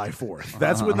on July 4th.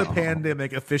 That's when the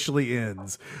pandemic officially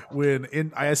ends.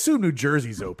 I assume New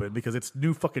Jersey's open because it's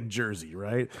New fucking Jersey,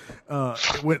 right?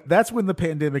 That's when the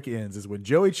pandemic ends, is when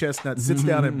Joey Chestnut sits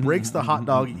down and breaks the hot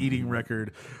dog eating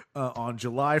record on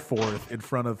July 4th in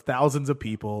front of thousands of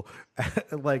people.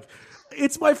 Like,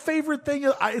 it's my favorite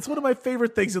thing. It's one of my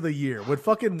favorite things of the year. When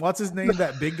fucking, what's his name?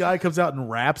 That big guy comes out and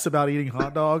raps about eating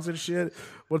hot dogs and shit.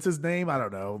 What's his name? I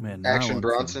don't know. Man, now I Action want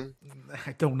Bronson.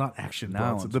 Not Action Now I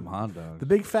Bronson. want some hot dogs. The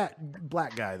big fat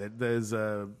black guy that is,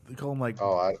 they call him like,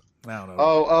 I don't know.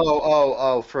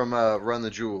 Oh, from Run the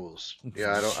Jewels.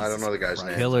 Yeah, I don't know the guy's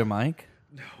name. Killer Mike?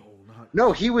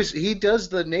 No, he does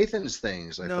the Nathan's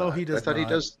things. I No, thought. he does I thought he not.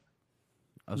 does.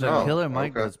 I was like, No, Killer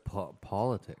Mike okay. does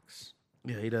politics.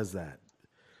 Yeah, he does that.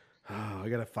 Oh, I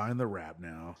gotta find the rap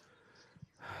now.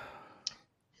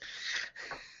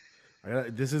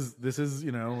 This is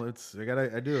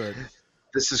I do it.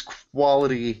 This is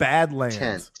quality. Badlands.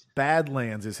 Tent.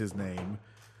 Badlands is his name.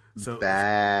 So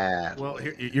Bad. well,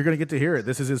 you're gonna get to hear it.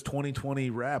 This is his 2020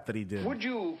 rap that he did. Would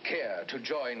you care to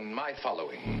join my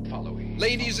following?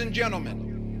 Ladies and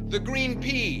gentlemen, the green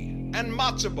pea and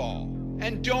matzo ball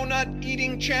and donut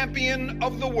eating champion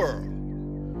of the world.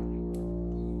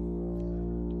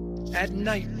 At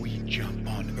night we jump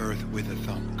on earth with a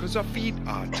thump, 'cause our feet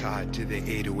are tied to the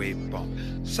 808 bump.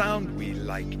 Sound we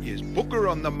like is Booker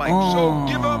on the mic, so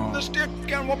give 'em the stick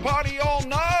and we'll party all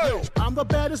night. I'm the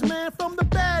baddest man from the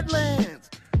Badlands.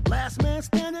 Last man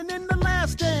standing in the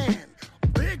last stand.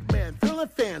 Big man filling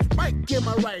fans. Right in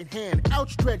my right hand.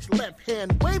 Outstretched left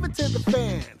hand. Wave it to the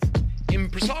fans.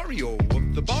 Impresario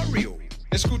of the barrio.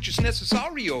 Escuchas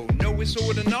necesario, no es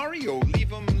ordinario.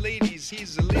 Leave 'em ladies,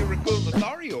 he's a lyrical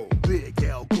Lothario. Big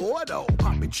El Gordo.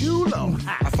 Papi Chulo.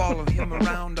 I follow him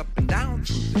around up and down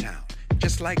through the town,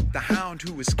 just like the hound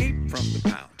who escaped from the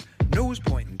pound. Nose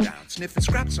pointing down, sniffing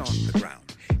scraps on the ground.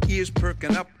 Ears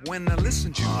perking up when I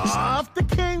listen to the sound. Off the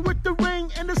king with the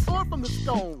ring and the sword from the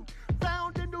stone.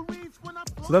 Found in the reeds when I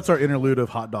So that's our interlude of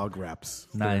hot dog raps.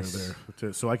 Nice.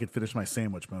 So I could finish my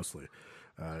sandwich mostly.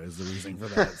 Is the reason for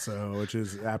that. So, which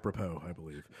is apropos, I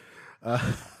believe.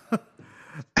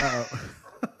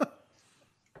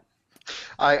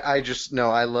 I just no,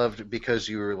 I loved because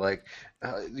you were like,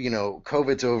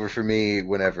 COVID's over for me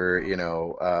whenever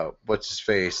what's his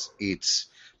face eats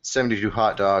 72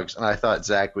 hot dogs, and I thought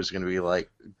Zach was going to be like,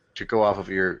 to go off of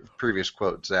your previous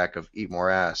quote, Zach, of eat more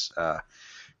ass.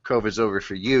 COVID's over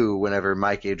for you whenever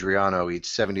Mike Adriano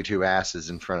eats 72 asses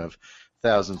in front of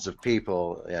thousands of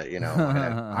people.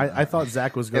 I thought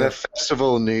Zach was in a going to.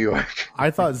 festival in New York. I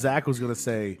thought Zach was going to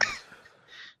say,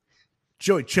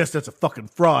 Joey Chestnut's a fucking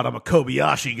fraud. I'm a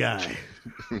Kobayashi guy.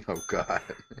 Oh God.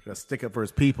 Gotta stick up for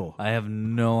his people. I have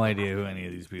no idea who any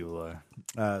of these people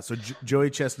are. So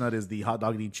Joey Chestnut is the hot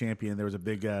dog eating champion. There was a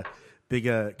big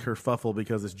kerfuffle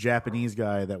because this Japanese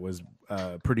guy that was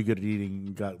pretty good at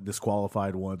eating got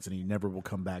disqualified once, and he never will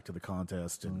come back to the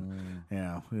contest. And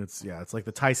it's like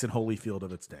the Tyson Holyfield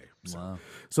of its day.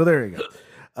 So there you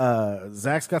go.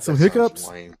 Zach's got some hiccups.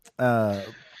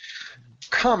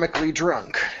 Comically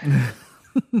drunk.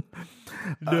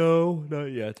 No, not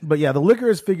yet. But yeah, the liquor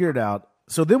is figured out.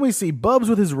 So then we see Bubs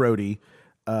with his roadie,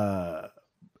 and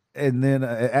then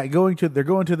they're going to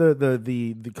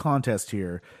the contest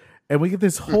here, and we get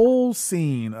this whole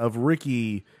scene of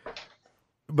Ricky.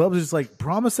 Bubs is like,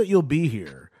 promise that you'll be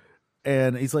here,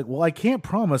 and he's like, well, I can't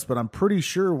promise, but I'm pretty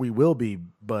sure we will be,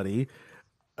 buddy.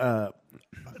 I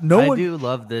do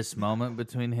love this moment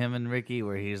between him and Ricky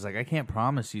where he's like, I can't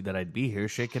promise you that I'd be here.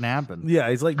 Shit can happen. Yeah,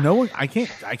 he's like, no one. I can't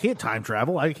time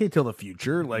travel. I can't tell the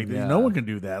future. Like, no one can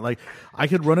do that. Like, I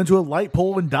could run into a light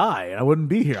pole and die, and I wouldn't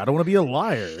be here. I don't want to be a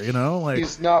liar. You know, like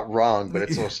he's not wrong, but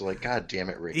it's also like, God damn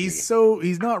it, Ricky. He's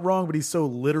not wrong, but he's so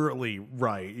literally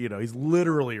right. You know, he's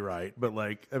literally right. But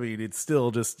like, I mean, it's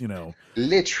still just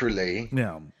literally.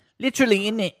 Yeah, literally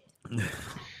in it.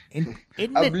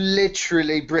 I'm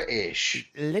literally British.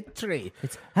 Literally.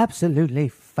 It's absolutely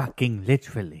fucking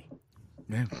literally.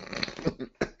 I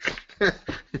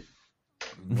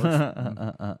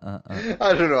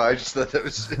don't know. I just thought that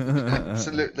was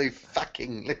absolutely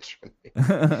fucking literally.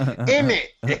 In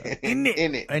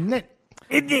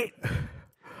it.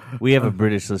 We have a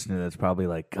British listener that's probably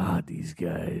like, God, these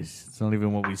guys. It's not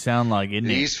even what we sound like, isn't it?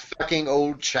 These fucking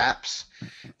old chaps.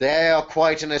 They are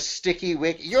quite in a sticky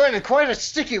wicket. You're in quite a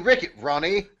sticky wicket,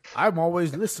 Ronnie. I'm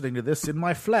always listening to this in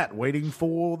my flat, waiting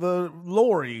for the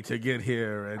lorry to get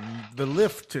here and the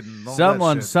lift and all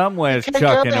someone that shit. Somewhere's Can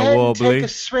chucking go a ahead and wobbly. take a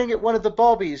swing at one of the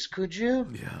bobbies, could you?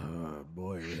 Yeah,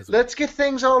 boy. Let's get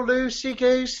things all loosey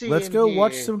goosey. Let's go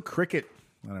watch some cricket.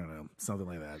 I don't know, something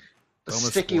like that. A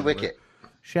sticky wicket.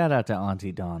 Shout out to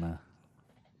Auntie Donna.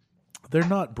 They're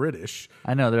not British.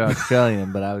 I know they're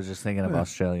Australian, but I was just thinking of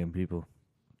Australian people.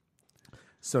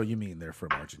 So you mean they're from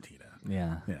Argentina?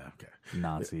 Yeah. Yeah, okay.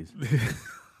 Nazis.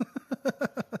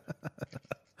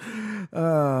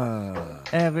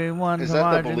 Everyone Is from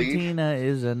that the belief? Argentina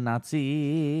is a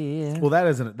Nazi. Well, that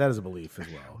is a belief as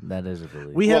well. That is a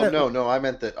belief. No, I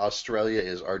meant that Australia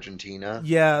is Argentina.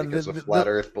 Yeah, because of flat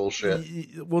Earth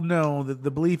bullshit. Well, no,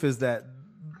 the belief is that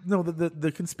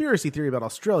the conspiracy theory about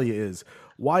Australia is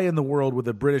why in the world would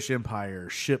the British Empire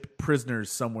ship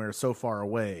prisoners somewhere so far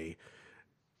away?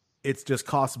 It's just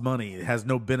costs money. It has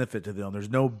no benefit to them.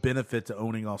 There's no benefit to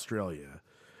owning Australia.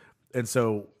 And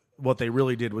so what they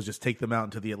really did was just take them out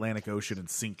into the Atlantic Ocean and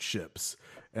sink ships.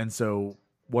 And so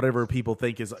whatever people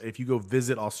think is, if you go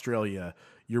visit Australia,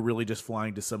 you're really just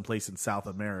flying to some place in South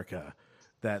America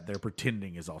that they're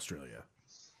pretending is Australia.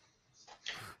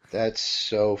 That's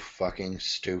so fucking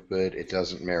stupid. It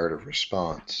doesn't merit a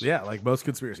response. Yeah, like most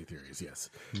conspiracy theories, yes.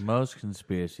 Most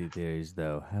conspiracy theories,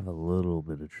 though, have a little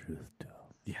bit of truth to them.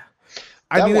 Yeah.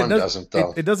 That one doesn't,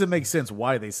 though. It doesn't make sense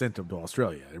why they sent them to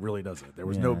Australia. It really doesn't. There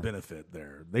was no benefit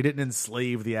there. They didn't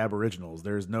enslave the Aboriginals.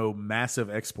 There's no massive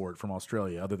export from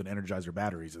Australia other than Energizer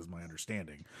batteries, is my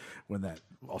understanding, when that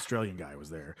Australian guy was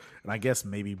there. And I guess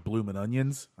maybe bloomin'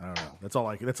 onions. I don't know. That's all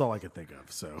I could think of.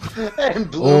 So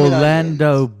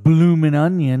Orlando bloomin'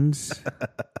 onions.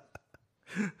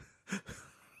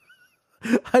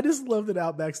 I just love that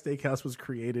Outback Steakhouse was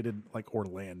created in like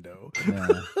Orlando. Yeah.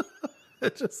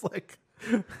 It's just like,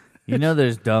 you know,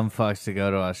 there's dumb fucks to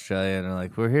go to Australia and they're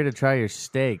like, we're here to try your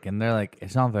steak. And they're like,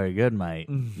 it's not very good, mate.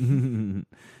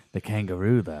 The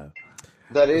kangaroo, though.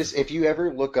 That is, if you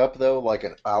ever look up, though, like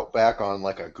an Outback on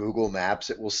like a Google Maps,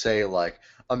 it will say like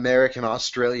American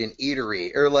Australian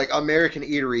Eatery or like American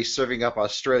Eatery serving up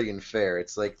Australian fare.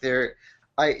 It's like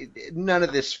none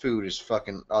of this food is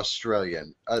fucking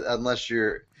Australian unless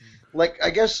you're. Like, I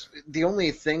guess the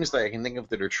only things that I can think of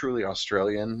that are truly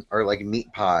Australian are like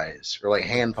meat pies or like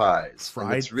hand pies.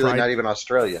 It's really not even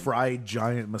Australian. Fried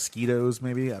giant mosquitoes,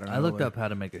 maybe? I don't know. I looked up how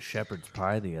to make a shepherd's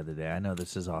pie the other day. I know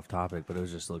this is off topic, but I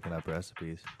was just looking up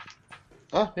recipes.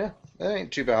 Oh, yeah. That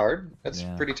ain't too hard. That's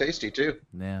pretty tasty, too.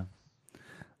 Yeah.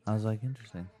 I was like,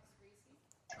 interesting.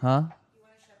 Huh?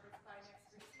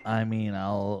 I mean,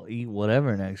 I'll eat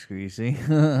whatever next, Greasy.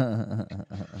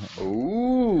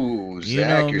 Ooh,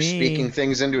 Zach, you're speaking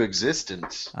things into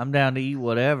existence. I'm down to eat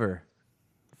whatever.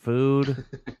 Food,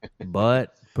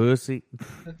 butt, pussy.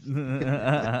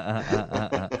 God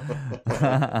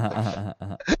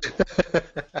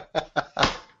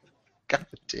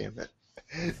damn it.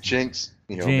 Jinx,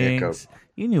 you owe me a Coke.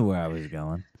 You knew where I was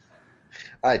going.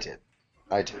 I did.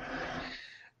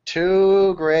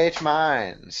 Two great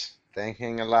minds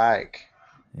thinking alike.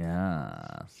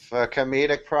 Yeah. For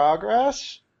comedic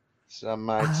progress, some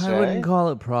might say. I wouldn't call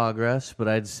it progress, but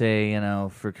I'd say,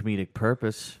 for comedic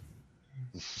purpose.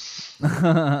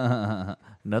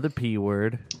 Another P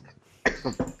word.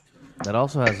 That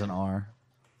also has an R.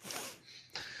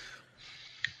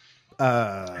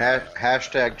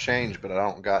 Hashtag change, but I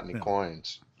don't got any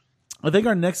coins. I think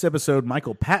our next episode,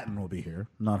 Michael Patton will be here.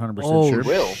 Not 100% sure.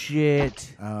 Will.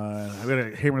 Shit. I'm going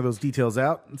to hammer those details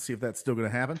out and see if that's still going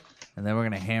to happen. And then we're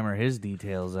going to hammer his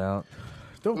details out.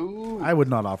 I would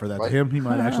not offer that to him. He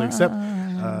might actually accept.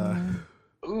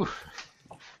 Ooh.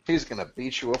 He's going to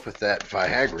beat you up with that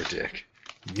Viagra dick.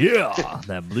 Yeah.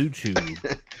 That blue chew.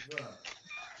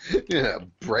 Yeah,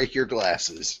 break your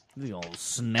glasses. He's going to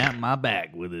snap my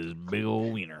back with his big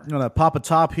old wiener. I'm going to pop a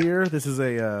top here. This is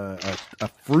a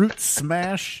Fruit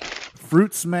Smash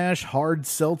hard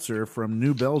seltzer from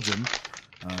New Belgium.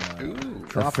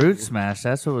 The Fruit Smash,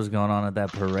 that's what was going on at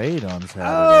that parade on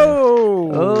Saturday.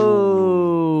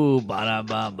 Oh!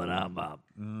 Ba-da-ba, ba-da-ba.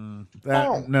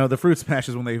 No, the Fruit Smash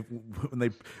is when they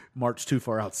march too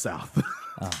far out south.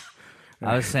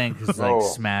 I was saying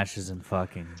because smashes and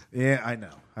fucking. Yeah, I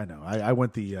know. I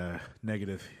went the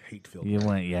negative hate filter. You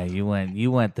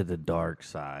went to the dark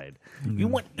side. You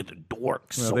went to the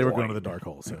dark side. Well, they were going to the dark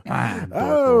hole. So.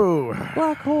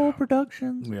 Black Hole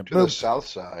Productions. Yeah, To the south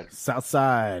side. South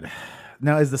side.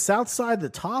 Now, is the south side the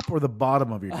top or the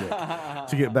bottom of your dick?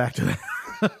 To get back to that.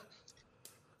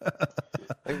 I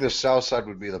think the south side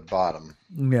would be the bottom.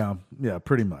 Yeah,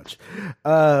 pretty much.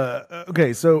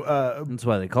 Okay, so That's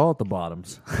why they call it the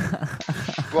bottoms.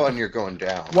 Well, and you're going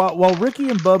down. while Ricky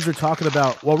and Bubs are talking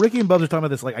about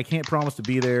this, like I can't promise to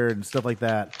be there and stuff like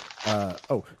that.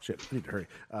 Oh shit, I need to hurry.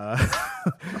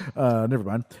 Never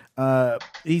mind.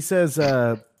 He says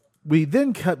we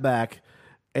then cut back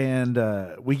and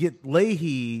we get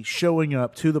Leahy showing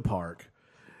up to the park.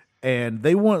 And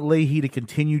they want Leahy to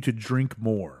continue to drink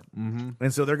more. Mm-hmm.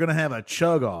 And so they're going to have a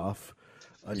chug off.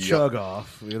 Chug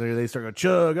off. They start going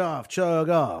chug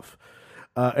off.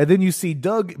 And then you see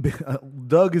Doug.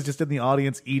 Doug is just in the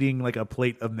audience eating like a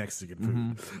plate of Mexican food.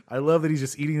 Mm-hmm. I love that he's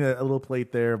just eating a little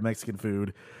plate there of Mexican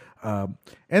food. And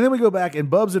then we go back,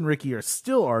 and Bubs and Ricky are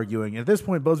still arguing. At this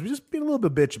point, Bubs was just being a little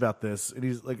bit bitch about this. And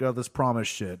he's like, this promise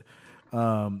shit.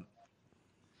 Then...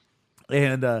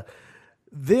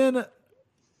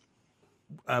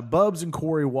 Bubs and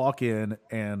Corey walk in,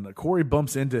 and Corey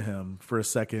bumps into him for a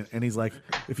second, and he's like,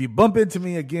 "If you bump into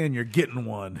me again, you're getting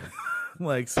one."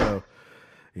 Yeah.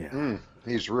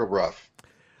 He's real rough.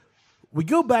 We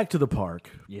go back to the park.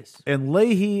 Yes. And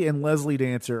Leahy and Leslie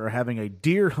Dancer are having a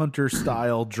deer hunter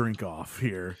style drink off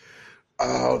here.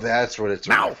 Oh, that's what it's a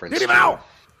reference Get him to. out!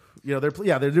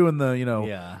 They're doing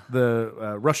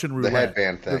the Russian roulette, the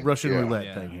headband thing, the Russian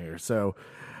roulette thing here. So.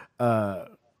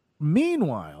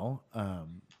 Meanwhile,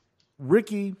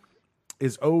 Ricky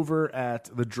is over at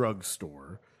the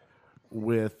drugstore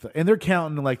and they're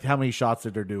counting like how many shots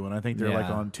that they're doing. I think they're like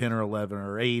on 10 or 11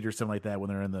 or 8 or something like that when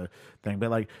they're in the thing. But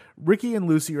like Ricky and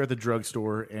Lucy are at the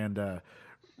drugstore, and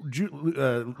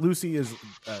Lucy is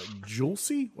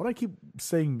Julesy. What I keep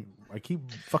saying, I keep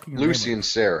fucking Lucy and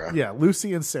Sarah. Yeah,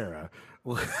 Lucy and Sarah.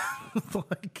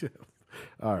 Like,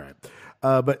 all right.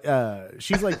 But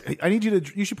she's like,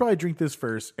 you should probably drink this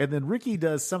first. And then Ricky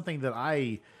does something that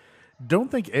I don't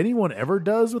think anyone ever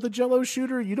does with a Jell-O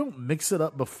shooter. You don't mix it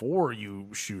up before you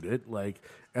shoot it.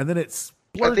 And then it's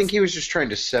I think he was just trying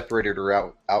to separate it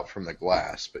out from the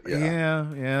glass, but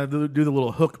yeah. Yeah. Do the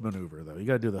little hook maneuver, though. You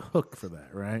got to do the hook for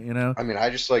that, right? I mean, I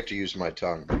just like to use my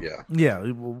tongue, but yeah. Yeah,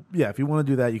 well, yeah, if you want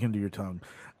to do that, you can do your tongue.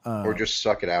 Or just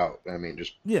suck it out. I mean,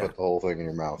 just put the whole thing in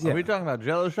your mouth. Are we talking about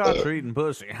Jell-O shots or eating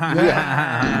pussy?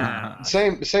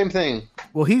 Same thing.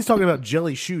 Well, he's talking about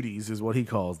jelly shooties is what he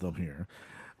calls them here.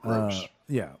 Gross.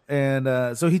 Yeah. And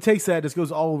so he takes that, just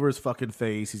goes all over his fucking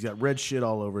face. He's got red shit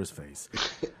all over his face.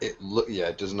 It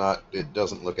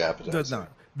doesn't look appetizing. Does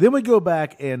not. Then we go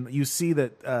back and you see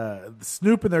that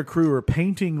Snoop and their crew are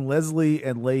painting Leslie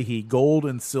and Leahy gold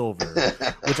and silver,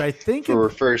 which I think for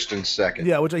first and second.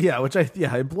 Yeah, which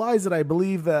implies that I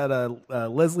believe that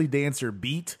Leslie Dancer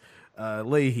beat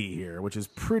Leahy here, which is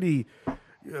pretty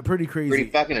crazy. Pretty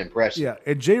fucking impressive. Yeah,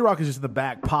 and J-Rock is just in the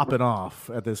back popping off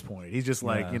at this point. He's just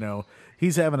like,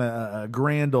 he's having a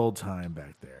grand old time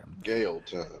back there. Gay old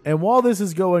time. And while this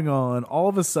is going on, all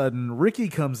of a sudden, Ricky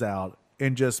comes out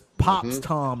and just pops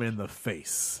Tom in the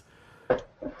face.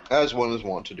 As one is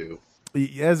wont to do.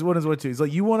 As one is wont to. He's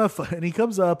like, you want to... And he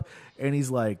comes up and he's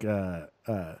like...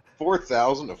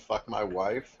 4,000 to fuck my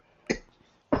wife?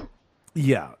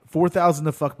 Yeah, 4,000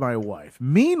 to fuck my wife.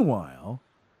 Meanwhile,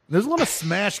 there's a lot of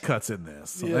smash cuts in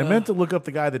this. I meant to look up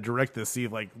the guy that directed this, see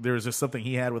if like there was just something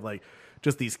he had with like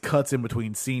just these cuts in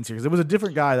between scenes here. Because it was a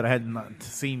different guy that I had not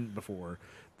seen before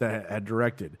that had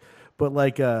directed. But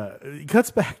like, it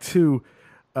cuts back to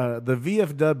the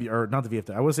VFW, or not the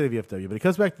VFW. I would say the VFW, but it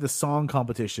cuts back to the song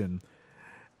competition,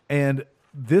 and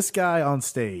this guy on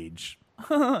stage.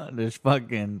 This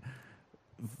fucking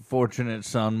Fortunate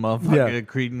Son motherfucker,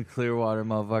 Creedence Clearwater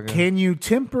motherfucker. Can you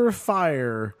temper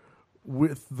fire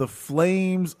with the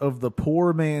flames of the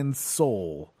poor man's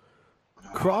soul?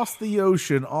 Cross the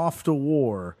ocean off to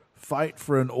war, fight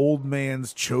for an old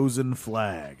man's chosen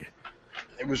flag.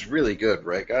 It was really good,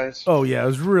 right, guys? Oh yeah, it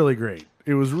was really great.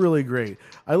 It was really great.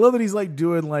 I love that he's like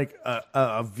doing like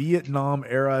a Vietnam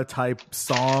era type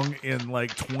song in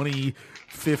like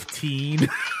 2015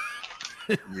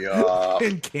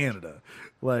 in Canada.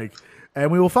 Like, and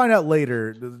we will find out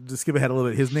later, to skip ahead a little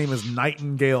bit, his name is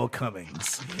Nightingale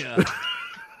Cummings. Yeah.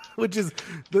 Which is,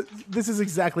 this is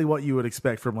exactly what you would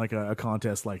expect from like a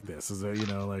contest like this. Is you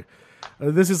know, like,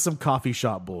 this is some coffee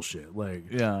shop bullshit.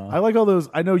 Like, yeah, I like all those.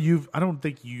 I know I don't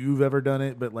think you've ever done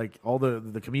it, but like all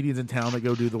the comedians in town that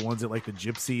go do the ones at like the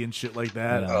Gypsy and shit like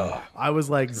that. Yeah. I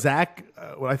was like, Zach,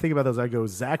 when I think about those, I go,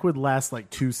 Zach would last like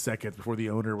 2 seconds before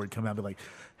the owner would come out and be like,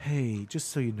 hey, just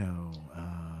so you know,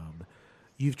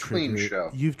 you've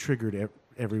triggered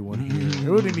everyone here. It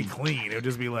wouldn't be clean. It would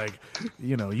just be like,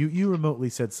 you know, you remotely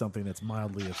said something that's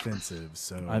mildly offensive.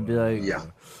 So I'd be like,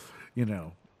 you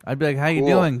know, I'd be like, how you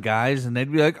doing, guys? And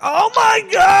they'd be like, oh my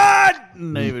God!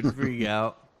 And they would freak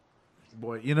out.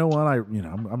 Boy, you know what? I'm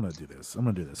going to do this. I'm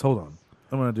going to do this. Hold on.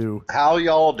 I'm going to do. How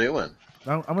y'all doing?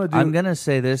 I'm going to do. I'm going to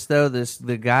say this, though.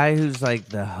 The guy who's like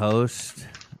the host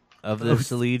of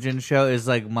this Legion show is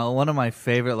like one of my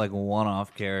favorite like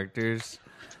one-off characters.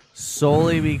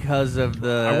 Solely because of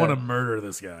I want to murder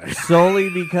this guy. Solely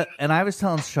because, and I was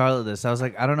telling Charlotte this. I was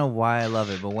like, I don't know why I love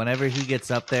it, but whenever he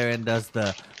gets up there and does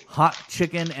the hot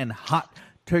chicken and hot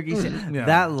turkey,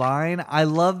 that line, I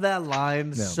love that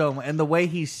line so much. And the way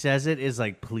he says it is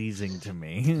like pleasing to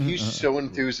me. He's so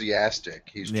enthusiastic.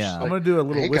 He's just like, I'm going to do a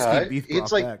little whiskey beef broth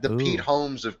it's like back. the Pete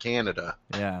Holmes of Canada.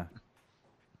 Yeah.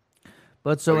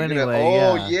 But so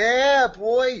anyway, yeah,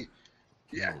 boy.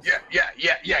 Yeah,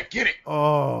 get it.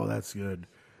 Oh, that's good.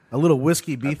 A little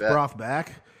whiskey beef broth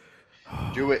back.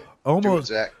 Do it. Almost. Do it,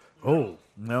 Zach. Oh,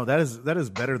 no, that is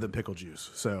better than pickle juice.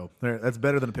 So that's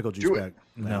better than a pickle juice back.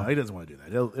 No, he doesn't want to do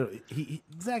that.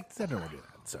 Zach doesn't want to do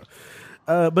that.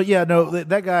 So, but yeah, no,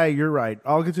 that guy, you're right.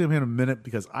 I'll get to him in a minute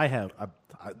because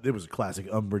it was a classic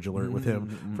umbrage alert with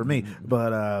him for me.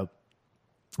 But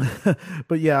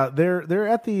but yeah, they're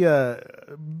at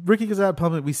the Ricky goes out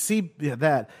pumping. We see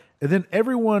that. And then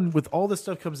everyone with all this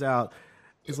stuff comes out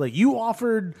is like, you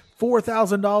offered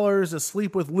 $4,000 to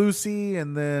sleep with Lucy,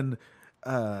 and then,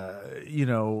 you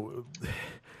know,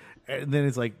 and then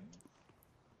it's like,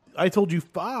 I told you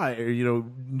 5, or, you know,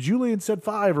 Julian said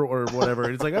 5 or whatever.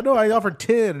 And it's like, I know I offered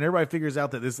 10, and everybody figures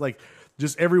out that this like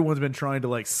just everyone's been trying to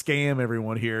like scam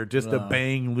everyone here just to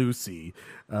bang Lucy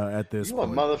at this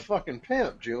point. You a motherfucking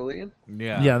pimp, Julian.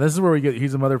 Yeah, this is where we get.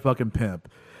 He's a motherfucking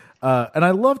pimp. And I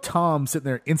love Tom sitting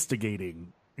there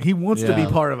instigating. He wants to be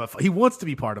part of he wants to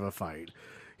be part of a fight.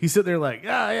 He's sitting there like,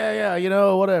 yeah, you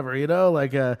know, whatever, you know,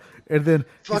 like, and then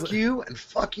fuck you and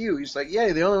fuck you. He's like,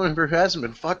 yeah, the only one who hasn't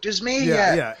been fucked is me.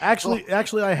 Yeah.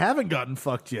 Actually, I haven't gotten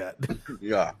fucked yet.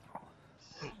 Yeah.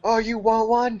 Oh, you want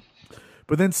one?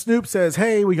 But then Snoop says,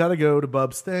 hey, we got to go to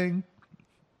Bub's thing.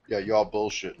 Yeah, you all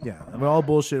bullshit. Yeah, we're all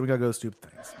bullshit. We got to go to Snoop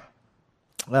things.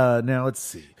 Now let's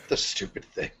see. The stupid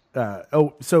thing.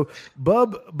 So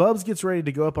Bubs gets ready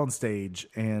to go up on stage,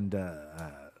 and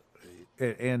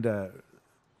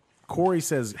Corey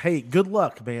says, "Hey, good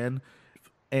luck, man."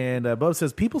 And Bubs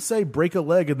says, "People say break a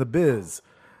leg in the biz,"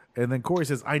 and then Corey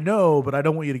says, "I know, but I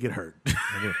don't want you to get hurt."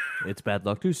 It's bad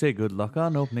luck to say good luck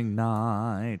on opening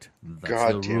night. That's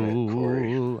God the damn rule. it,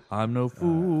 Corey. I'm no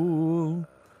fool.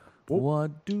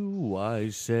 What do I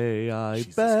say? I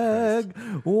Jesus beg.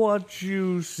 What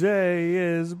you say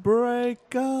is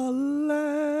break a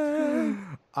leg.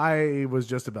 I was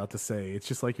just about to say, it's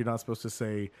just like you're not supposed to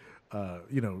say,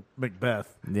 you know,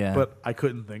 Macbeth. Yeah. But I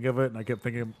couldn't think of it, and I kept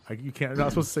thinking, you're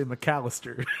not supposed to say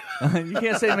McAllister. You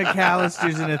can't say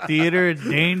McAllister's in a theater. It's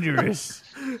dangerous.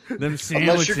 Them sandwiches.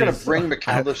 Unless you're going to bring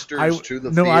McAllister's to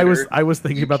the no, theater. I was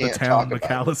thinking about the can't town talk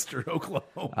about McAllister,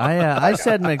 Oklahoma. I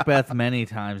said Macbeth many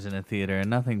times in a theater, and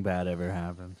nothing bad ever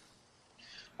happened.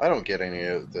 I don't get any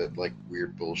of that like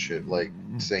weird bullshit, like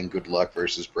saying good luck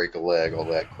versus break a leg, all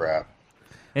that crap.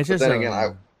 It's But just then again,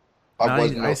 I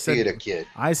wasn't a theater kid.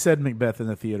 I said Macbeth in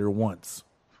the theater once.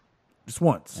 just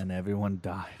once. And everyone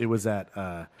died. It was at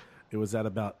about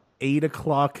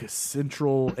 8:00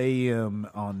 Central AM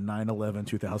on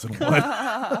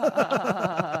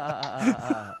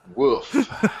 9/11/2001.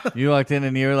 Woof. You walked in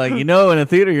and you were like, in a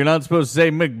theater you're not supposed to say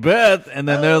Macbeth, and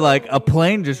then they're like, a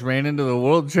plane just ran into the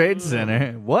World Trade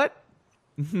Center. What?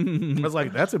 I was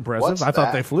like, that's impressive. What's I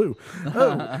thought that? they flew.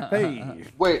 Oh, hey.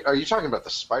 Wait, are you talking about the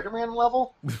Spider-Man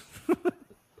level?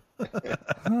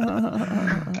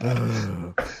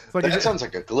 That sounds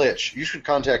like a glitch. You should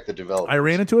contact the developer. I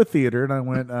ran into a theater and I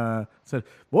went, said,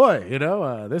 boy,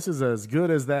 this is as good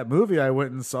as that movie I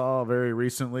went and saw very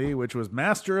recently, which was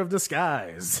Master of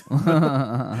Disguise.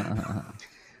 No,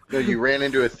 you ran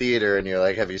into a theater and you're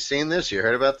like, have you seen this? You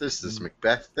heard about this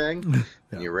Macbeth thing?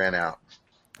 And you ran out.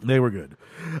 They were good.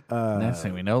 Next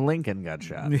thing we know, Lincoln got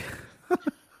shot.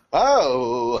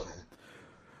 Oh.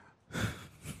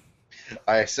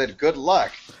 I said good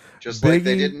luck. Just like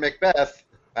they did in Macbeth.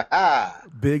 Ha-ha.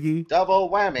 Biggie. Double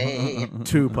whammy.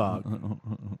 Tupac.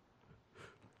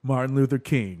 Martin Luther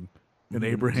King. And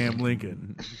Abraham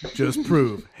Lincoln. Just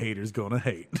prove haters gonna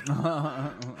hate.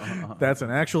 That's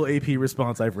an actual AP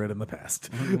response I've read in the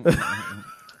past.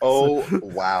 Oh,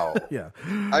 wow. Yeah.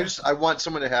 I want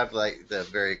someone to have like the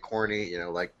very corny,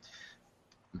 like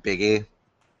Biggie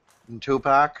and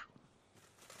Tupac,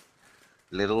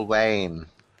 Lil Wayne,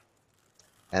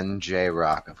 and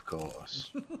J-Rock, of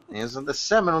course. These are the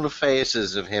seminal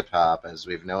faces of hip-hop as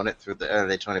we've known it through the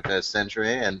early 21st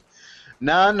century, and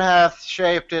none hath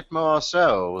shaped it more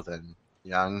so than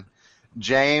young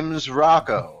James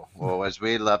Rocco, or as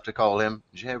we love to call him,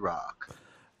 J-Rock.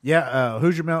 Yeah,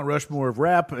 who's your Mount Rushmore of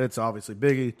rap? It's obviously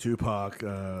Biggie, Tupac,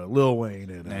 Lil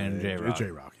Wayne, and J-Rock.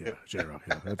 J-Rock, yeah. J-Rock,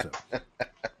 yeah. That's it.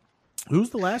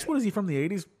 Who's the last one? Is he from the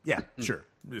 80s? Yeah, sure.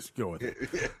 Just go with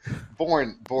it.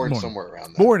 Born somewhere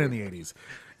around that. Born in the 80s.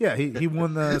 Yeah, he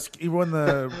won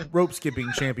the rope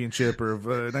skipping championship of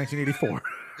 1984 or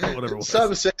whatever it was.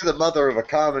 Some say the mother of a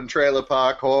common trailer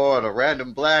park whore and a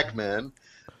random black man.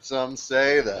 Some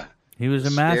say He was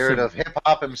a spirit massive of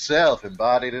hip-hop himself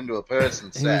embodied into a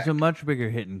person's He was sack. a much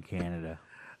bigger hit in Canada.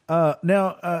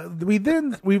 Now, we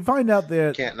find out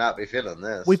that Can't not be feeling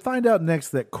this. we find out next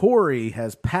that Corey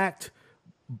has packed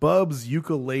Bub's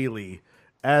ukulele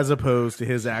as opposed to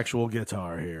his actual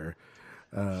guitar here.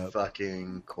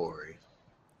 Fucking Corey.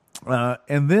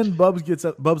 And then Bubs gets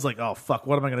up. Bub's like, oh, fuck,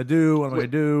 what am I going to do? What am I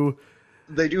going to do?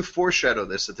 They do foreshadow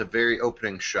this at the very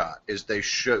opening shot, is they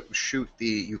shoot the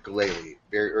ukulele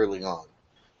very early on.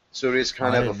 So it is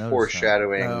kind of a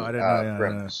foreshadowing No, I didn't know,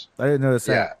 premise. I didn't notice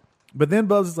that. Yeah. But then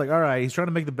Bubs is like, all right, he's trying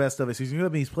to make the best of it. So he's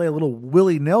going to play a little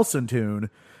Willie Nelson tune.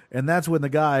 And that's when the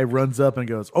guy runs up and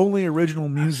goes, only original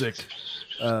music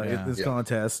in this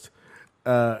contest.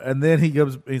 And then he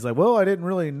comes, he's like, well, I didn't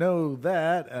really know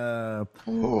that.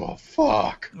 Oh,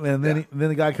 fuck. And then then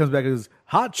the guy comes back and goes,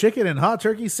 hot chicken and hot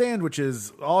turkey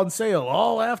sandwiches on sale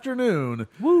all afternoon.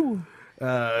 Woo.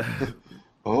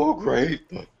 Oh, great.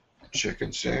 The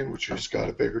chicken sandwiches got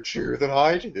a bigger cheer than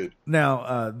I did.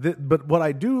 Now, but what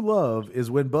I do love is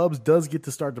when Bubs does get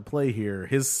to start to play here,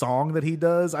 his song that he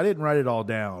does, I didn't write it all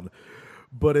down,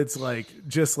 but it's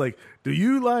just like, do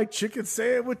you like chicken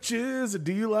sandwiches? And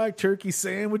do you like turkey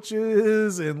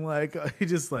sandwiches? And he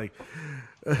just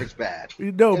it's bad.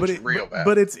 No, it's but real bad.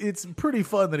 But it's pretty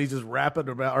fun that he's just rapping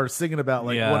about or singing about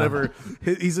whatever.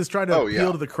 He's just trying to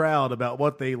appeal to the crowd about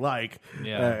what they like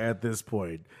at this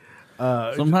point.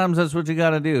 Sometimes that's what you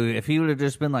got to do. If he would have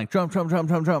just been like, Trump, Trump, Trump,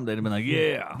 Trump, Trump, they'd have been like,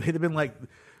 yeah. They'd have been like,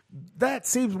 that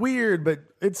seems weird, but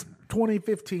it's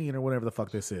 2015 or whatever the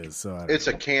fuck this is. So it's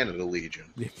a Canada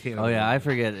Legion. Oh, yeah, I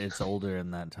forget it's older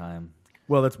in that time.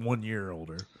 Well, that's 1 year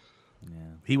older. Yeah.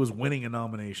 He was winning a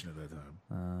nomination at that time.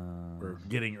 Or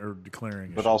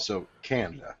declaring. But also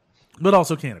Canada. But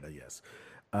also Canada, yes.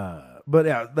 But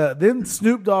yeah, then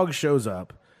Snoop Dogg shows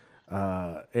up,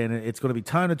 and it's going to be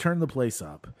time to turn the place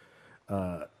up.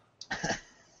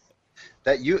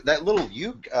 That little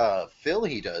fill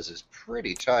he does is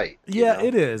pretty tight. Yeah,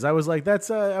 it is. I was like,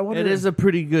 that's. I wonder. It is a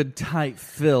pretty good tight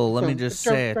fill. Let me just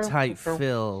say, a tight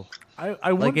fill.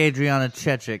 I like Adriana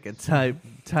Chechik, a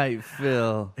tight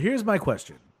fill. Here's my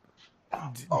question.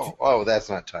 Oh, that's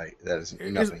not tight. That is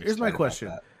nothing. Here's my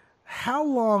question. How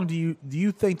long do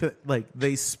you think that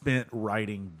they spent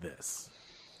writing this?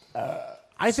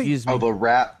 I think. Oh, the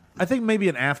rap. I think maybe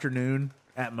an afternoon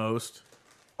at most.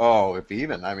 Oh, if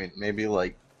even. I mean, maybe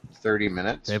 30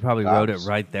 minutes. They probably wrote it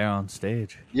right there on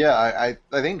stage. Yeah,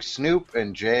 I think Snoop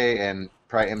and Jay and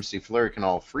probably MC Fleur can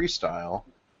all freestyle.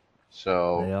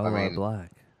 So they all are black.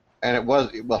 and it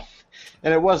wasn't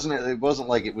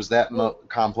like it was that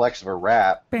complex of a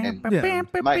rap. And Yeah.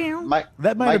 that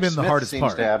might have been the hardest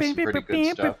part. To have some pretty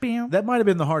good stuff. That might have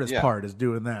been the hardest Yeah. part, is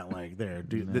doing that, like there,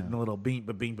 doing the little beep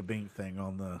thing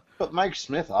on the. But Mike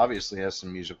Smith obviously has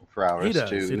some musical prowess He does.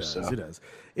 too. He does. So. He does.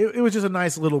 It was just a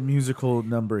nice little musical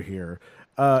number here.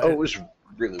 It was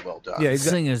really well done. Yeah, he's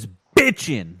got, Singer's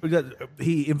bitching.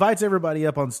 he invites everybody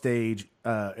up on stage,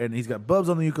 and he's got Bubs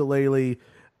on the ukulele.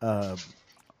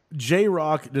 J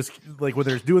Rock, just like when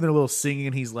they're doing their little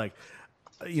singing, he's like,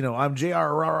 I'm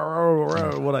JR.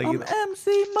 What I I'm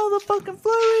MC motherfucking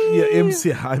Flurry. Yeah,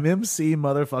 MC. I'm MC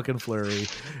motherfucking Flurry,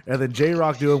 and then J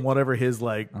Rock doing whatever his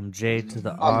like. I'm J to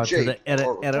the R to the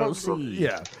LOC.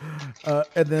 Yeah,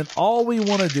 and then all we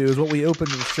want to do is what we opened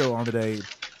the show on today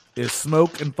is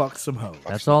smoke and fuck some hoes.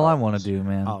 That's all I want to do,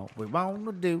 man. All we want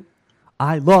to do.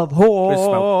 I love is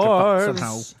smoke and fuck some whores.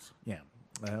 hoes. Yeah,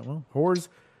 well, whores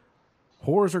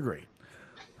are great.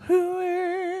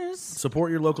 Whores.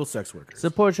 Support your local sex workers.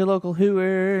 Support your local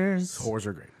whores. Whores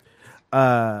are great.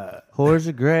 Whores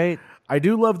are great. I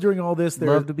do love during all this.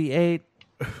 Love to be ate.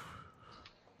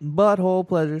 Butthole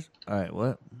pleasures. All right,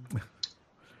 what?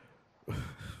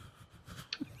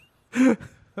 What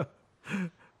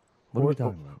are we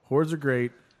talking about? Whores are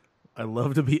great. I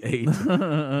love to be ate.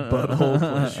 Butthole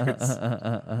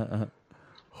pleasures.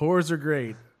 Whores are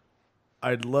great.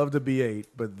 I'd love to be ate,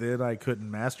 but then I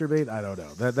couldn't masturbate. I don't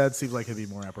know. That seems like it'd be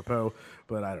more apropos,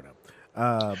 but I don't know.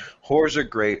 Whores are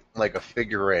great, like a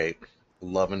figure eight.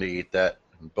 Loving to eat that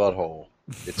butthole.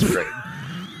 It's great.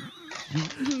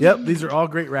 Yep, these are all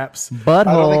great raps. Butthole.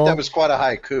 I don't think that was quite a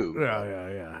haiku.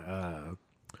 Yeah.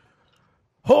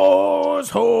 Whores.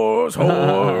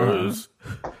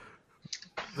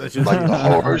 That's just Like the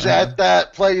whores at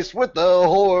that place with the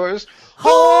whores.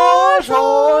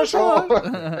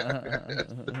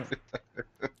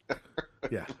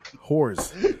 Yeah,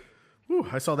 whores. Whew,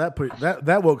 I saw that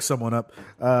that woke someone up.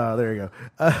 There you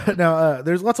go. Now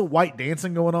there's lots of white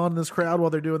dancing going on in this crowd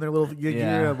while they're doing their little gig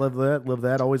here. I love that. Love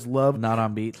that. Always love. Not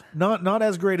on beat. Not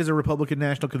as great as a Republican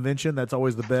National Convention. That's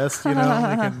always the best. You can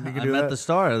I do met that. the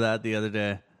star of that the other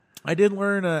day. I did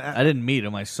learn. I didn't meet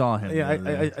him. I saw him. Yeah,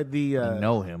 I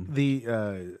know him.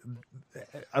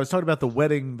 I was talking about the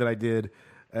wedding that I did,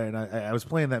 and I was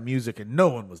playing that music, and no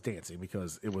one was dancing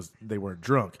because they weren't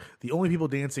drunk. The only people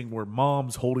dancing were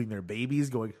moms holding their babies,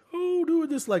 going, "Oh, doing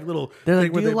this like little." They're thing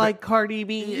like, where "Do you like Cardi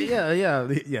B?"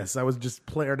 Yeah. Yes, I was just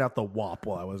playing out the WAP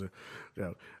while I was,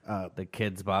 the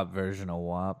Kids Bop version of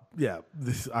WAP. Yeah,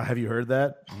 have you heard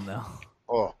that? No.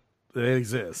 Oh, it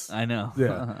exists. I know.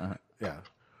 Yeah, yeah.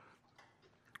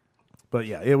 But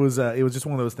yeah, it was just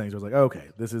one of those things. I was like, okay,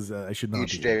 this is I should not.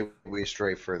 Each day we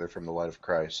stray further from the light of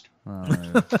Christ.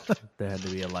 There had to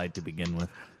be a light to begin with.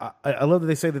 I love that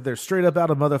they say that they're straight up out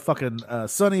of motherfucking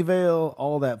Sunnyvale,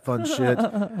 all that fun shit,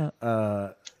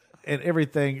 and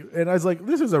everything. And I was like,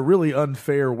 this is a really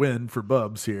unfair win for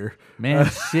Bubs here. Man,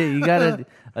 shit, you got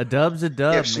a dub's a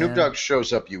dub. Yeah, if Snoop man. Dogg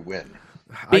shows up, you win.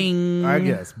 Bing. I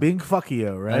guess. Bing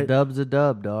fuckio, right? A dub's a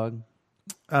dub, dog.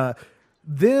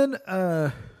 Then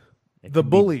the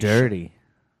bullies. Dirty.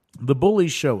 The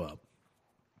bullies show up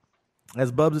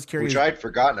as Bubs is carrying. Which I'd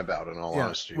forgotten about, in all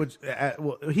honesty. Which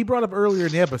he brought up earlier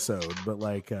in the episode, but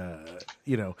like I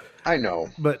know.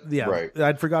 But yeah, right.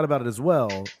 I'd forgot about it as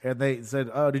well. And they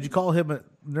said, "Oh, did you call him a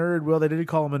nerd?" Well, they did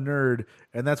call him a nerd,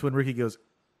 and that's when Ricky goes,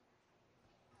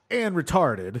 "And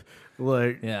retarded."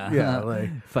 Like, yeah,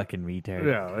 like fucking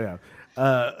retard.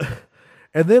 Yeah.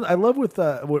 And then I love with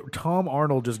what Tom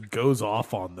Arnold just goes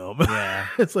off on them. Yeah,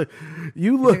 it's like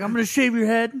you look. Like, I'm gonna shave your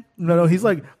head. No. He's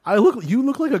like, you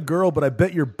look like a girl, but I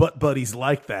bet your butt buddies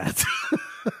like that.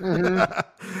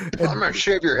 Mm-hmm. I'm gonna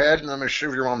shave your head and I'm gonna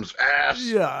shave your mom's ass.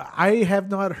 Yeah, I have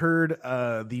not heard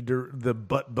the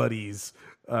butt buddies.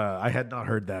 I had not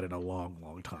heard that in a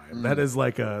long time. That is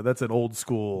like that's an old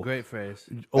school. Great phrase.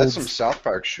 That's some South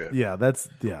Park shit. Yeah,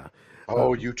 yeah.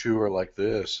 Oh, you two are like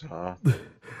this, huh?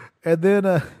 And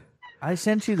then I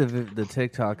sent you the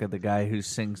TikTok of the guy who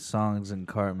sings songs in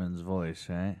Cartman's voice,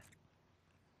 right?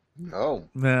 No.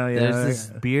 No, yeah. There's this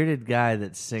bearded guy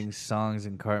that sings songs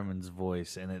in Cartman's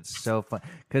voice, and it's so fun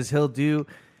because he'll do.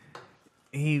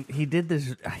 He did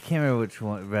this. I can't remember which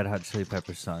one Red Hot Chili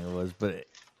Peppers song it was, but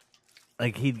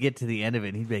like he'd get to the end of it,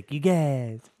 and he'd be like, "You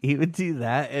guys," he would do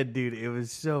that, and dude, it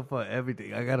was so fun.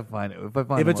 Everything I gotta find it.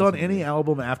 If it's on any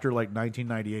album after like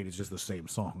 1998, it's just the same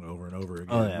song over and over again.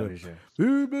 Oh yeah, for sure.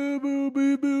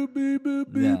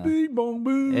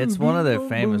 Yeah. It's one of their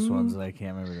famous ones that I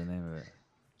can't remember the name of it.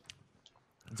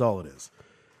 That's all it is.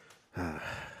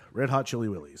 Red Hot Chili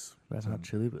Willies. Red Hot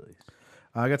Chili Willies.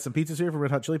 I got some pizzas here from Red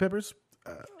Hot Chili Peppers.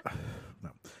 No.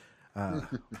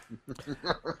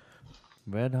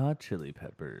 Red Hot Chili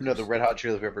Peppers. No, the Red Hot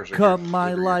Chili Peppers are Cut your- my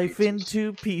they're your life pizzas.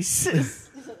 into pieces.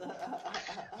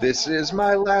 This is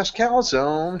my last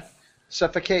calzone.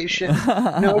 Suffocation.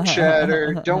 No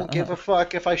cheddar. Don't give a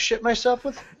fuck if I shit myself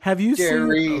with. Have you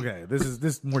Gary. seen? Okay, this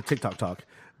is more TikTok talk.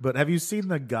 But have you seen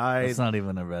the guy? It's not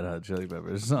even a Red Hot Chili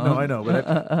Peppers song. No, I know,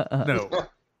 but no.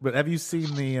 But have you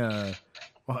seen the?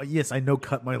 Well, yes, I know.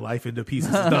 Cut my life into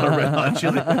pieces. It's not a Red Hot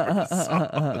Chili Peppers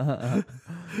song.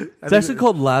 It's actually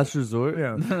called Last Resort.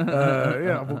 Yeah,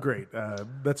 yeah. Well, great.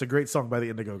 That's a great song by the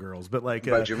Indigo Girls. But like,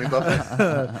 By Jimmy Buffett.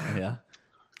 Yeah.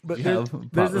 but Yeah,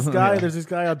 there's this guy. yeah. There's this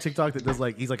guy on TikTok that does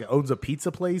like he's like owns a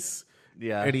pizza place.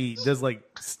 Yeah. And he does like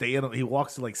he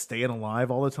walks to like staying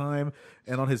alive all the time.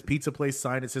 And on his pizza place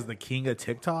sign, it says the king of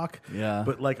TikTok. Yeah.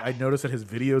 But like, I noticed that his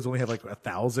videos only have like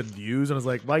 1,000 views. And I was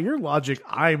like, by your logic,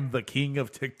 I'm the king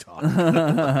of TikTok.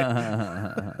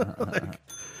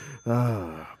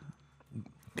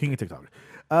 King of TikTok.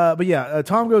 But yeah,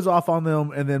 Tom goes off on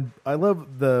them. And then I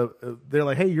love they're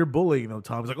like, hey, you're bullying them,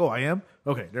 Tom. He's like, oh, I am?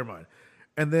 Okay, never mind.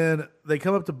 And then they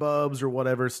come up to Bubs or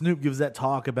whatever. Snoop gives that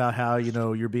talk about how,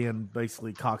 you're being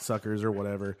basically cocksuckers or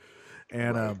whatever.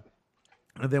 And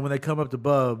then when they come up to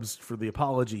Bubs for the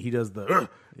apology, he does the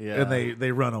Yeah. and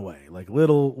they run away like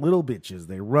little bitches.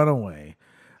 They run away.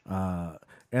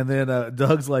 And then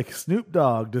Doug's like, Snoop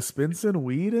Dogg dispensing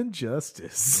weed and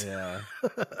justice. Yeah.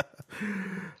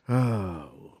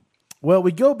 Well,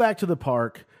 we go back to the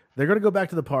park. They're going to go back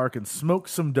to the park and smoke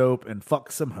some dope and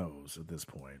fuck some hoes at this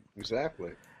point.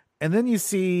 Exactly. And then you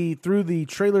see through the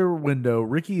trailer window,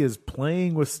 Ricky is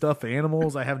playing with stuffed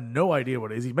animals. I have no idea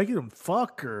what it is. He's making them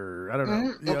fuck or I don't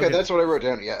know. Yeah, Okay, that's what I wrote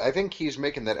down. Yeah, I think he's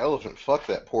making that elephant fuck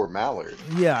that poor mallard.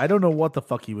 Yeah, I don't know what the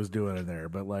fuck he was doing in there,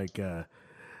 but like,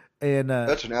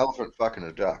 That's an elephant fucking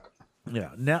a duck.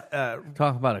 yeah, now,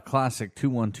 Talk about a classic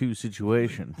 2-1-2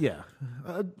 situation. yeah,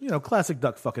 classic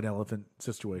duck fucking elephant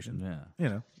situation.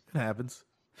 Yeah. It happens.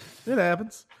 It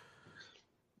happens.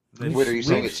 Wait, are you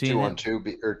saying we've it's seen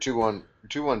 2-1-2 or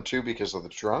 2-1-2 because of the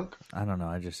trunk? I don't know.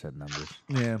 I just said numbers.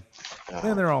 Yeah,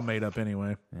 and they're all made up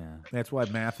anyway. Yeah. That's why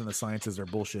math and the sciences are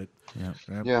bullshit. Yeah.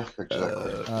 Yep. Yeah,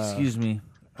 exactly. Excuse me.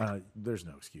 There's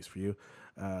no excuse for you.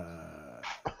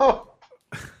 Oh,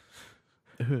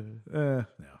 No,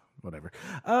 whatever.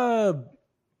 But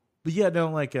yeah,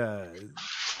 no, like,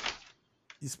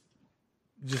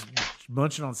 just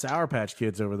munching on Sour Patch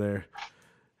Kids over there,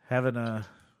 having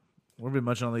we've been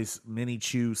munching on these mini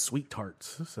chew sweet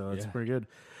tarts, so it's pretty good.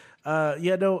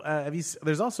 Yeah, no, have you?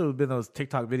 There's also been those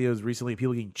TikTok videos recently of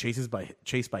people getting chased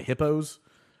by hippos.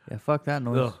 Yeah, fuck that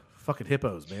noise. Ugh, fucking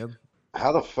hippos, man.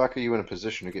 how the fuck are you in a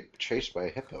position to get chased by a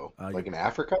hippo? Like in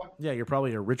Africa? Yeah, you're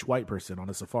probably a rich white person on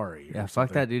a safari. Yeah,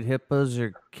 fuck that, dude. Hippos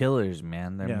are killers,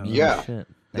 man. They're Yeah. mean Yeah. as shit.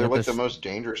 They're like the s- most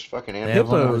dangerous fucking They animals. have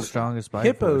one of the Hippos- strongest bite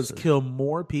Hippos forces. kill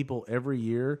more people every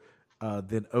year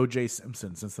than O.J.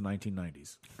 Simpson since the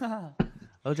 1990s.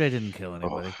 OJ didn't kill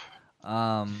anybody.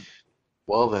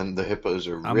 Well, then the hippos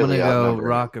are I'm really gonna go outnumbered.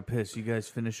 rock a piss. You guys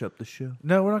finish up the show.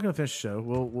 No, we're not going to finish the show.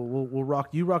 We'll rock.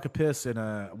 You rock a piss, and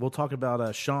we'll talk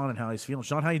about Sean and how he's feeling.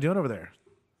 Sean, how you doing over there?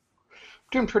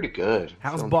 Doing pretty good.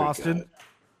 How's Feeling pretty Boston? good.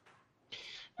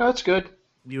 No, it's good.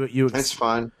 You It's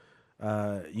fine.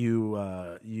 you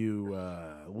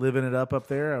living it up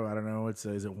there? I don't know. Is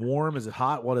it warm? Is it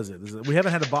hot? What is it? We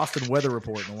haven't had a Boston weather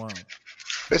report in a while.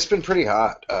 It's been pretty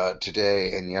hot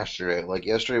today and yesterday. Like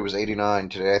yesterday was 89.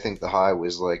 Today I think the high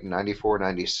was like 94,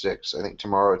 96. I think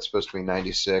tomorrow it's supposed to be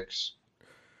 96.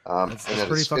 That's and then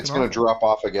pretty it's fucking going to awful. drop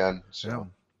off again. So. Yeah.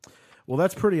 Well,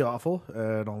 that's pretty awful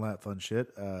and all that fun shit.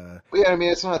 Well, yeah, I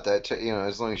mean, it's not that,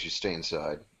 as long as you stay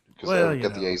inside. Because Well, I've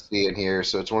got the AC in here,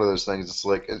 so it's one of those things. It's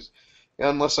like,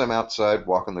 unless I'm outside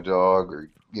walking the dog or,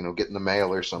 getting the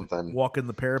mail or something. Walking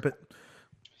the parapet.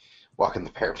 Walking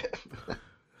the parapet.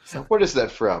 What is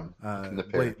that from? The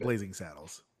parapet. Blazing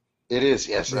Saddles. It is,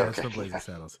 yes. Yeah, it's Okay. from Blazing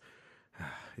Saddles.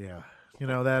 Yeah.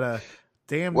 That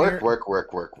damn Work. near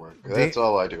That's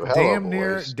all I do. Hello,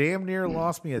 boys. damn near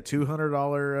lost me a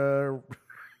 $200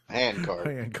 Hand card.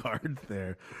 hand card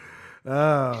there.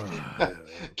 Oh,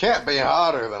 Can't be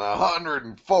hotter than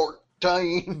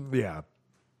 114. yeah.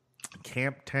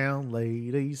 Camptown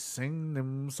ladies sing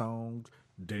them songs.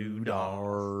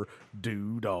 Doodar,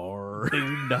 doodar.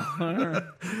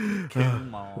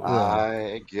 Come on.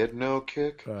 I get no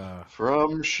kick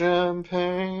from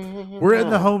champagne. We're in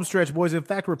the home stretch, boys. In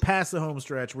fact, we're past the home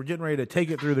stretch. We're getting ready to take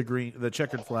it through the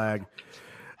checkered flag.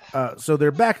 So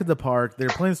they're back at the park. They're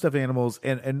playing stuffed animals,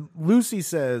 and Lucy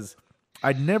says,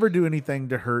 "I'd never do anything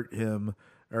to hurt him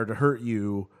or to hurt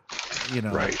you."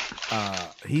 Right.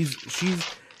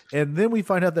 And then we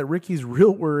find out that Ricky's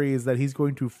real worry is that he's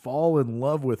going to fall in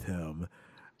love with him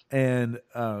and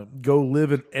go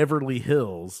live in Everly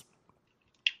Hills.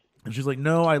 And she's like,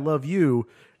 no, I love you.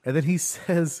 And then he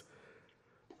says,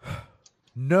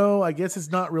 no, I guess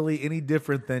it's not really any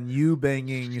different than you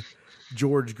banging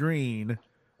George Green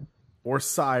or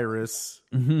Cyrus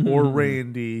or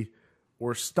Randy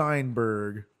or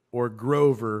Steinberg or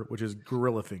Grover, which is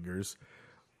Gorilla Fingers,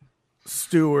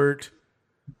 Stewart,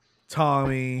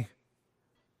 Tommy,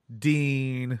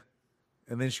 Dean.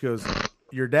 And then she goes,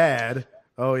 your dad.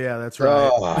 Oh, yeah, that's right.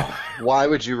 Oh, why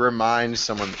would you remind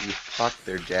someone that you fucked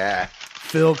their dad?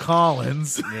 Phil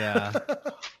Collins. Yeah.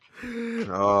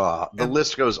 Oh, the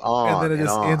list goes on. And then it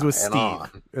just ends with and Steve.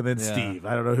 on. And then Steve.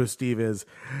 I don't know who Steve is.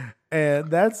 And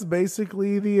that's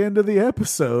basically the end of the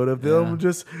episode of them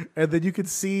just. And then you can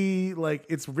see, like,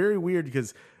 it's very weird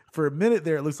because for a minute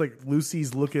there, it looks like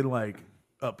Lucy's looking like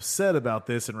upset about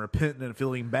this and repentant and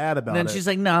feeling bad about And it. then she's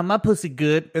like, nah, my pussy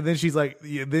good. And then she's like,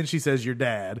 then she says, your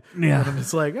dad. Yeah. And I'm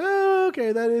just like, oh,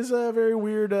 okay, that is a very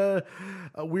weird, a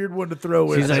weird one to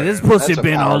throw in. She's like, there. this pussy That's a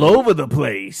been power all move. over the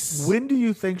place. When do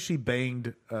you think she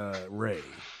banged Ray?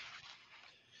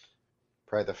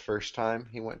 Probably the first time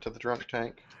he went to the drunk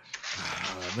tank.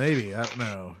 Maybe, I don't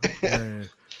know.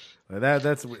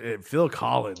 That's Phil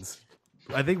Collins.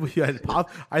 I think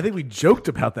we joked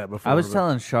about that before. I was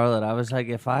telling Charlotte, I was like,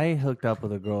 if I hooked up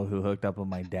with a girl who hooked up with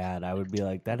my dad, I would be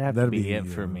like, that'd have to That'd be be, it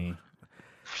for me.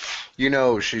 You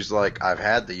know, she's like, I've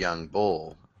had the young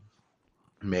bull.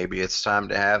 Maybe it's time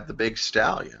to have the big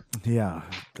stallion. Yeah,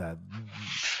 that.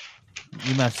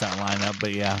 You messed that line up,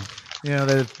 but yeah. Yeah,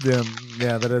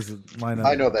 that doesn't line up.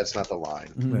 I know that's not the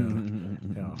line.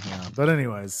 Yeah. But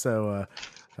anyways, so,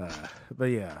 but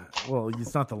yeah, well,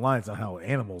 it's not the line; it's not how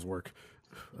animals work.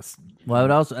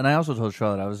 Well, I also told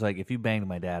Charlotte, I was like, if you banged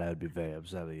my dad, I would be very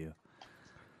upset with you.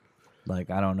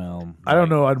 Like, I don't know. I don't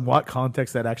know in what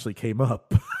context that actually came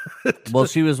up. Well,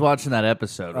 she was watching that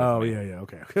episode. Oh with me. yeah,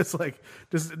 okay. It's like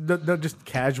just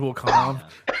casual calm.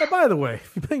 Oh, by the way,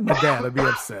 if you bang my dad, I'd be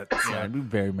upset. So, Yeah, I'd be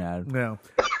very mad. no.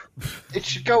 It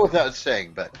should go without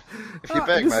saying, but if you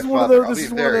bang This my is one of father, those- I'll this be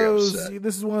is one of very those. upset.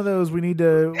 This is one of those we need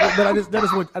to. But I just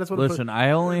want to Listen, put,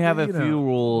 I only have a you few know,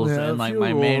 rules, yeah, and a like few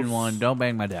my main rules. one, don't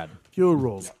bang my dad. few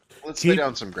rules. Let's lay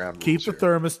down some ground rules Keep the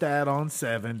here. thermostat on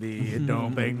 70 and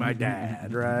don't bang my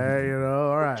dad, right? You know,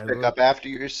 all right. Pick up after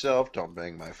yourself. Don't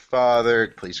bang my father.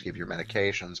 Please keep your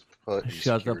medications put and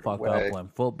Shut the secured fuck away. up when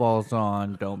football's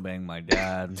on. Don't bang my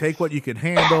dad. Take what you can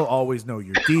handle. Always know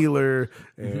your dealer,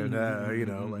 and you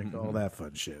know, like all that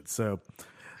fun shit. So,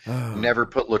 Never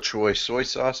put LaCroix soy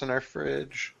sauce in our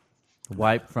fridge.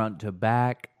 Wipe front to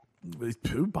back.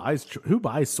 who buys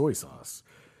soy sauce?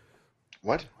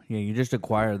 What? Yeah, you just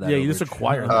acquire that. Yeah, you over just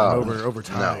acquire that Oh, over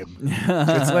time.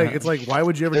 It's like why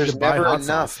would you ever There's need to buy never hot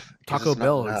enough, sauce? 'cause Taco it's not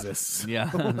Bell enough. exists. Yeah,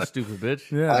 stupid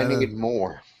bitch. Yeah, I need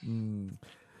more. All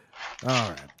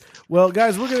right. Well,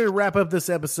 guys, we're going to wrap up this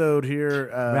episode here.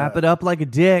 Wrap it up like a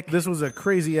dick. This was a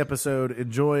crazy episode.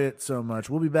 Enjoy it so much.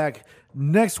 We'll be back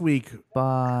next week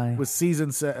Bye. with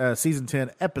season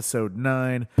 10, episode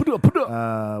 9.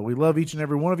 We love each and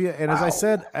every one of you. And as I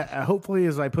said, hopefully,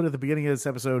 as I put at the beginning of this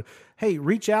episode, hey,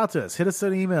 reach out to us. Hit us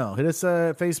an email. Hit us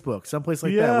at Facebook, someplace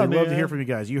like that. We'd love to hear from you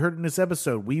guys. You heard in this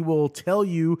episode, we will tell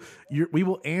you, we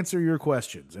will answer your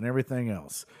questions and everything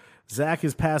else. Zach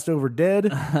is passed over dead,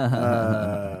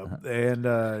 and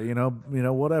you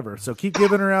know, whatever. So keep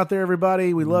giving her out there,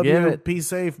 everybody. We love Give you. it. Be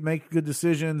safe, make good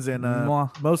decisions, and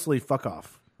Mwah. mostly fuck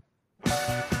off.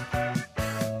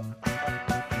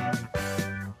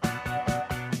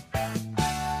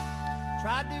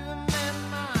 Tried to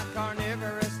amend my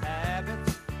carnivorous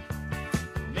habits.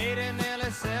 Made it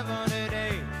nearly 70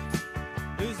 days.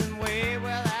 Losing weight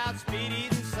without speed,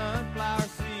 eating sunflower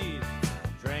seeds.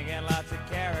 Drinking lots of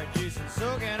carrot juice and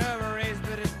soaking over rays.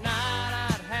 But at night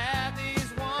I'd have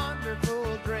these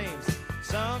wonderful dreams.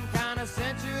 Some kind of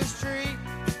sensuous treat.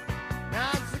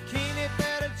 Not zucchini,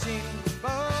 fettuccine,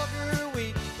 bulgur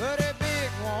wheat. But a big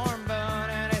warm bun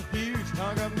and a huge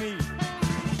hunk of meat.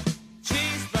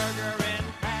 Cheeseburger in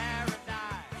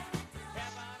paradise.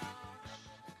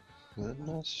 The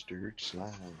mustard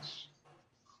slice.